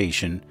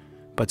temptation,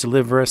 but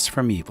deliver us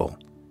from evil.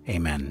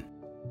 Amen.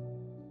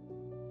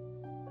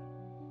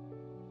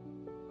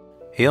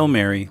 Hail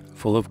Mary,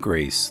 full of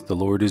grace, the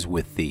Lord is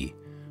with thee.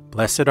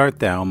 Blessed art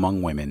thou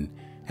among women,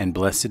 and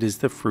blessed is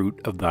the fruit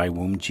of thy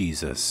womb,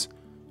 Jesus.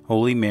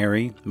 Holy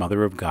Mary,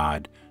 Mother of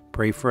God,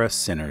 pray for us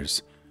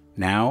sinners,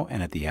 now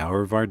and at the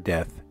hour of our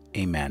death.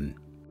 Amen.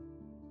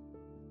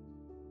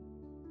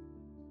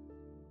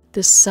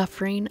 The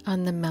Suffering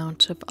on the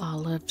Mount of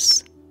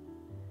Olives.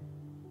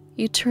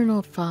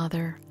 Eternal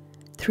Father,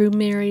 through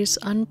Mary's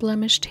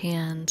unblemished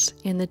hands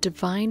and the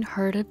divine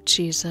heart of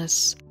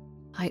Jesus,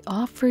 I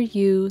offer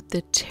you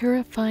the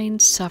terrifying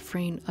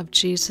suffering of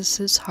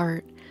Jesus'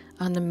 heart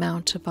on the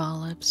Mount of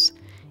Olives,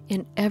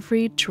 in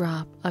every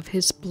drop of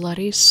his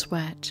bloody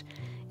sweat,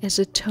 as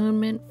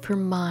atonement for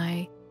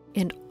my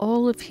and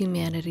all of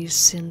humanity's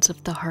sins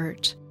of the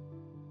heart,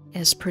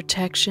 as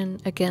protection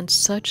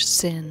against such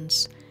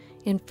sins,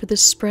 and for the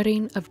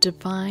spreading of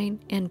divine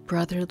and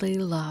brotherly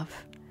love.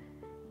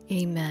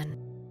 Amen.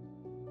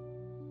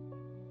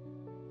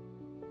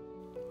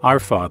 Our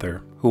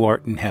Father, who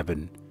art in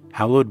heaven,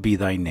 hallowed be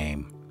thy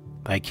name.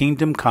 Thy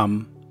kingdom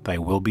come, thy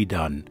will be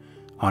done,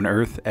 on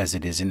earth as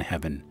it is in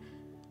heaven.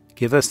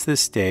 Give us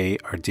this day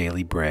our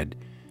daily bread,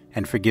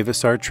 and forgive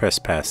us our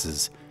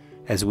trespasses,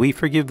 as we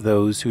forgive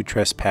those who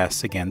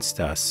trespass against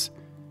us.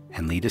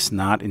 And lead us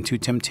not into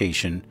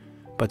temptation,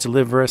 but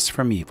deliver us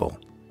from evil.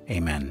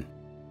 Amen.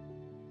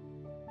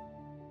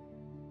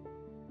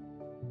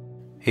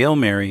 Hail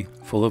Mary,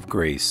 full of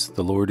grace,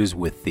 the Lord is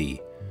with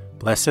thee.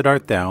 Blessed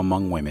art thou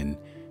among women,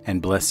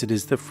 and blessed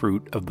is the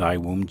fruit of thy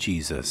womb,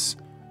 Jesus.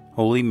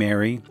 Holy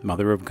Mary,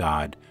 Mother of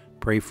God,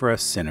 pray for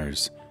us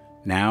sinners,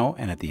 now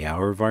and at the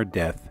hour of our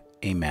death.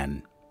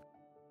 Amen.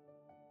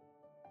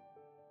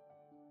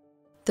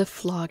 The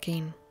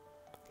flogging.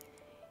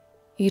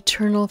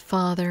 Eternal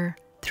Father,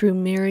 through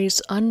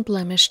Mary's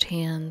unblemished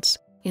hands,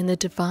 in the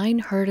divine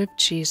heart of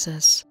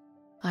Jesus,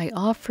 I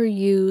offer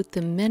you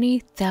the many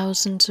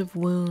thousands of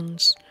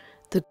wounds,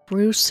 the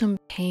gruesome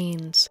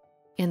pains,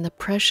 and the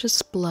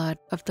precious blood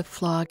of the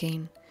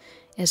flogging,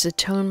 as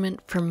atonement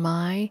for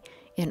my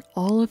and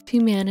all of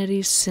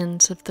humanity's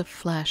sins of the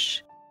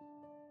flesh,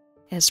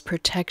 as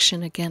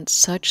protection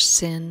against such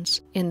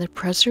sins and the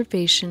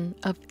preservation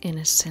of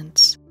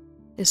innocence,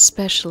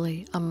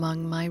 especially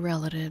among my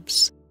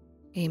relatives.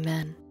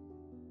 Amen.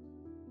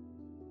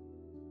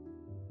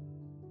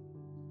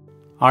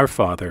 Our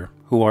Father,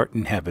 who art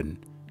in heaven,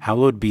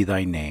 hallowed be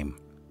thy name.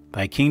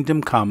 Thy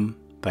kingdom come,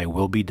 thy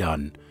will be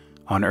done,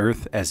 on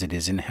earth as it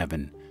is in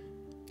heaven.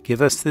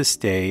 Give us this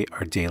day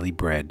our daily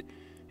bread,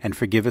 and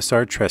forgive us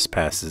our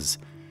trespasses,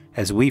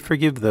 as we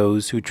forgive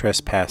those who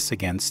trespass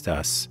against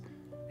us.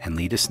 And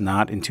lead us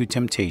not into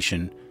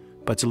temptation,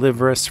 but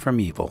deliver us from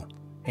evil.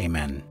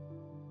 Amen.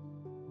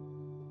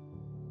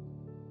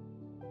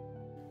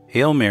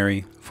 Hail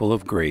Mary, full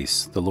of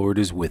grace, the Lord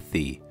is with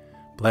thee.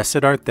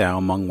 Blessed art thou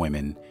among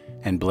women,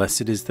 and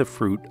blessed is the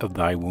fruit of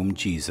thy womb,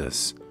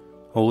 Jesus.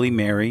 Holy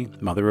Mary,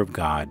 Mother of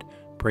God,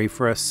 pray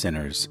for us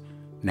sinners,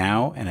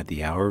 now and at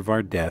the hour of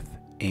our death.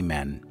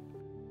 Amen.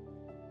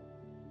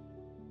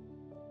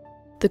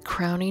 The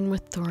crowning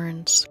with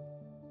thorns.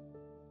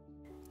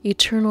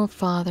 Eternal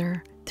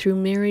Father, through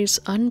Mary's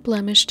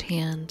unblemished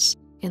hands,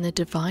 in the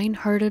divine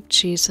heart of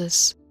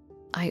Jesus,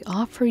 I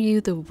offer you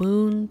the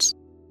wounds,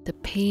 the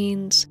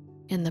pains,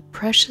 and the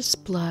precious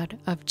blood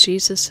of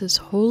Jesus'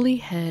 holy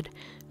head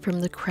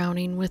from the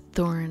crowning with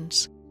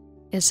thorns,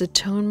 as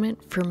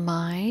atonement for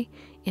my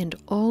and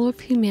all of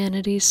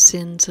humanity's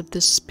sins of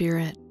the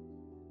Spirit,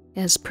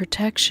 as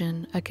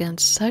protection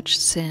against such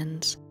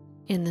sins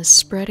in the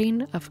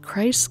spreading of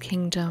Christ's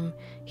kingdom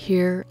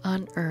here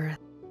on earth.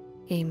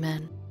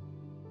 Amen.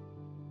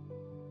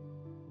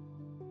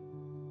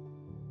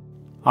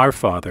 Our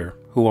Father,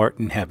 who art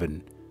in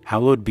heaven,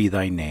 hallowed be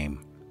thy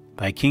name.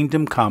 Thy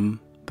kingdom come,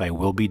 thy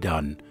will be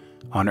done,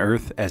 on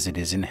earth as it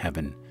is in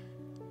heaven.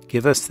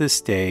 Give us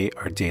this day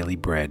our daily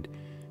bread,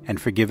 and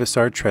forgive us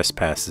our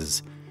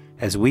trespasses,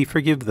 as we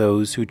forgive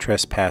those who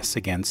trespass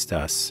against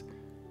us.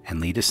 And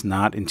lead us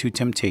not into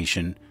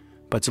temptation,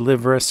 but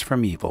deliver us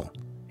from evil.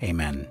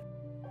 Amen.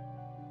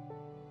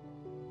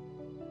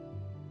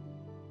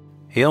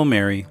 Hail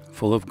Mary,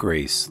 full of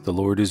grace, the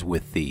Lord is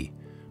with thee.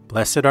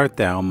 Blessed art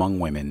thou among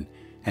women,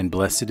 and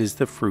blessed is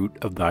the fruit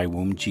of thy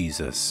womb,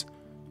 Jesus.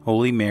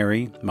 Holy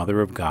Mary,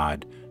 Mother of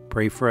God,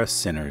 pray for us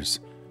sinners,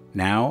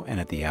 now and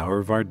at the hour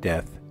of our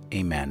death.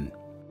 Amen.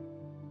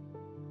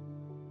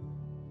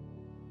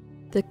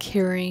 The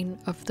carrying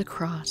of the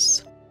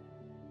cross.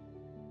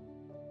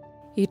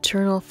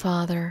 Eternal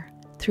Father,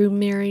 through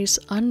Mary's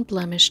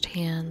unblemished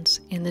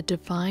hands in the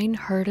divine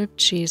heart of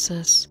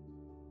Jesus,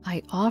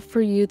 I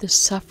offer you the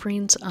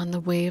sufferings on the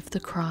way of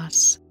the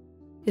cross,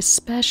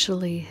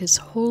 especially his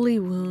holy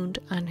wound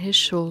on his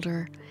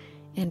shoulder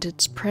and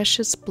its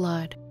precious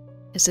blood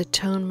as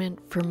atonement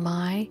for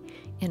my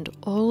and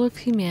all of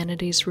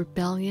humanity's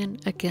rebellion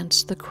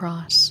against the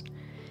cross,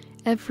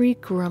 every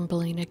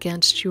grumbling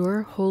against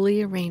your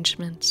holy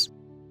arrangements,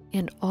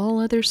 and all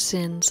other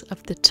sins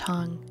of the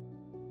tongue,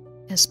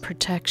 as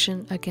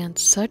protection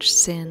against such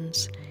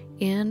sins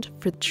and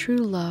for true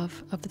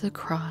love of the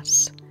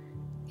cross.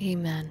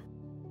 Amen.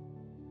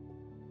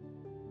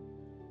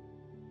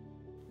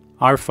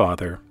 Our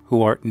Father,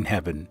 who art in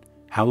heaven,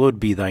 hallowed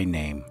be thy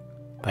name.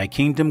 Thy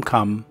kingdom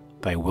come,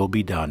 thy will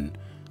be done,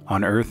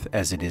 on earth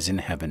as it is in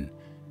heaven.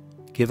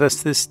 Give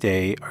us this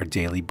day our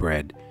daily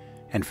bread,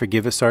 and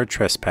forgive us our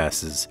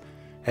trespasses,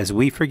 as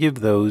we forgive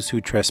those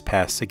who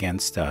trespass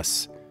against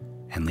us.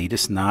 And lead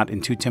us not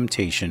into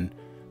temptation,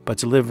 but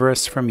deliver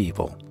us from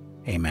evil.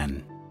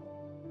 Amen.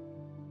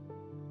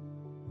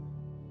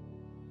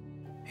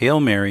 Hail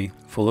Mary,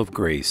 full of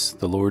grace,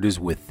 the Lord is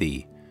with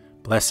thee.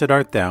 Blessed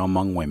art thou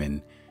among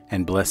women,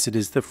 and blessed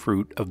is the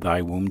fruit of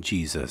thy womb,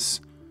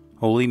 Jesus.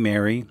 Holy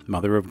Mary,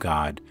 Mother of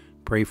God,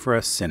 pray for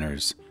us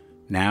sinners,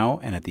 now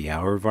and at the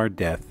hour of our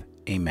death.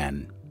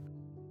 Amen.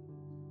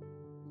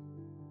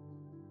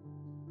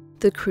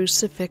 The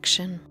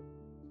Crucifixion.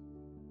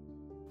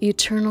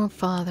 Eternal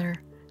Father,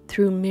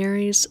 through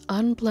Mary's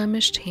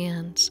unblemished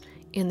hands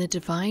in the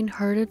divine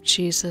heart of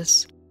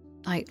Jesus,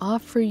 I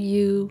offer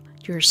you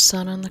your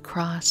Son on the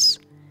cross,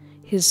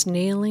 his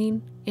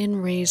nailing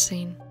and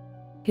raising,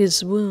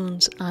 his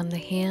wounds on the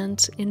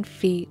hands and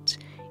feet,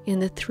 in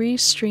the 3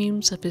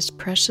 streams of his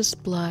precious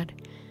blood,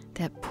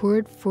 that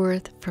poured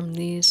forth from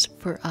these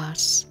for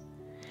us.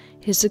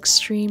 His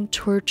extreme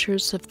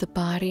tortures of the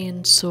body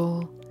and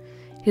soul,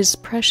 his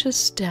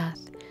precious death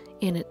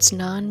in its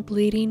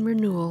non-bleeding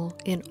renewal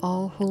in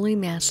all holy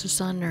masses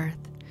on earth,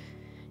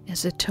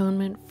 as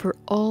atonement for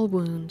all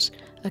wounds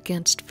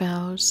against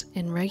vows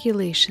and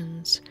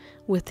regulations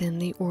within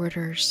the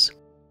orders.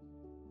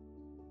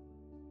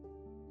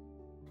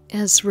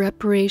 As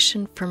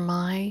reparation for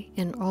my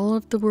and all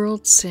of the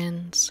world's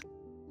sins,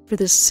 for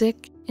the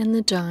sick and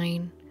the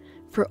dying,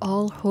 for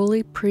all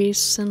holy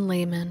priests and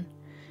laymen,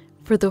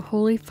 for the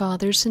Holy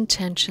Father's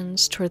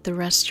intentions toward the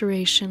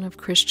restoration of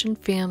Christian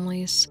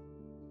families,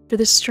 for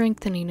the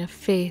strengthening of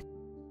faith,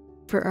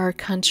 for our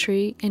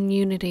country and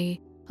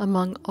unity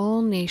among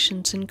all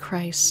nations in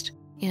Christ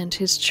and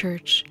His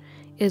Church,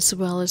 as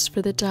well as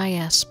for the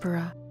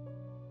diaspora.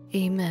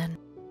 Amen.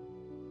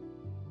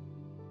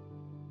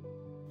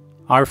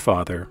 Our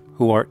Father,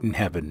 who art in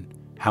heaven,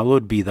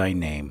 hallowed be thy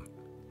name.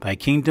 Thy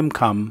kingdom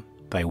come,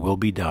 thy will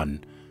be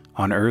done,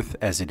 on earth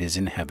as it is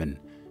in heaven.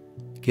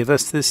 Give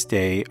us this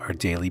day our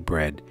daily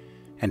bread,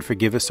 and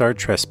forgive us our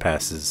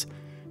trespasses,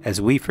 as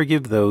we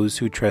forgive those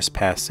who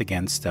trespass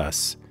against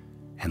us.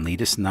 And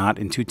lead us not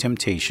into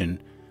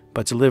temptation,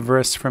 but deliver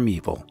us from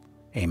evil.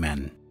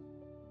 Amen.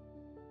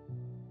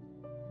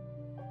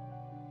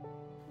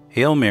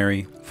 Hail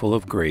Mary, full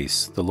of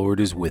grace, the Lord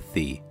is with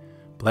thee.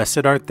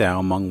 Blessed art thou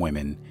among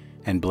women,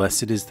 and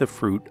blessed is the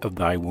fruit of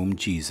thy womb,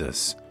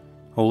 Jesus.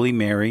 Holy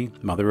Mary,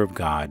 Mother of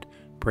God,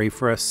 pray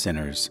for us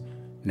sinners,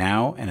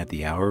 now and at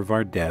the hour of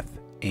our death.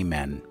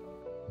 Amen.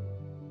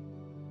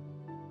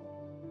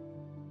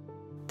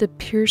 The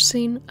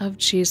piercing of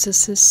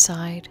Jesus'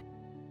 side.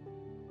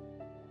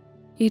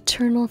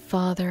 Eternal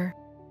Father,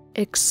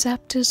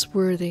 accept as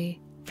worthy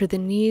for the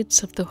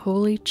needs of the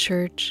Holy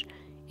Church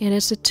and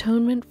as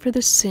atonement for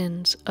the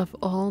sins of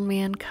all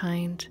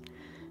mankind,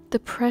 the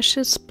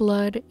precious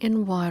blood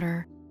and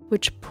water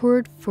which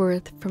poured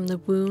forth from the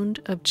wound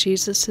of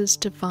Jesus'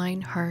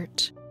 divine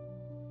heart.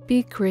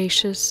 Be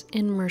gracious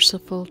and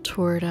merciful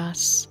toward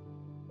us.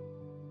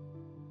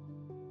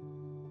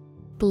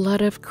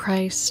 Blood of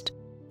Christ,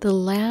 the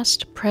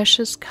last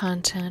precious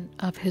content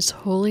of His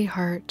holy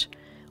heart,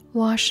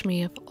 wash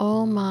me of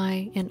all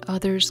my and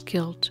others'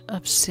 guilt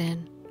of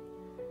sin.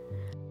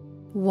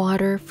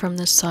 Water from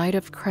the side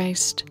of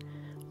Christ,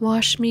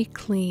 wash me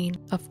clean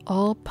of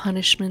all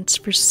punishments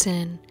for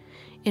sin,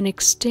 and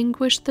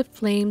extinguish the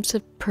flames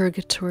of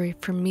purgatory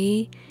for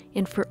me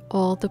and for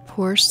all the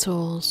poor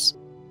souls.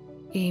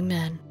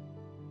 Amen.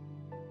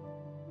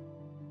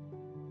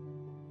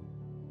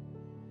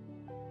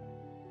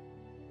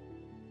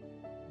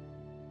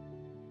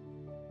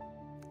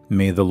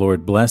 May the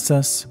Lord bless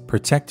us,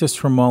 protect us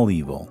from all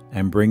evil,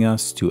 and bring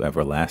us to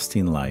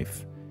everlasting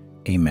life.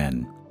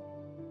 Amen.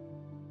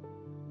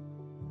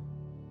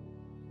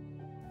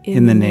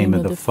 In the name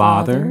of the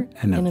Father,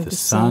 and of the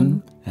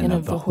Son, and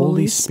of the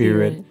Holy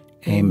Spirit.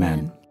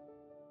 Amen.